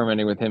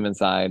 experimenting with him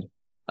inside,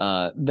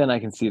 then I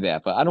can see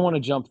that. But I don't want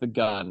to jump the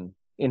gun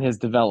in his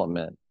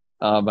development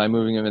by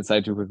moving him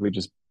inside too quickly,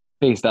 just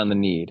based on the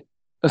need,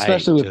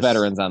 especially with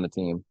veterans on the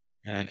team.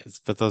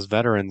 But those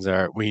veterans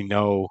we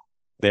know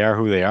they are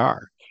who they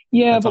are.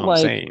 Yeah, That's but all I'm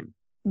saying.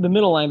 The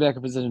middle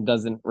linebacker position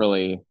doesn't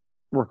really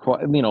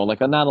require,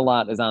 not a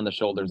lot is on the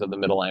shoulders of the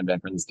middle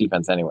linebacker in this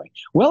defense anyway.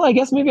 Well, I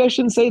guess maybe I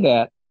shouldn't say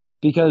that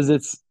because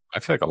I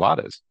feel like a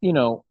lot is.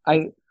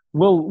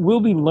 We'll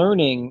be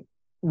learning.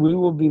 We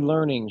will be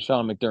learning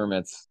Sean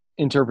McDermott's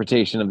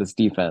interpretation of this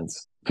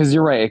defense because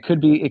you're right. It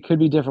could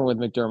be different with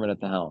McDermott at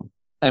the helm.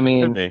 I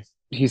mean,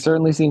 he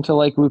certainly seemed to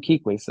like Luke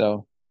Kuechly,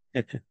 so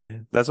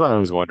that's why I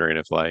was wondering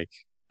if I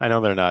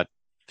know they're not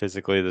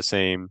physically the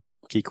same,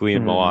 Kuechly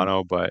and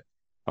Milano, but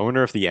I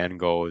wonder if the end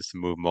goal is to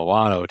move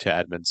Milano to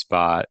Edmund's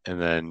spot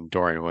and then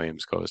Dorian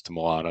Williams goes to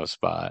Milano's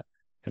spot.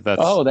 If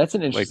that's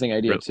an interesting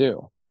idea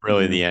too.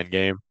 Really the end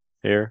game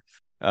here.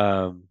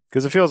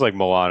 Because it feels like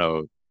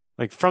Milano,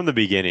 from the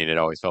beginning, it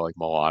always felt like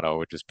Milano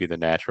would just be the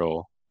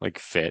natural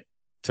fit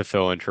to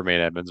fill in Tremaine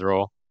Edmunds'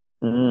 role.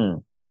 I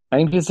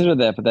didn't consider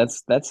that, but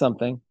that's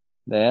something.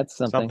 That's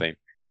something.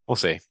 We'll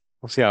see.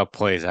 We'll see how it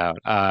plays out.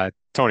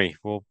 Tony,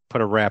 we'll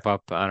put a wrap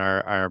up on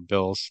our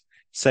Bills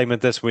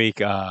segment this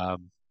week.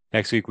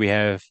 Next week we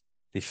have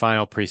the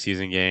final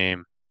preseason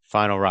game,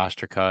 final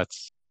roster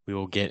cuts. We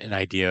will get an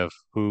idea of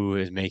who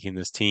is making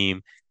this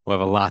team. We'll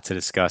have a lot to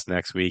discuss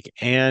next week,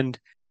 and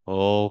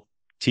we'll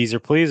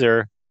teaser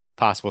pleaser,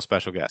 possible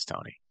special guest,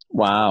 Tony.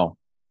 Wow.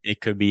 It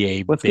could be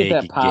a Let's big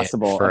get that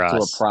possible for up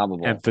us. To a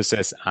probable.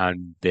 Emphasis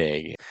on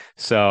big.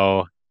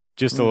 So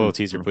just a little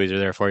teaser pleaser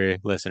there for you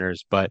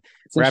listeners. But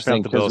it's wrapping interesting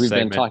up the Bills because we've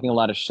segment, been talking a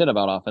lot of shit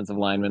about offensive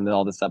linemen in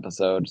all this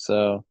episode.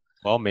 So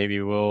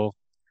maybe we'll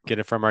get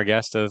it from our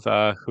guest of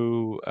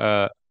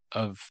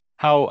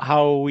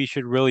how we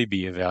should really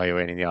be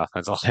evaluating the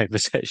offensive line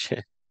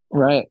position.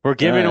 Right. We're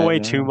giving away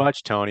too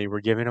much, Tony. We're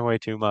giving away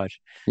too much.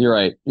 You're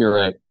right.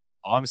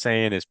 All I'm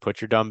saying is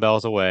put your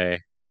dumbbells away.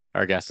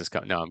 Our guest is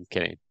coming. No, I'm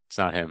kidding. It's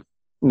not him.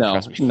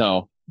 No,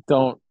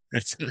 don't.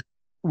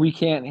 We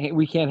can't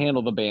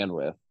handle the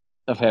bandwidth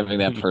of having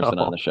that person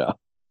on the show.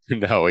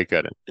 No, we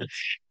couldn't.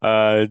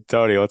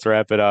 Tony, let's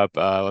wrap it up.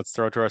 Let's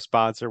throw it to our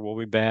sponsor. We'll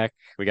be back.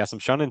 We got some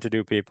shunning to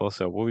do, people,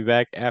 so we'll be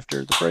back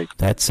after the break.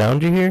 That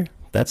sound you hear?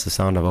 That's the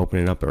sound of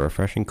opening up a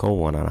refreshing cold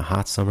one on a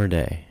hot summer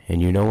day. And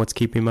you know what's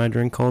keeping my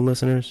drink cold,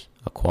 listeners?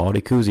 A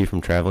quality koozie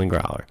from Traveling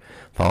Growler.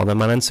 Follow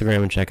them on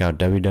Instagram and check out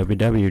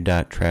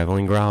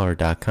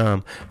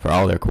www.travelinggrowler.com for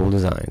all their cool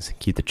designs.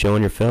 Keep the chill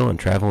in your fill and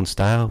travel in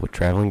style with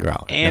Traveling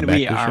Growler. And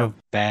we are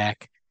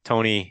back.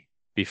 Tony,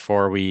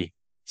 before we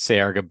say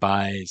our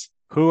goodbyes,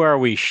 who are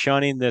we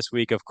shunning this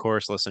week? Of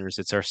course, listeners,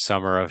 it's our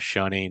summer of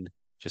shunning.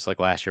 Just like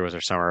last year was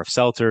our summer of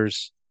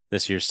seltzers,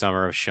 this year's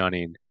summer of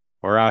shunning.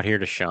 We're out here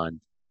to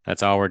shun.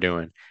 That's all we're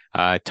doing.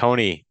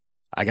 Tony,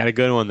 I got a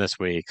good one this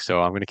week,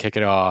 so I'm going to kick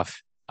it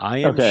off. I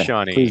am Okay, please do,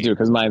 shunning.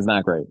 because mine's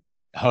not great.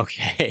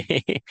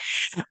 Okay.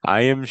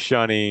 I am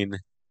shunning.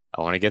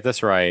 I want to get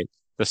this right.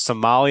 The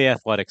Somali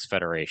Athletics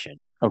Federation.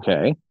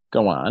 Okay,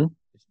 go on.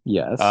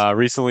 Yes.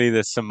 Recently,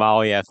 the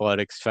Somali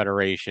Athletics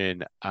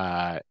Federation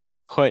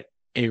put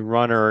a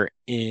runner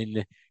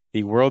in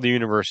the World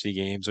University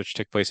Games, which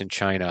took place in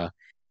China,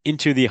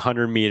 into the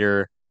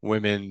 100-meter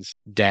women's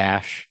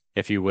dash,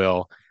 if you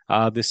will.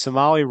 The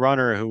Somali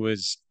runner who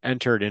was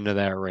entered into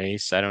that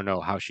race, I don't know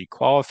how she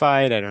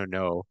qualified. I don't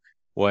know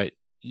what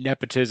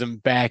nepotism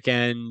back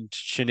end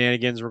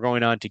shenanigans were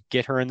going on to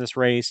get her in this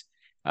race.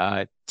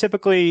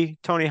 Typically,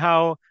 Tony,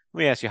 let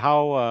me ask you,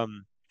 how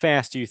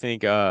fast do you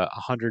think a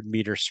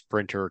 100-meter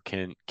sprinter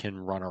can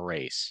run a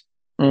race?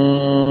 I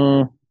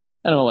don't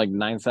know, like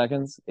 9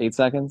 seconds, 8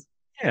 seconds.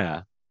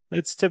 Yeah,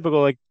 it's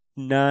typical like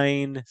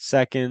 9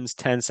 seconds,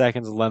 10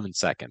 seconds, 11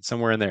 seconds,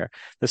 somewhere in there.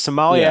 The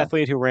Somali Yeah.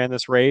 athlete who ran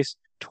this race,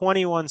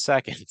 21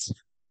 seconds.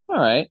 All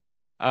right.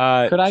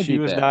 Could I She beat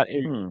was that?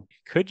 not.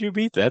 Could you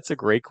beat that? That's a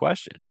great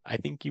question. I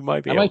think you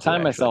might be I able might to time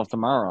actually. myself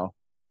tomorrow.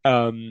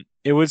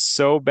 It was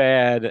so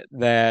bad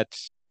that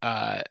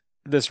uh,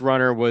 this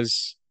runner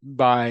was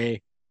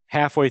by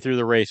halfway through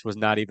the race was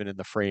not even in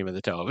the frame of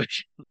the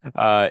television.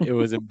 It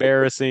was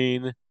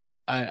embarrassing.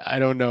 I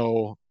don't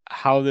know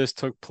how this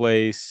took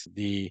place.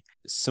 The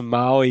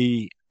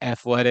Somali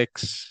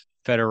Athletics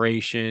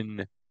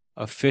Federation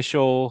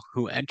official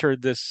who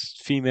entered this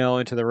female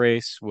into the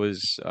race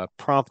was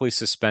promptly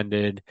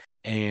suspended,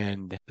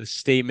 and the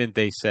statement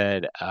they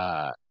said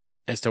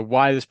as to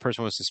why this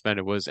person was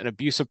suspended was an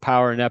abuse of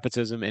power,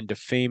 nepotism, and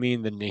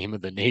defaming the name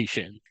of the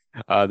nation.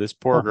 This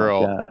poor Oh my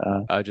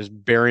girl, God. just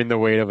bearing the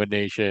weight of a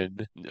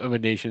nation,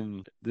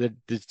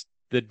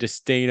 the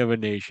disdain of a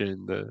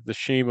nation, the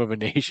shame of a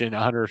nation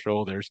on her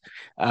shoulders.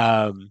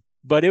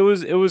 But it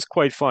was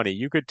quite funny.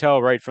 You could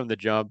tell right from the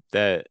jump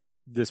that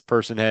this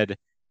person had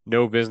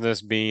no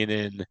business being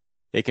in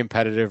a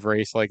competitive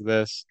race like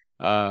this.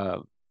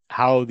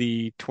 How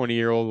the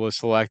 20-year-old was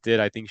selected,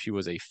 I think she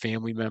was a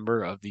family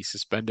member of the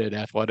suspended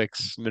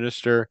athletics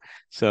minister.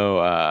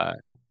 So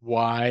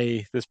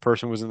why this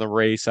person was in the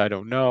race, I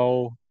don't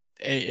know.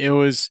 It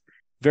was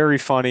very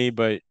funny,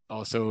 but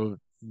also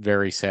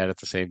very sad at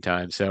the same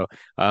time. So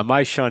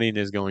my shunning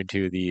is going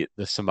to the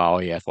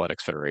Somali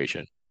Athletics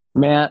Federation.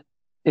 Matt,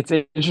 it's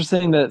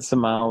interesting that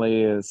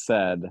Somali has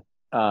said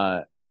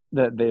that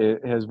they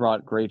has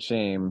brought great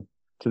shame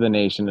to the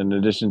nation in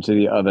addition to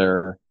the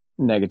other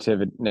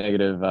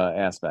negative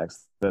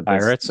aspects that this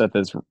Pirates? that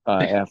this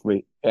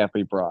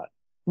athlete brought.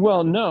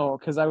 Well, no,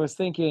 because I was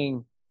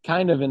thinking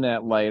kind of in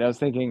that light. I was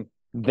thinking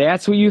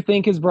that's what you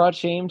think has brought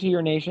shame to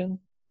your nation?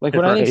 Like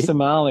when I think Right.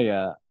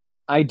 Somalia,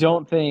 I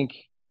don't think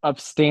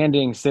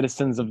upstanding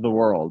citizens of the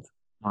world.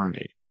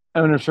 Right.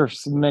 I mean, I'm sure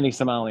many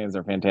Somalians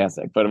are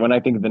fantastic, but when I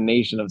think of the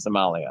nation of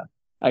Somalia,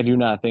 I do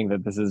not think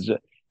that this is just,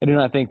 I do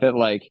not think that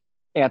like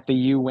at the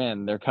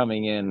UN, they're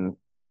coming in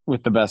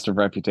with the best of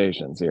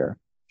reputations here.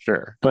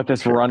 Sure. But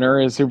this Sure. runner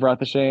is who brought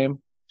the shame.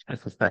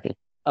 Right.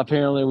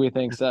 Apparently, we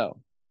think so.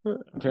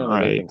 Apparently, we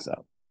Right. think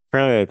so.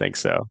 Apparently, I think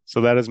so.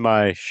 So that is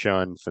my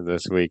shun for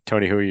this week.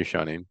 Tony, who are you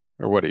shunning?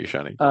 Or what are you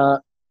shunning?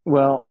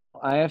 Well,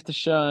 I have to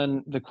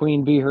shun the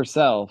queen bee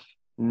herself.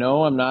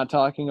 No, I'm not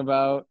talking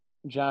about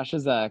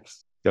Josh's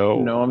ex.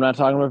 No. No, I'm not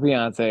talking about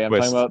Beyonce. I'm talking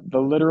Twist. about the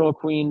literal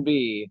queen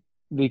bee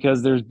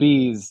because there's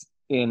bees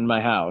in my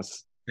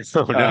house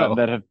Oh no.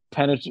 that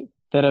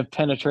have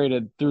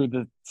penetrated through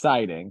the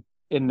siding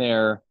in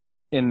their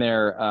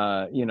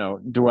Oh no.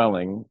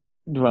 dwelling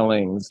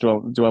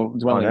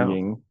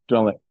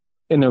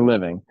in their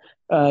living.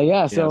 Yeah,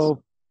 Yes.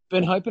 so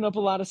been hyping up a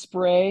lot of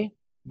spray,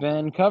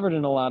 been covered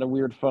in a lot of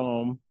weird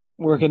foam,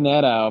 working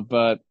that out,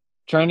 but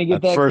trying to get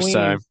Not the that first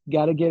time.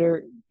 queen, gotta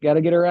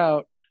get her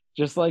out.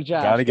 Just like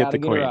Josh, Gotta get gotta the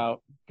get her queen.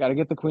 out. Gotta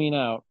get the queen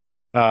out.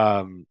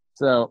 Um,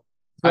 So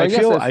I I guess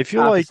feel it's I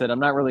feel like opposite. I'm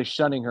not really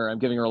shunning her. I'm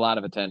giving her a lot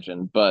of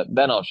attention, but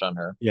then I'll shun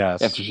her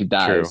yes, after she true.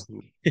 dies.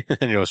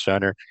 And you'll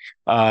shun her.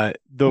 Are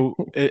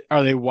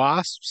they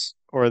wasps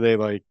or are they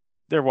like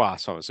they're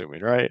wasps, I'm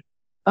assuming, right?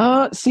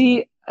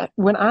 See,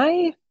 when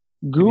I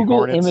Maybe Google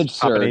hornets? image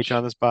Pop an H search,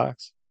 on this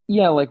box.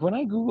 yeah, like when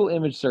I Google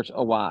image search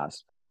a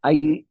wasp,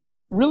 I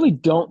really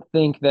don't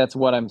think that's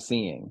what I'm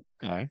seeing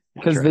All right.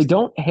 because they Interesting.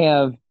 don't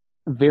have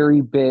very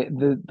big.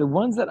 The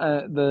ones that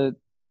the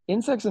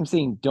insects I'm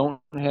seeing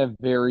don't have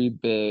very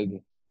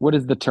big. What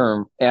is the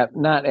term?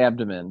 Not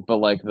abdomen, but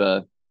like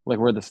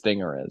where the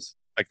stinger is.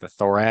 Like the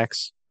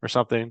thorax or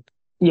something.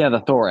 Yeah, the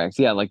thorax.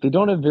 Yeah, like they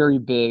don't have very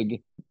big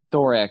Might go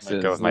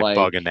thoraxes, with my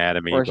bug like,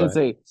 anatomy, or but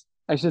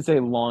I should say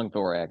long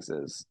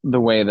thoraxes, the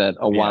way that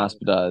a yeah. wasp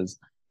does.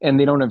 And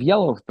they don't have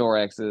yellow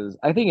thoraxes.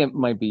 I think it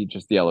might be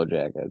just yellow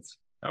jackets.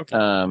 Okay.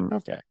 Um,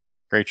 Okay.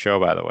 Great show,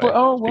 by the but way.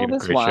 oh well, Speaking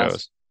of great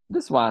shows.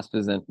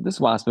 this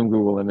wasp in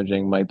Google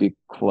imaging might be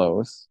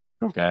close.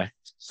 Okay.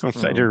 So I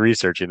Hmm. do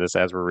researching this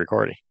as we're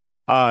recording.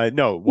 No,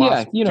 Yeah,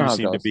 wasps you know do how it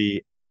seem to goes.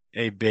 be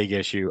a big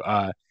issue.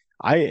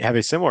 I have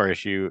a similar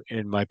issue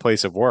in my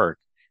place of work.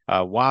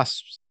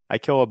 Wasps, I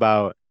kill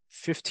about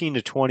 15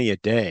 to 20 a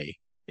day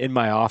in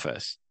my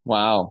office.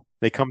 Wow.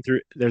 They come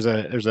through. There's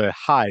a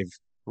hive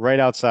right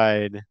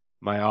outside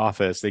my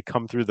office. They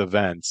come through the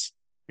vents,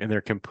 and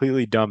they're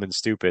completely dumb and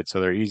stupid, so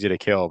they're easy to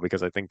kill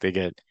because I think they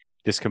get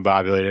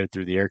discombobulated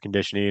through the air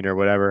conditioning or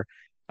whatever.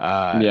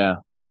 Uh, Yeah.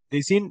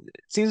 seems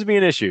to be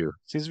an issue.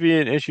 Seems to be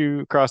an issue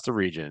across the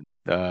region.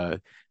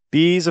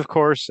 Bees, of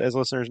course, as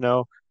listeners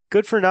know,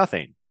 good for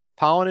nothing.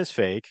 Pollen is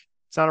fake.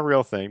 It's not a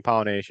real thing.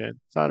 Pollination.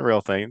 It's not a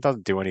real thing. It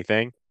doesn't do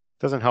anything. It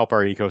doesn't help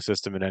our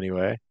ecosystem in any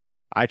way.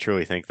 I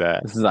truly think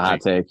that. This is a hot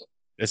Like, take.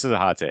 this is a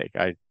hot take.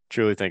 I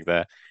truly think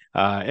that.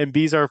 And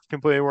bees are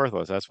completely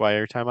worthless. That's why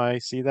every time I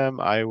see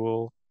them, I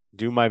will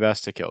do my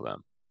best to kill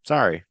them.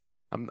 Sorry.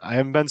 I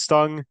haven't been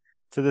stung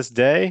to this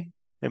day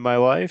in my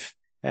life,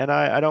 and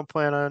I don't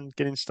plan on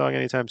getting stung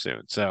anytime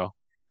soon. So,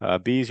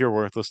 bees, you're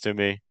worthless to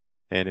me.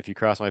 And if you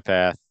cross my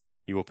path,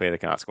 you will pay the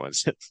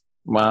consequences.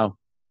 Wow.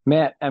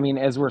 Matt, I mean,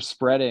 as we're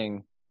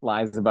spreading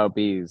lies about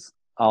bees,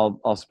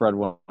 I'll spread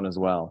one as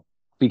well.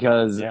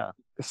 Because Yeah.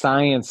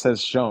 science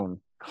has shown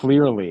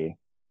clearly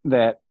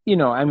that,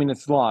 I mean,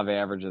 it's the law of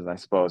averages, I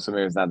suppose, so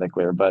maybe it's not that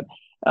clear, but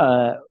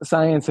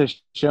science has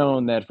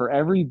shown that for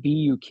every bee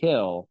you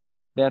kill,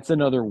 that's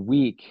another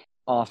week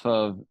off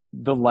of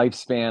the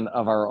lifespan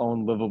of our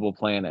own livable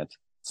planet.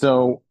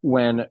 So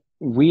when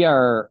we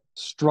are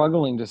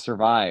struggling to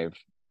survive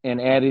and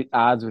at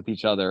odds with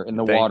each other in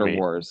the Thank water me.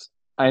 wars,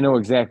 I know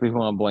exactly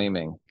who I'm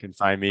blaming. Can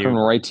find me Coming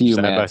right to you,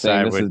 side by Matt, saying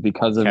side this with is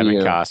because of Kevin you.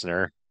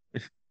 Costner.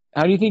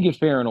 How do you think you'd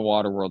fare in a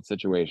water world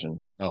situation?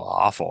 Oh,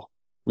 awful.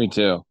 Me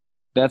too.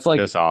 That's like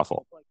Just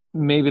awful.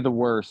 maybe the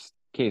worst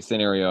case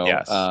scenario.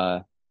 Yes.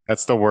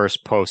 That's the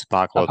worst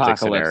post-apocalyptic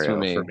Apocalypse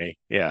scenario for me.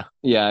 Yeah.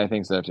 Yeah, I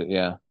think so too.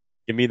 Yeah.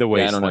 Give me the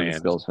Yeah, I don't have the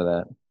wasteland. skills for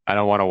that. I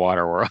don't want a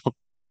water world.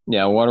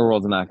 Yeah, water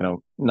world's not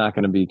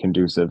gonna be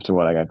conducive to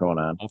what I got going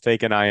on. I'll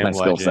take an I Am My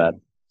skill set.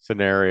 Legend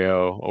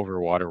scenario over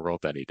water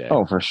world any day.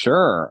 Oh, for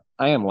sure.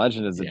 I Am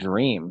Legend is a Yeah.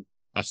 dream.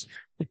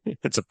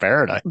 It's a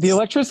paradise. The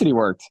electricity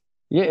worked.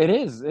 Yeah, it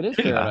is. It is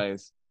Yeah.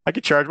 paradise. I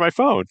could charge my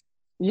phone.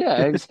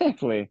 Yeah,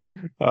 exactly.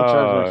 I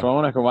charge my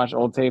phone. I can watch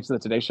old tapes of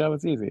the Today Show.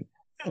 It's easy.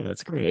 Yeah,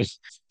 that's great.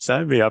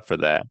 Sign me up for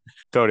that.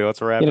 Tony,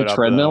 let's wrap Get it a up,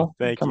 treadmill?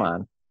 though. Thank Come you.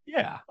 on.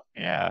 Yeah,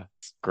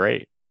 it's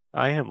great.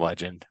 I Am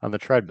Legend on the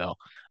treadmill.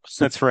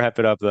 Let's wrap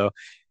it up, though.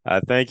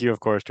 Thank you, of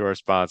course, to our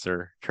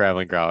sponsor,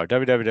 Traveling Growler,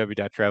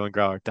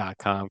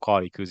 www.travelinggrowler.com.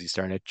 Quality koozie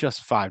starting at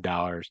just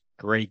 $5.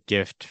 Great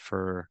gift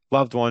for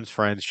loved ones,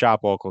 friends.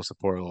 Shop local,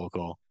 support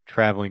local.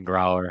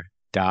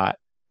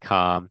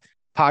 Travelinggrowler.com.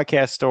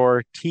 Podcast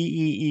store,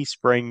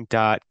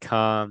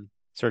 teespring.com.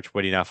 Search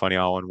Witty Not Funny,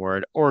 all one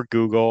word, or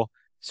Google.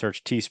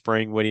 Search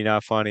Teespring Witty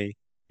Not Funny.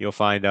 You'll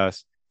find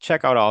us.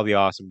 Check out all the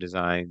awesome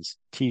designs,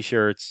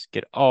 t-shirts,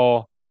 get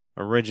all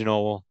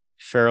original,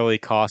 fairly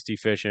cost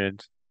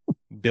efficient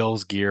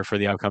Bills gear for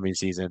the upcoming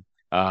season.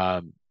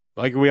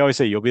 Like we always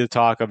say, you'll be the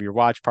talk of your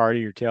watch party,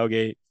 your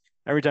tailgate.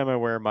 Every time I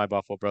wear my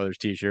Buffalo Brothers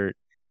t-shirt,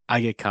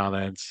 I get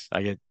comments.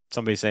 I get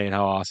somebody saying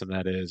how awesome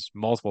that is,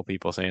 multiple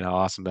people saying how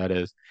awesome that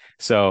is.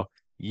 So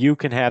you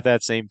can have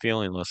that same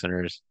feeling,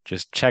 listeners.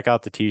 Just check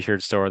out the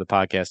t-shirt store, the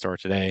podcast store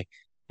today,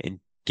 and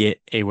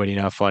get a Witty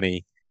Not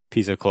Funny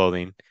piece of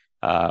clothing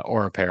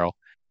or apparel.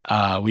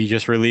 We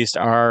just released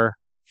our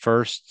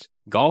first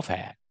golf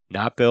hat.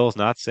 Not Bills,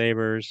 not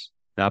Sabres,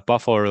 not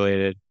Buffalo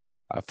related.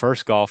 Our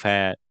first golf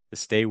hat, the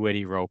Stay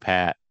Witty rope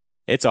hat.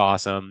 It's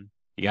awesome.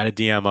 You got to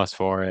DM us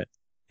for it.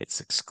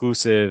 It's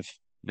exclusive,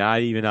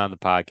 not even on the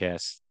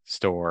podcast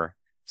store.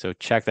 So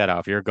check that out.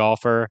 If you're a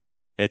golfer,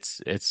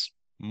 it's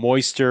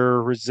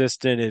moisture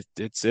resistant.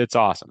 It's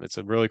awesome. It's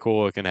a really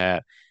cool looking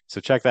hat. So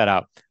check that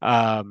out.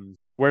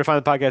 Where to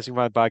find the podcast? You can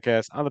find the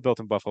podcast on the Built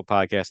in Buffalo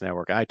Podcast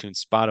Network,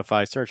 iTunes,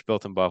 Spotify. Search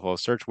Built in Buffalo.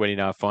 Search Witty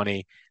Not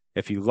Funny.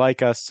 If you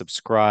like us,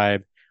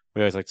 subscribe.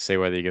 We always like to say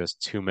whether you give us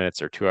 2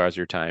 minutes or 2 hours of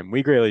your time.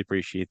 We greatly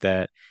appreciate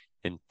that.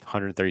 In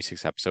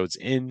 136 episodes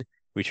in,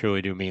 we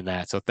truly do mean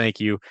that. So thank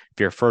you. If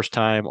you're a first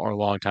time or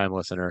long time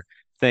listener,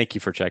 thank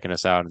you for checking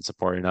us out and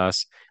supporting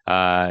us.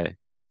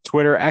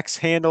 Twitter X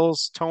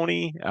handles,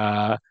 Tony.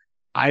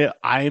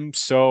 I'm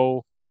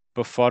so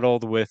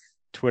befuddled with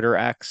Twitter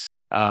X.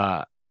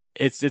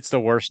 It's the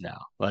worst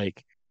now.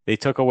 Like they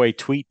took away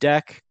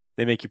TweetDeck.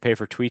 They make you pay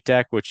for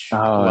TweetDeck, which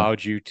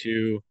allowed you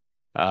to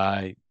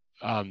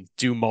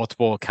do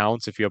multiple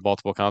accounts if you have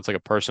multiple accounts, like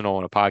a personal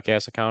and a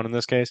podcast account in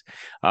this case.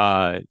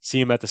 See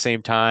them at the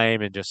same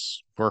time and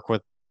just work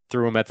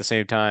through them at the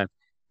same time.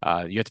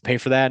 You have to pay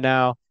for that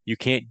now. You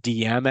can't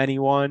DM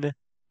anyone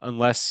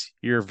unless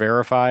you're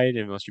verified,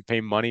 unless you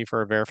pay money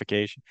for a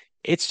verification.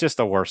 It's just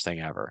the worst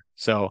thing ever.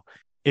 So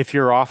if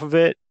you're off of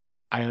it,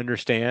 I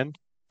understand.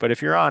 But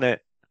if you're on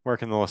it, where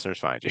can the listeners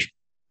find you?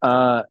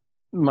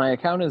 My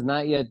account is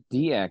not yet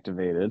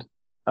deactivated.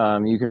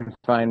 You can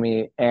find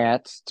me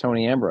at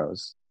Tony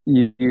Ambrose.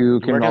 You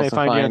can Where can also they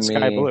find you on me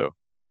Sky Blue?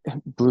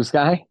 Blue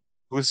Sky?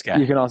 Blue Sky.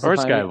 You can also or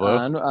find Sky me Blue.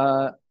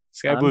 on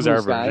Sky Blue's Blue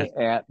our Sky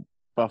version. at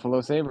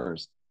Buffalo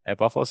Sabres. At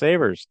Buffalo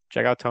Sabres.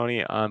 Check out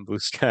Tony on Blue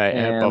Sky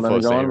And at Buffalo let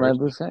me go on my Sabres.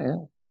 Blue Sky. Yeah.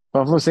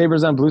 Buffalo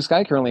Sabres on Blue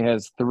Sky currently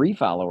has 3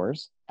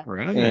 followers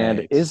Right.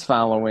 and is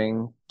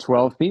following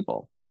 12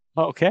 people.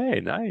 Okay,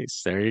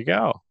 nice. There you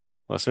go.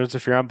 Listeners,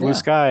 if you're on Blue Yeah.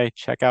 Sky,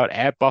 check out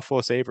at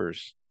Buffalo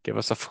Sabres. Give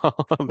us a follow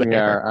there. We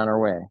are on our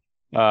way.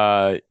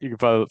 You can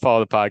follow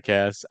the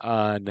podcast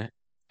on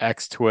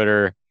X,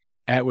 Twitter,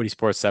 at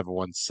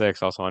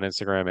wittysports716, also on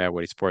Instagram at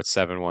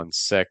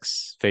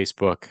wittysports716,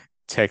 Facebook,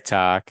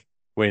 TikTok,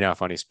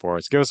 wittyNOTfunny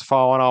Sports. Give us a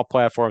follow on all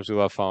platforms. We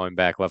love following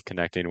back, love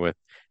connecting with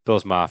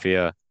Bills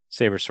Mafia,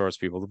 Sabre Source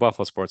people, the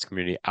Buffalo sports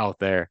community out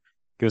there.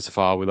 Give us a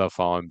follow. We love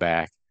following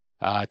back.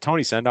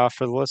 Tony, send off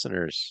for the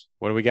listeners.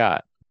 What do we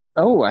got?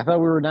 Oh, I thought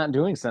we were not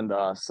doing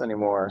send-offs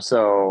anymore.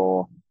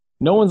 So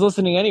no one's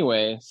listening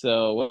anyway.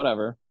 So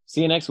whatever.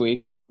 See you next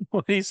week.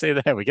 What do you say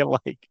that? We get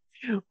like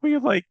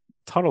a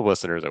ton of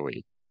listeners a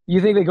week.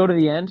 You think they go to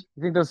the end?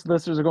 You think those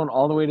listeners are going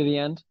all the way to the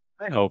end?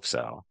 I hope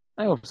so.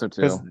 I hope so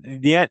too. Because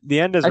the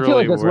end is I feel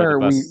really like that's where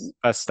where the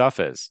best stuff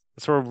is.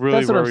 That's where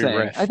That's where what I'm we saying.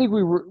 riff. I think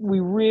we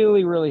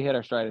really hit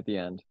our stride at the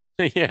end.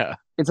 Yeah.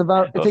 It Those takes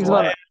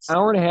about an last-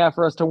 hour and a half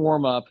for us to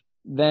warm up.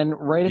 Then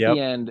right at Yep.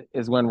 the end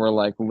is when we're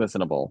like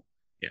listenable.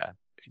 Yeah.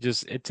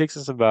 It takes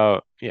us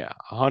about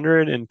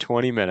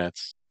 120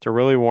 minutes to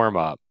really warm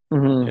up.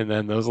 Mhm. And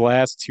then those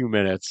last 2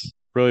 minutes,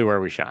 really where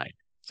we shine.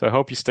 So I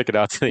hope you stick it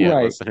out to the end,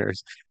 Right.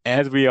 listeners.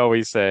 As we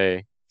always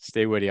say,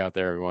 stay witty out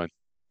there, everyone.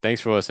 Thanks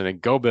for listening.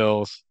 Go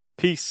Bills.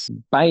 Peace.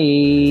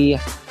 Bye.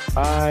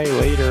 Bye.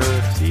 Later.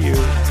 See you.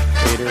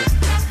 Later.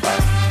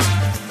 Bye.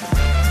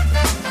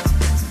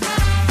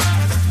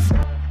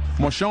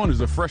 Marshawn is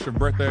a fresher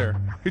breath air.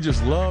 He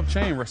just loved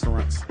chain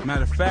restaurants.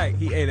 Matter of fact,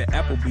 he ate at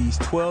Applebee's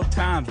 12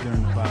 times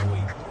during the bye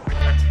week.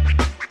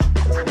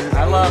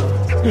 I love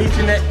each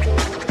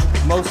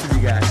and most of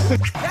you guys. That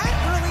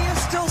really is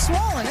still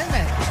swollen, isn't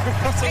it?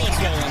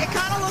 It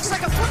kind of looks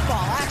like a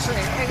football,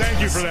 actually. Thank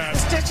you for that.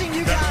 Stitching,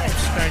 you got it.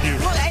 Thank you.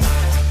 Look,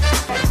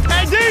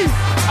 Hey, D,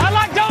 I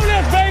like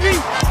donuts, baby.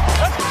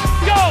 Let's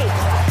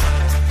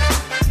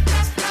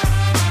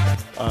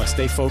go.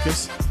 Stay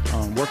focused.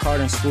 Work hard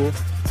in school.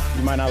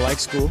 You might not like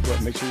school,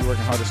 but make sure you're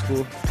working hard at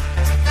school.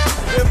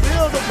 Them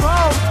Bills a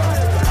problem.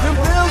 Them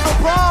Bills a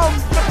problem.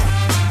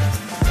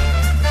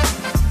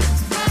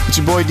 It's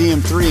your boy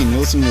DM3, and you're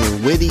listening to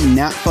the Witty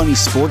Not Funny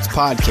Sports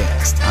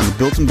Podcast on the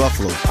Built in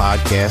Buffalo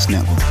Podcast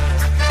Network.